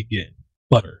begin.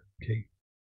 Butter, okay.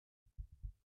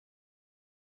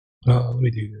 Let me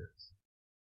do this.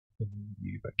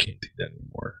 I can't do that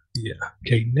anymore. Yeah,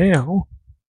 okay, now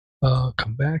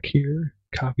come back here,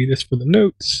 copy this for the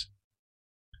notes.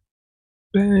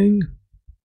 Bang.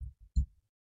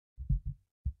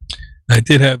 I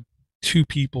did have 2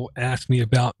 people ask me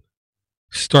about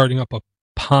starting up a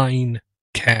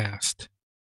Pinecast.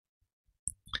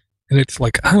 And it's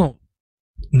like, I don't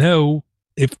know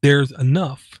if there's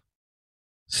enough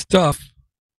stuff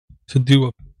to do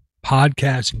a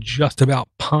podcast just about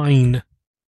Pine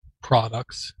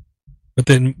products. But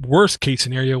then worst case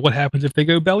scenario, what happens if they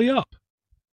go belly up?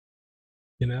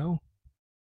 You know?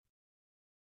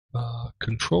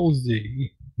 Control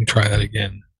Z. Let me try that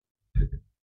again.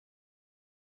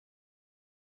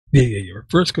 Yeah. We're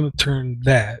first going to turn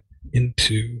that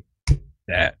into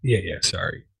that. Yeah,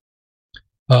 sorry.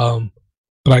 But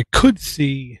I could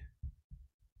see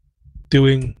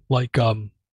doing like, because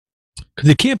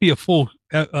it can't be a full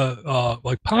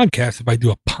like podcast if I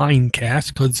do a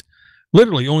Pinecast, because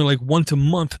literally only like once a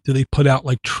month do they put out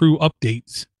like true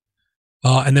updates,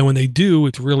 and then when they do,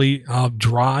 it's really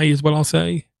dry, is what I'll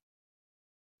say.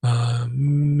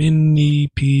 Mini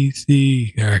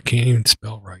PC. I can't even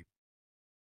spell right.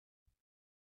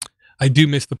 I do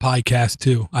miss the Piecast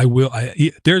too.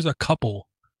 There's a couple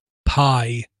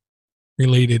Pi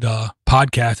related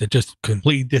podcasts that just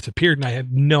completely disappeared, and I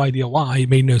have no idea why. It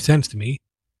made no sense to me,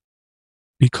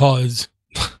 because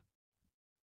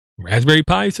Raspberry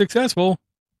Pi is successful.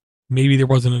 Maybe there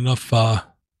wasn't enough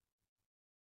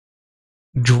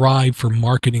drive for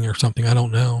marketing or something. I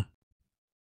don't know.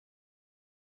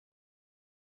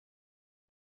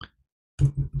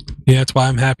 Yeah, that's why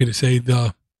I'm happy to say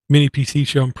the mini PC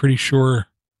show, I'm pretty sure,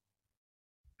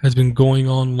 has been going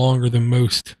on longer than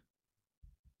most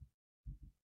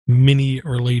mini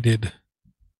related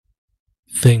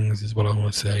things, is what I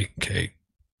want to say. Okay.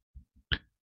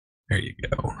 There you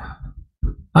go.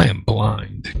 I am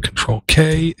blind. Control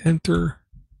K, enter.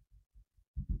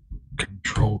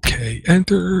 Control K,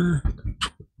 enter.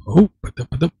 Control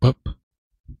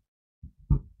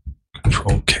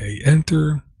K,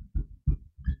 enter.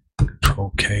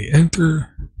 Control K,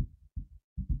 enter.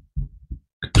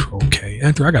 Control K,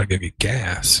 enter. I gotta go get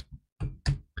gas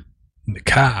in the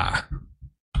car.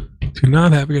 Do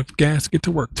not have enough gas to get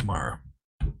to work tomorrow.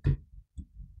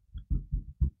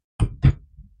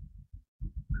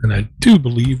 And I do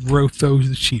believe Rotho is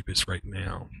the cheapest right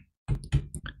now.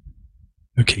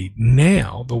 Okay,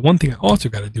 now the one thing I also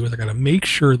got to do is I got to make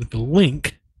sure that the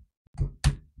link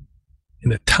in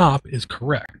the top is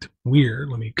correct. Weird.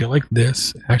 Let me go like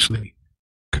this. Actually,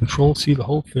 Control C the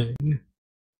whole thing.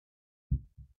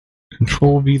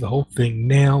 Control V the whole thing.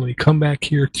 Now let me come back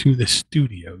here to the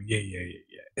studio. Yeah.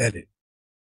 Edit.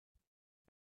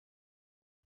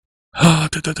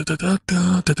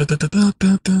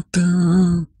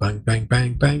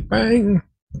 Bang.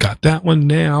 Got that one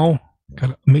now.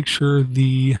 Gotta make sure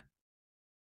the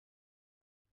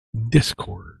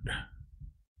Discord.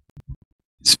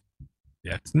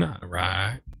 That's not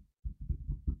right.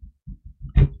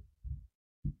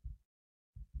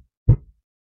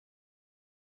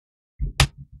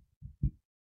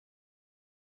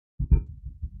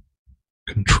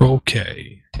 Control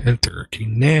K, enter. Okay,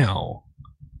 now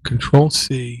Control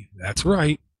C. That's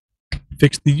right.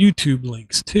 Fix the YouTube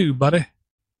links too, buddy.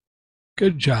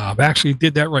 Good job. Actually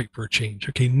did that right for a change.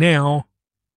 Okay, now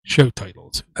show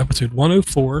titles. Episode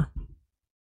 104.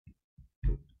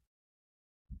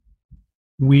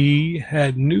 We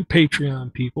had new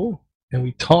Patreon people, and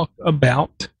we talked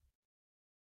about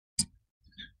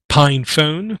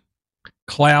PinePhone,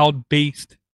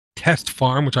 cloud-based test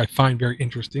farm, which I find very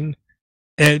interesting.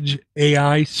 Edge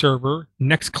AI server,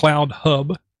 Nextcloud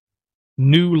hub,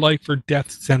 new life or death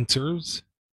sensors,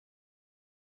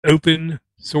 open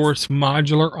source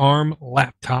modular ARM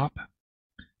laptop,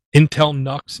 Intel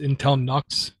NUX,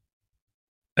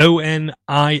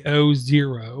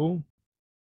 ONIO0,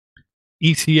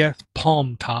 ECS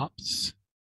Palm Tops,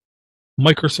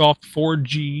 Microsoft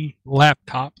 4G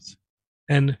laptops,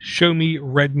 and Show Me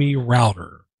Redmi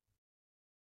router.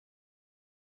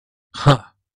 Huh.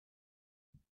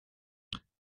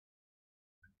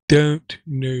 Don't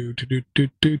know.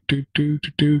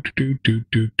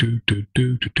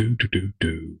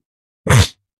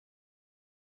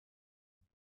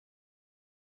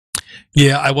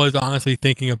 Yeah, I was honestly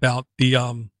thinking about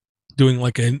the doing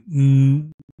like a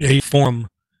forum,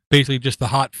 basically just the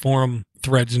hot forum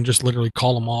threads, and just literally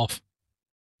call them off.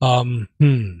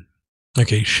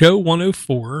 Okay, show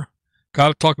 104. Got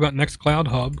to talk about Nextcloud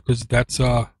Hub because that's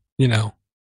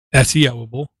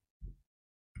SEOable.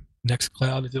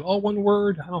 Nextcloud, is it all one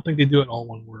word? I don't think they do it all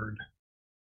one word.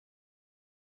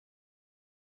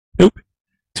 Nope,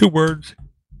 2 words.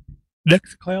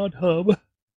 Nextcloud Hub.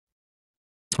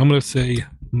 I'm going to say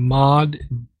modular,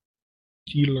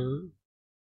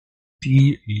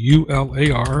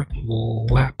 DULAR,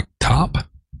 laptop,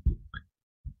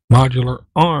 modular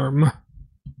ARM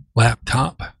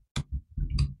laptop,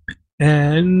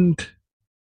 and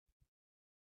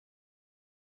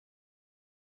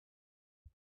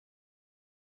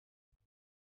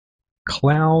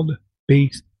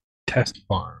cloud-based test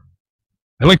farm.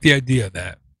 I like the idea of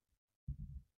that.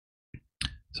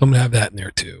 So I'm going to have that in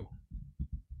there too.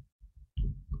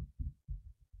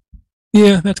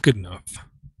 Yeah, that's good enough.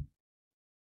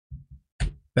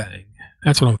 Bang.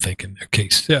 That's what I'm thinking. Okay,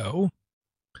 so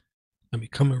let me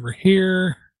come over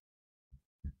here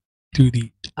to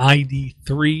the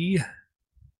ID3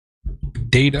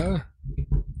 data,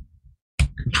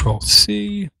 Control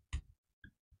C,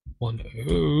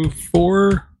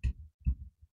 104,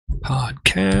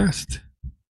 podcast,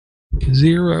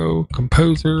 0,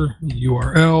 composer,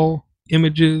 URL,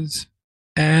 images,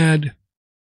 add,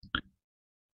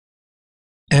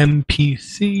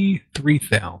 MPC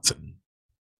 3000.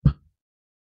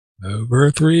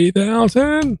 Over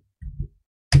 3000.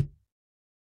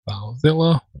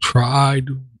 FileZilla, tried,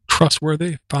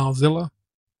 trustworthy, FileZilla.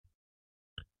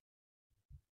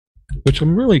 Which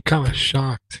I'm really kind of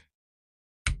shocked.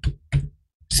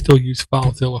 Still use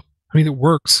FileZilla. I mean, it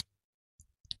works.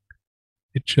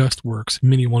 It just works.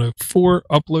 Mini 104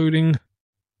 uploading.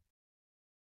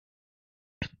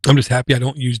 I'm just happy I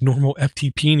don't use normal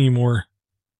FTP anymore.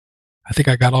 I think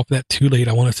I got off that too late.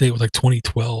 I want to say it was like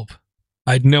 2012.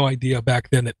 I had no idea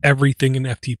back then that everything in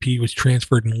FTP was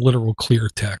transferred in literal clear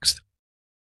text.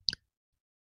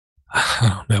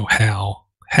 I don't know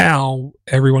how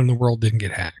everyone in the world didn't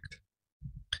get hacked.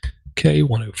 Okay,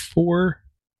 104.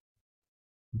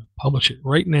 I'm going to publish it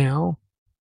right now.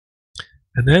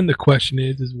 And then the question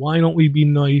is why don't we be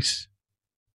nice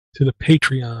to the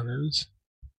Patreoners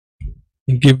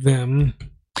and give them...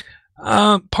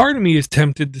 part of me is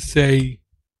tempted to say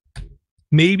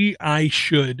maybe I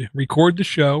should record the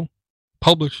show,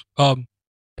 publish,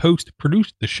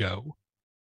 produce the show,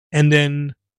 and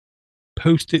then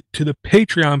post it to the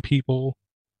Patreon people,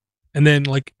 and then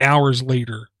like hours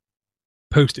later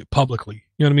post it publicly.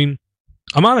 You know what I mean?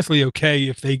 I'm honestly okay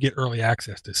if they get early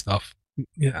access to stuff.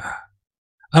 Yeah.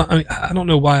 I don't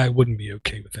know why I wouldn't be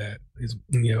okay with that.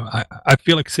 I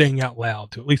feel like saying out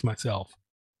loud to at least myself.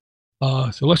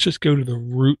 So let's just go to the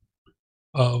root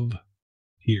of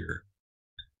here.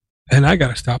 And I got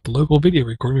to stop the local video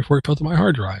recording before it fell to my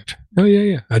hard drive. Oh,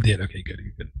 yeah. I did. Okay, good.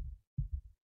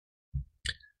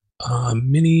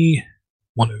 Mini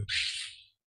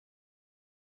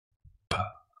 105.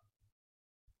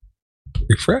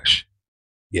 Refresh.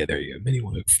 Yeah, there you go. Mini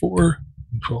 104.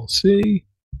 Control C.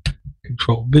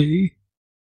 Control V.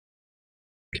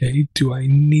 Okay, do I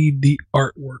need the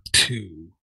artwork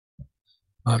too?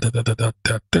 2,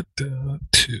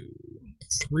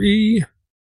 3,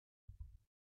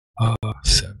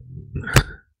 7.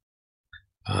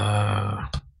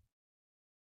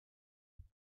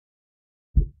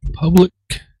 Public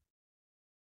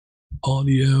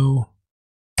audio.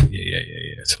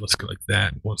 Yeah. So let's go like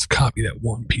that. Let's copy that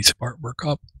one piece of artwork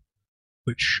up,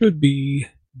 which should be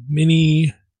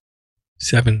Mini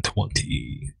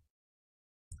 720.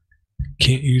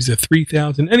 Can't use a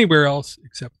 3000 anywhere else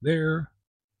except there.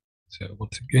 So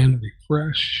once again,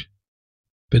 refresh.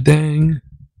 Badang.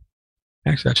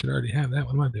 Actually, I should already have that.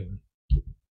 What am I doing?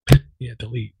 Yeah,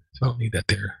 delete. So I don't need that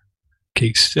there.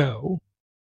 Okay, so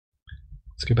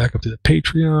let's go back up to the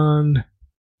Patreon.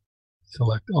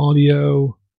 Select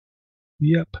audio.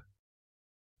 Yep.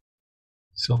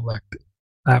 select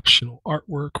optional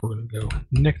artwork. We're going to go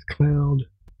Nextcloud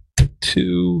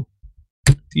 2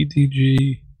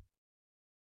 DTG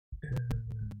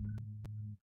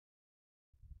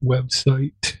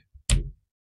website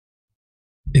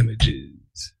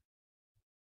images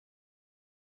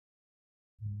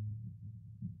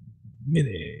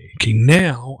mini. Okay,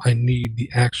 now I need the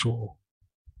actual.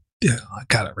 Yeah, I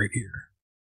got it right here.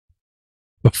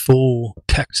 The full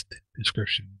text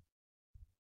description.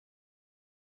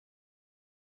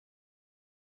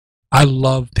 I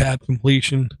love tab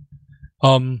completion.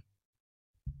 The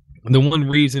one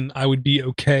reason I would be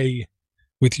okay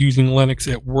with using Linux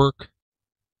at work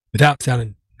without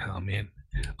sounding, oh man.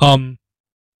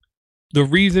 The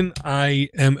reason I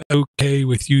am okay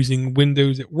with using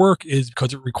Windows at work is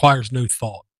because it requires no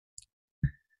thought.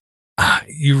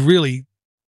 You really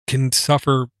can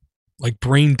suffer like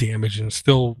brain damage and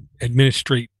still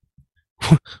administrate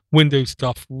Windows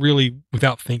stuff really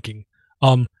without thinking.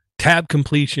 Tab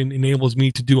completion enables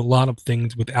me to do a lot of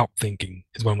things without thinking,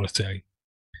 is what I'm going to say.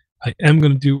 I am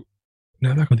going to do, no,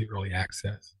 I'm not going to do early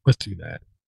access. Let's do that.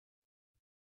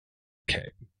 Okay,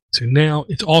 so now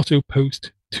it's also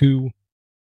post to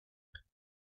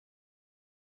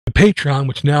the Patreon,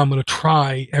 which now I'm going to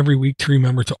try every week to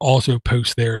remember to also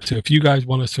post there. So if you guys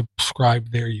want to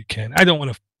subscribe there, you can. I don't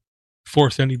want to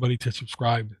force anybody to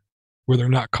subscribe where they're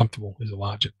not comfortable, is the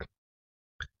logic.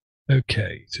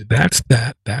 Okay, so that's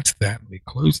that. That's that. Let me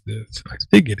close this. I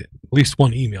did get it. At least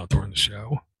one email during the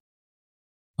show.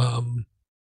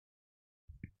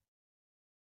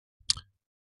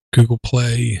 Google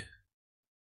Play.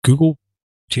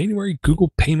 January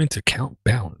Google Payments account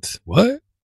balance. What?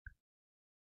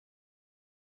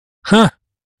 Huh.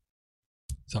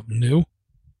 Something new.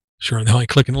 Sure in the hell I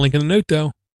click on the link in the note,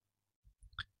 though.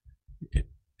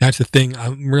 That's the thing.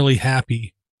 I'm really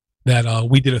happy that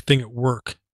we did a thing at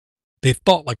work. They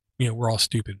thought like, we're all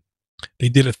stupid. They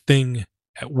did a thing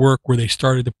at work where they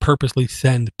started to purposely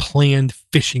send planned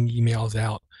phishing emails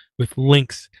out with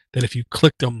links that if you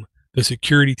clicked them, the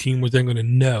security team was then going to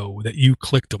know that you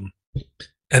clicked them.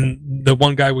 And the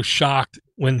one guy was shocked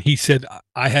when he said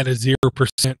I had a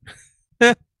 0%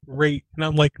 rate. And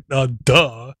I'm like,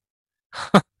 duh.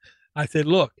 I said,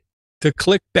 look, to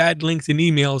click bad links in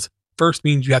emails first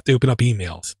means you have to open up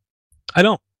emails. I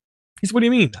don't. He said, what do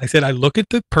you mean? I said, I look at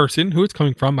the person who it's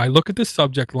coming from. I look at the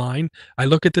subject line. I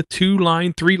look at the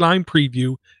 2-line, 3-line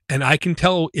preview, and I can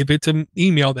tell if it's an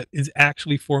email that is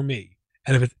actually for me.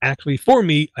 And if it's actually for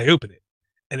me, I open it.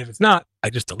 And if it's not, I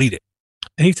just delete it.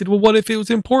 And he said, well, what if it was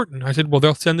important? I said, well,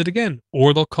 they'll send it again,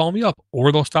 or they'll call me up,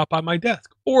 or they'll stop by my desk,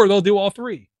 or they'll do all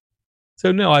three.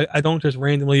 So no, I don't just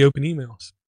randomly open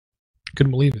emails.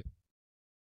 Couldn't believe it.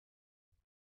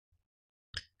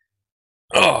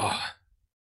 Oh.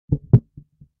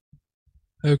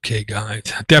 Okay, guys.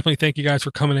 Definitely thank you guys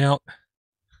for coming out.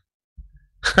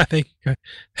 Thank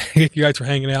you guys for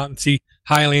hanging out and see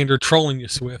Highlander trolling you,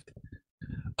 Swift.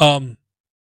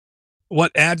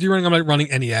 What ads are you running? I'm not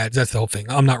running any ads. That's the whole thing.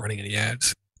 I'm not running any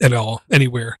ads at all,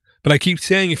 anywhere. But I keep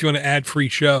saying if you want to add free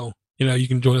show, you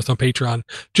can join us on Patreon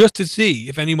just to see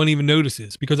if anyone even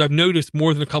notices. Because I've noticed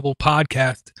more than a couple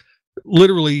podcasts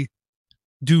literally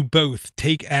do both,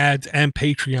 take ads and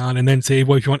Patreon, and then say,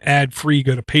 well, if you want ad free,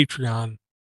 go to Patreon.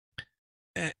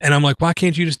 And I'm like, why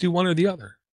can't you just do one or the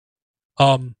other?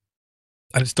 I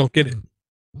just don't get it.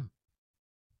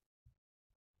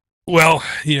 Well,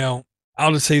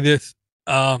 I'll just say this,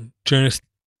 Jonas,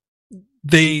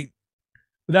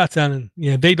 without sounding,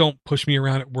 they don't push me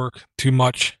around at work too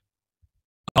much.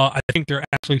 I think they're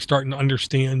actually starting to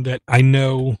understand that I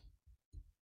know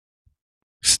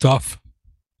stuff.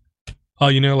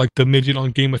 Like the midget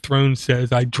on Game of Thrones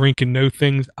says, I drink and know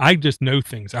things. I just know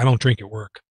things. I don't drink at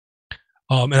work.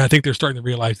 And I think they're starting to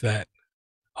realize that.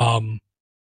 A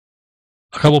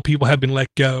couple of people have been let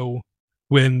go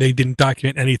when they didn't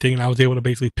document anything, and I was able to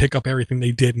basically pick up everything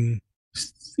they did and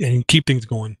keep things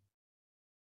going.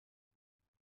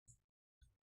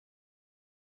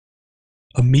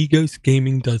 Amigos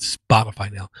Gaming does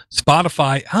Spotify now.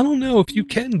 Spotify, I don't know if you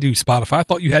can do Spotify. I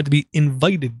thought you had to be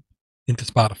invited into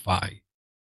Spotify.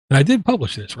 And I did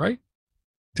publish this, right?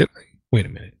 Did I? Wait a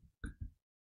minute.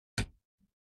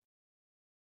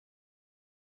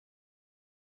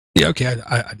 Yeah, okay,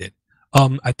 I did.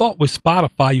 I thought with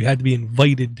Spotify you had to be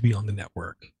invited to be on the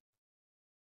network.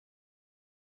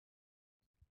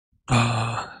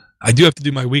 I do have to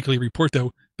do my weekly report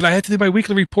though, but I had to do my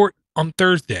weekly report on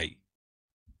Thursday.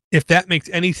 If that makes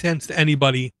any sense to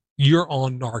anybody, you're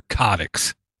on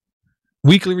narcotics.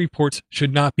 Weekly reports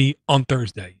should not be on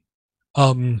Thursday.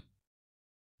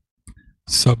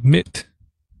 Submit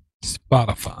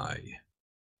Spotify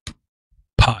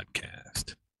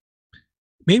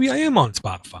Maybe I am on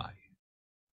Spotify.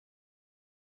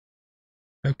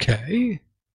 Okay.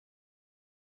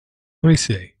 Let me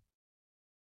see.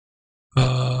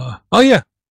 Oh yeah,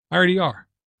 I already are.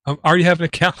 I already have an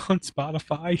account on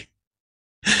Spotify.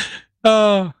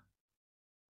 But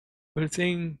it's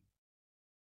saying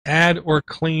add or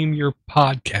claim your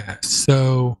podcast.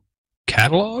 So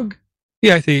catalog?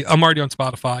 Yeah, I see. I'm already on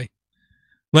Spotify.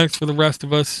 Links for the rest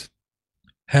of us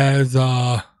has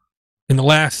in the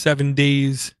last 7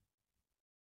 days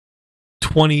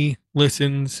 20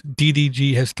 listens.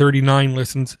 DDG has 39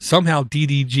 listens. Somehow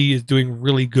DDG is doing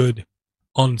really good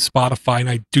on Spotify, and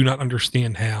I do not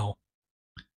understand how.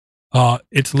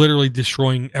 It's literally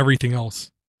destroying everything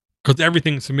else because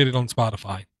everything's submitted on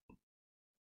Spotify.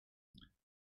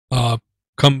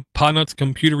 Podnutz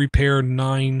Computer Repair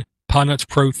 9, Podnutz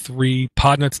Pro 3,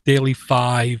 Podnutz Daily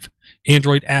 5,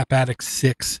 Android App Addict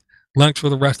 6, Linux for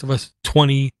the rest of us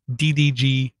 20,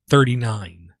 DDG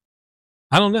 39.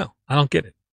 I don't know. I don't get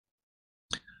it.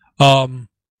 All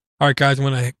right, guys, I'm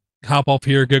going to hop off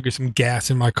here, go get some gas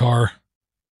in my car.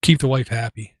 Keep the wife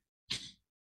happy.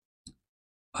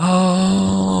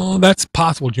 Oh, that's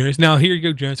possible, Jonas. Now, here you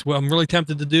go, Jonas. What I'm really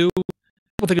tempted to do, I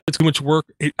don't think it's too much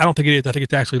work. I don't think it is. I think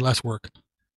it's actually less work.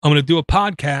 I'm going to do a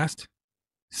podcast,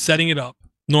 setting it up,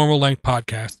 normal length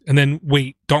podcast, and then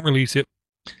wait, don't release it,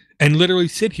 and literally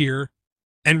sit here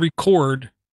and record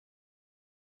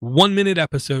 1-minute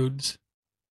episodes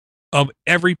of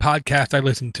every podcast I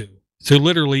listen to. So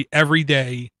literally every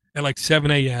day at like 7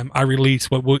 a.m., I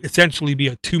release what will essentially be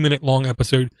a 2-minute long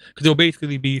episode because it'll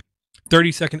basically be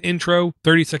 30-second intro,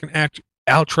 30-second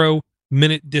outro,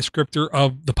 minute descriptor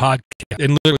of the podcast,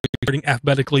 and literally starting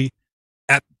alphabetically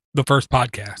at the first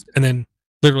podcast, and then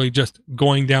literally just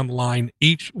going down the line,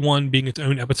 each one being its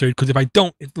own episode. Because if I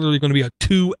don't, it's literally going to be a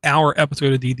 2-hour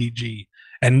episode of DDG,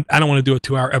 and I don't want to do a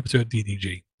 2-hour episode of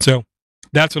DDG. So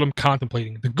that's what I'm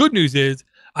contemplating. The good news is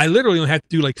I literally only had to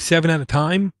do like 7 at a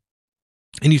time,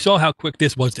 and you saw how quick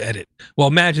this was to edit. Well,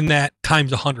 imagine that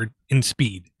times 100 in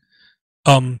speed.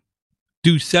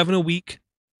 Do 7 a week,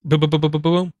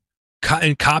 boom,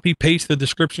 and copy paste the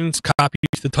descriptions, copy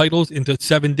paste the titles into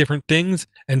 7 different things,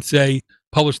 and say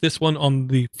publish this one on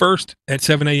the 1st at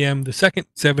 7 a.m., the 2nd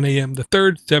 7 a.m., the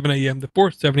 3rd 7 a.m., the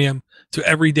 4th 7 a.m. So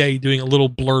every day doing a little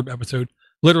blurb episode.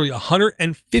 Literally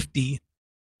 150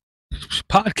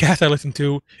 podcasts I listen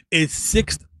to is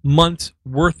 6 months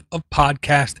worth of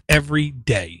podcast every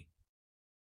day.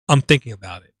 I'm thinking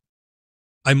about it.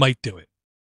 I might do it.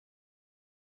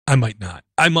 I might not.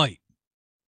 I might.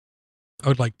 I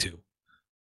would like to.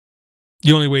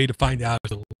 The only way to find out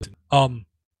is to listen. All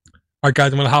right,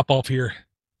 guys, I'm going to hop off here.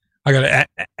 I got to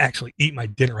actually eat my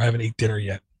dinner. I haven't eaten dinner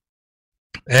yet.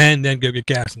 And then go get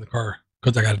gas in the car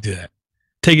because I got to do that.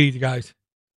 Take it easy, guys.